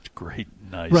just such great,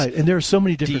 nice, right. And there are so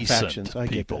many different factions. I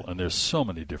people, get that. And there's so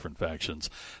many different factions.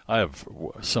 I have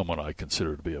someone I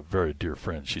consider to be a very dear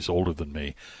friend. She's older than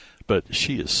me, but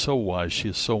she is so wise. She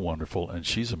is so wonderful, and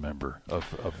she's a member of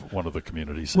one of the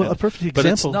communities. Well, a perfect example.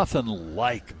 But it's nothing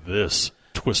like this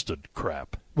twisted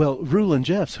crap. Well, Rulon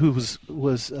Jeffs, who was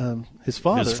his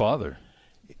father. His father.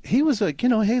 He was like,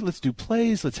 hey, let's do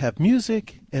plays, let's have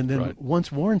music. And then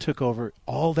once Warren took over,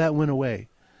 all that went away.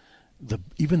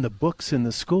 Even the books in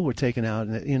the school were taken out.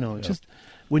 And, just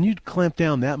when you clamp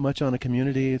down that much on a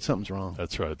community, something's wrong.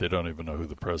 That's right. They don't even know who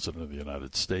the President of the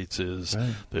United States is.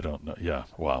 Right. They don't know. Yeah,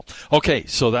 wow. Okay,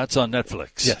 so that's on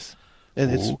Netflix. Yes.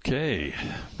 And okay.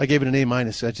 I gave it an A-.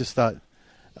 I just thought,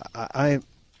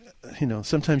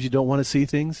 sometimes you don't want to see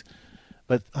things,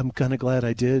 but I'm kind of glad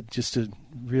I did, just to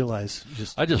realize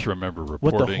I just remember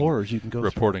what the horrors you can go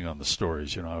reporting on the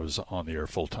stories. I was on the air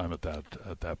full time at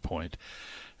that point,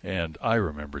 and I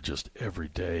remember just every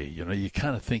day. You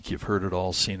kind of think you've heard it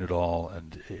all, seen it all,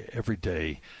 and every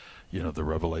day, the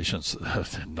revelations,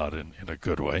 not in a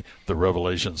good way, the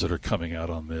revelations that are coming out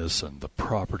on this, and the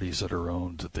properties that are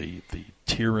owned, the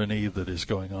tyranny that is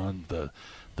going on,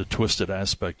 the twisted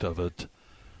aspect of it.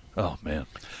 Oh, man.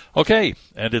 Okay,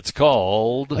 and it's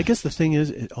called... I guess the thing is,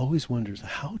 it always wonders,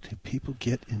 how did people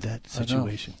get in that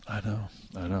situation? I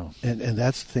know. And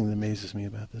that's the thing that amazes me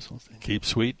about this whole thing. Keep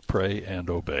sweet, pray, and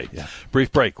obey. Yeah.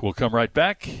 Brief break. We'll come right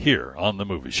back here on The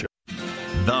Movie Show.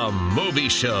 The Movie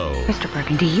Show. Mr.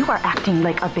 Burgundy, you are acting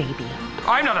like a baby.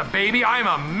 I'm not a baby. I'm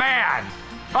a man.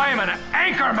 I am an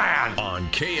anchor man. On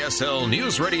KSL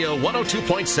News Radio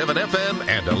 102.7 FM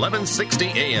and 1160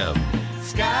 AM.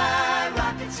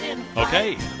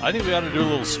 Okay, I think we ought to do a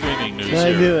little streaming news I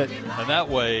here. knew it. And that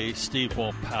way, Steve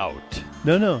won't pout.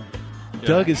 No. Yeah.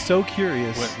 Doug is so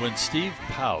curious. When Steve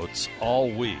pouts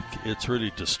all week, it's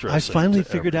really distressing. I finally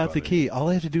figured everybody. out the key. All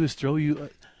I have to do is throw you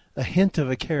a hint of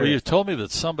a carrot. Well, you told me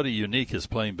that somebody unique is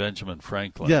playing Benjamin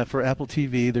Franklin. Yeah, for Apple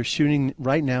TV. They're shooting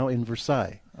right now in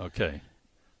Versailles. Okay.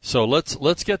 So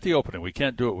let's get the opening. We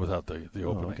can't do it without the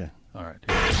opening. Okay. All right.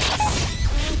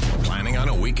 Planning on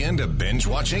a weekend of binge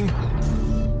watching?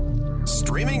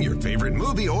 Streaming your favorite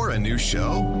movie or a new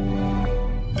show?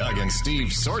 Doug and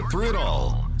Steve sort through it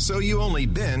all, so you only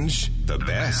binge the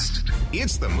best.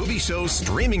 It's the Movie Show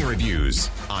Streaming Reviews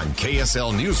on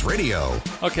KSL News Radio.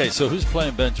 Okay, so who's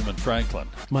playing Benjamin Franklin?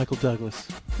 Michael Douglas.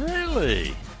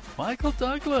 Really? Michael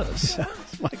Douglas? Yeah,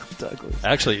 Michael Douglas.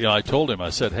 Actually, I told him,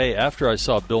 I said, hey, after I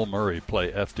saw Bill Murray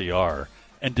play FDR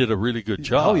and did a really good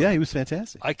job. Oh, yeah, he was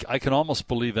fantastic. I can almost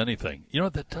believe anything. You know,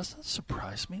 that doesn't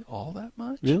surprise me all that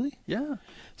much. Really? Yeah.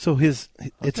 So it's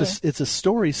a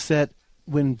story set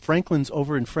when Franklin's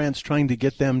over in France trying to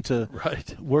get them to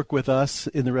work with us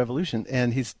in the Revolution.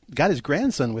 And he's got his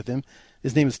grandson with him.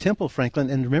 His name is Temple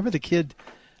Franklin. And remember the kid,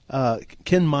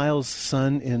 Ken Miles'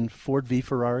 son in Ford v.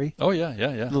 Ferrari? Oh, yeah.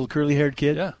 Little curly-haired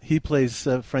kid? Yeah. He plays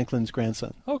Franklin's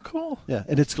grandson. Oh, cool. Yeah,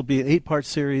 and it's going to be an 8-part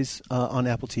series on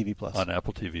Apple TV+. On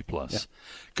Apple TV+. Yeah.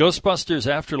 Ghostbusters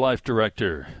Afterlife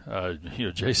director,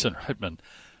 Jason Reitman,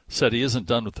 said he isn't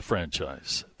done with the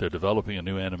franchise. They're developing a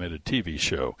new animated TV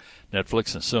show.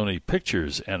 Netflix and Sony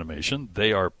Pictures Animation,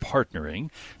 they are partnering.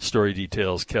 Story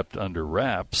details kept under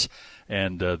wraps.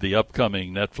 And the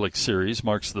upcoming Netflix series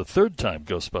marks the third time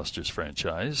Ghostbusters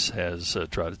franchise has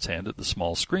tried its hand at the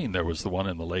small screen. There was the one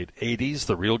in the late 80s,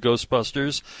 The Real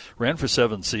Ghostbusters, ran for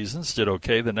 7 seasons, did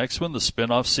okay. The next one, the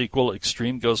spin-off sequel,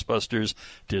 Extreme Ghostbusters,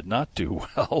 did not do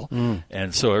well.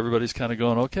 And so everybody's kind of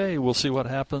going, okay, we'll see what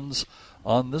happens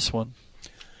on this one.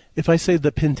 If I say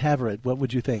the Pentaveret, what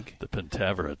would you think? The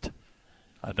Pentaveret.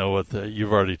 I know what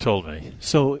you've already told me.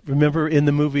 So remember in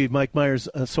the movie Mike Myers,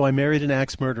 So I Married an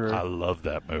Axe Murderer. I love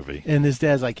that movie. And his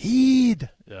dad's like, Heed!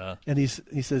 Yeah. And he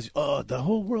says, oh, the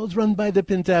whole world's run by the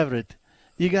Pentaveret.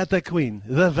 You got the Queen,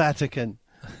 the Vatican,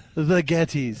 the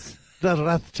Gettys, the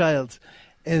Rothschilds,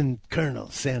 and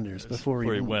Colonel Sanders before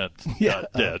he went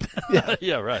dead. Yeah.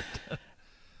 Yeah, right.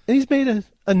 And he's made a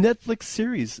Netflix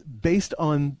series based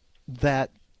on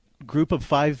that group of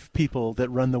 5 people that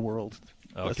run the world.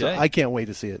 Okay. So I can't wait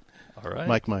to see it. All right.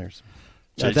 Mike Myers.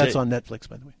 That's on Netflix,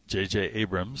 by the way. J.J.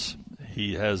 Abrams,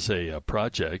 he has a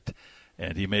project,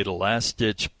 and he made a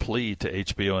last-ditch plea to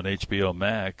HBO and HBO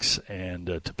Max and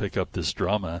to pick up this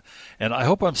drama. And I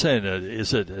hope I'm saying,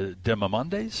 is it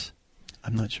Demimondes?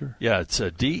 I'm not sure. Yeah, it's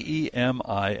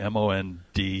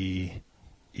DEMIMONDE''S.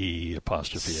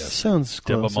 Sounds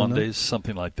close. Demimondes,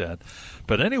 something like that.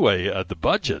 But anyway, the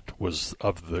budget was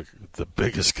of the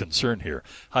biggest concern here,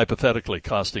 hypothetically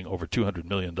costing over $200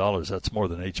 million. That's more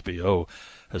than HBO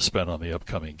has spent on the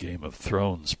upcoming Game of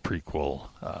Thrones prequel,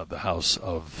 The House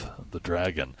of the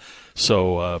Dragon.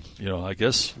 So, I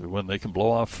guess when they can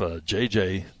blow off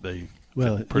JJ, they...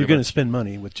 Well, you're going to spend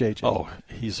money with JJ. Oh,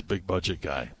 he's a big budget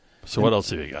guy. So what else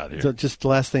have you got here? Just the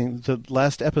last thing. The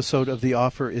last episode of The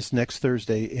Offer is next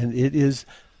Thursday, and it is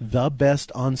the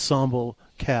best ensemble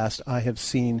cast I have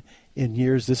seen in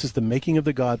years. This is the making of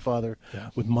The Godfather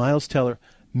with Miles Teller.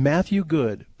 Matthew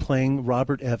Good playing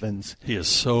Robert Evans. He is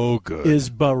so good. Is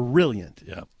brilliant.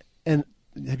 Yeah. And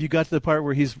have you got to the part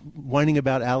where he's whining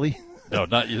about Allie? No,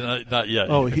 not yet.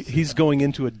 Oh, he's going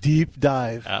into a deep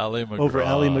dive over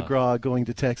Ally McGraw going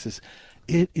to Texas.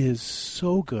 It is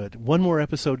so good. One more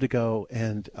episode to go,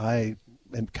 and I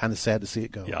am kind of sad to see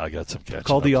it go. Yeah, I got some catching up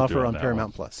Called The to Offer do on that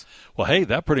Paramount one. Plus. Well, hey,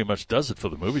 that pretty much does it for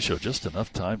the movie show. Just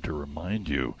enough time to remind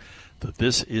you that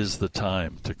this is the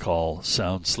time to call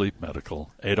Sound Sleep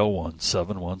Medical,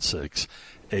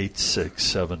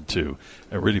 801-716-8672,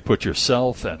 and really put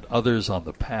yourself and others on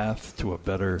the path to a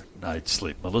better night's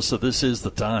sleep. Melissa, this is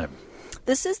the time.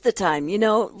 This is the time.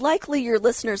 Likely your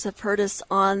listeners have heard us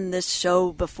on this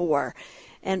show before,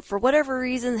 and for whatever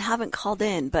reason haven't called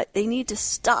in, but they need to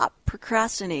stop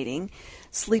procrastinating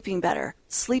sleeping better.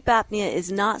 Sleep apnea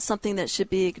is not something that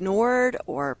should be ignored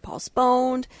or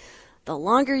postponed. The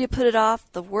longer you put it off,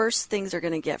 the worse things are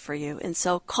going to get for you. And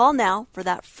so call now for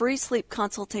that free sleep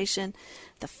consultation,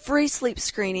 the free sleep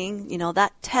screening,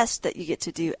 that test that you get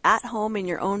to do at home in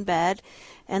your own bed,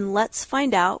 and let's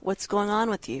find out what's going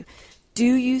on with you. Do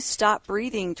you stop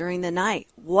breathing during the night?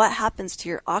 What happens to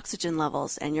your oxygen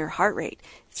levels and your heart rate?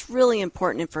 It's really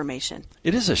important information.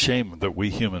 It is a shame that we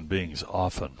human beings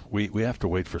often, we have to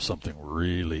wait for something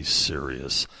really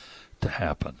serious to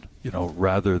happen,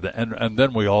 rather than, and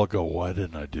then we all go, why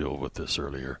didn't I deal with this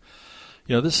earlier?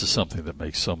 This is something that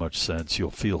makes so much sense.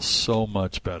 You'll feel so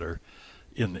much better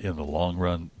in the long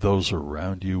run. Those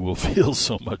around you will feel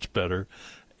so much better.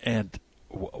 And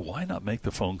why not make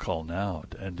the phone call now?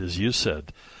 And as you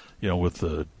said, with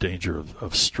the danger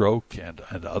of stroke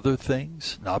and other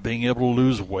things, not being able to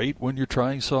lose weight when you're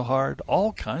trying so hard,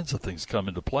 all kinds of things come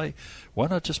into play. Why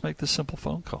not just make this simple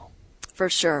phone call? For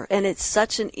sure. And it's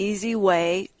such an easy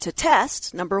way to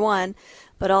test, number one,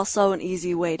 but also an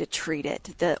easy way to treat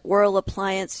it. The oral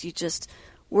appliance, you just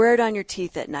wear it on your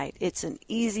teeth at night. It's an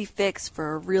easy fix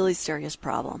for a really serious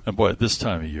problem. And boy, at this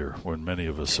time of year, when many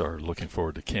of us are looking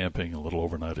forward to camping, a little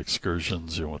overnight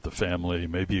excursions, with the family,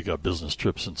 maybe you got business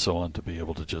trips and so on, to be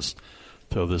able to just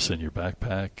throw this in your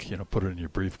backpack, put it in your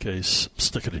briefcase,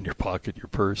 stick it in your pocket, your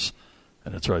purse,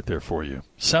 and it's right there for you.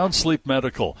 Sound Sleep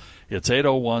Medical. It's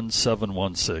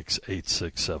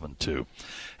 801-716-8672.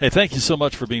 Hey, thank you so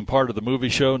much for being part of the movie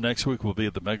show. Next week we'll be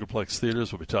at the Megaplex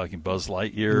Theaters. We'll be talking Buzz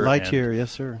Lightyear. Lightyear, yes,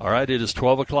 sir. All right, it is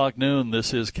 12 o'clock noon.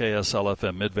 This is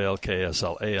KSL-FM Midvale,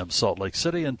 KSL-AM Salt Lake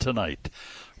City. And tonight,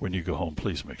 when you go home,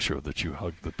 please make sure that you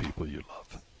hug the people you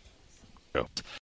love. Go.